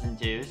the ones and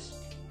twos.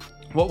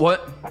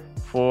 What?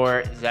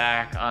 For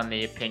Zach on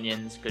the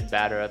opinions, good,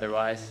 bad, or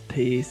otherwise.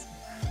 Peace.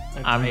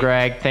 I'm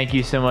Greg. Thank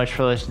you so much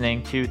for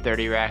listening to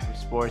 30 Rack of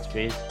Sports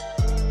Beast.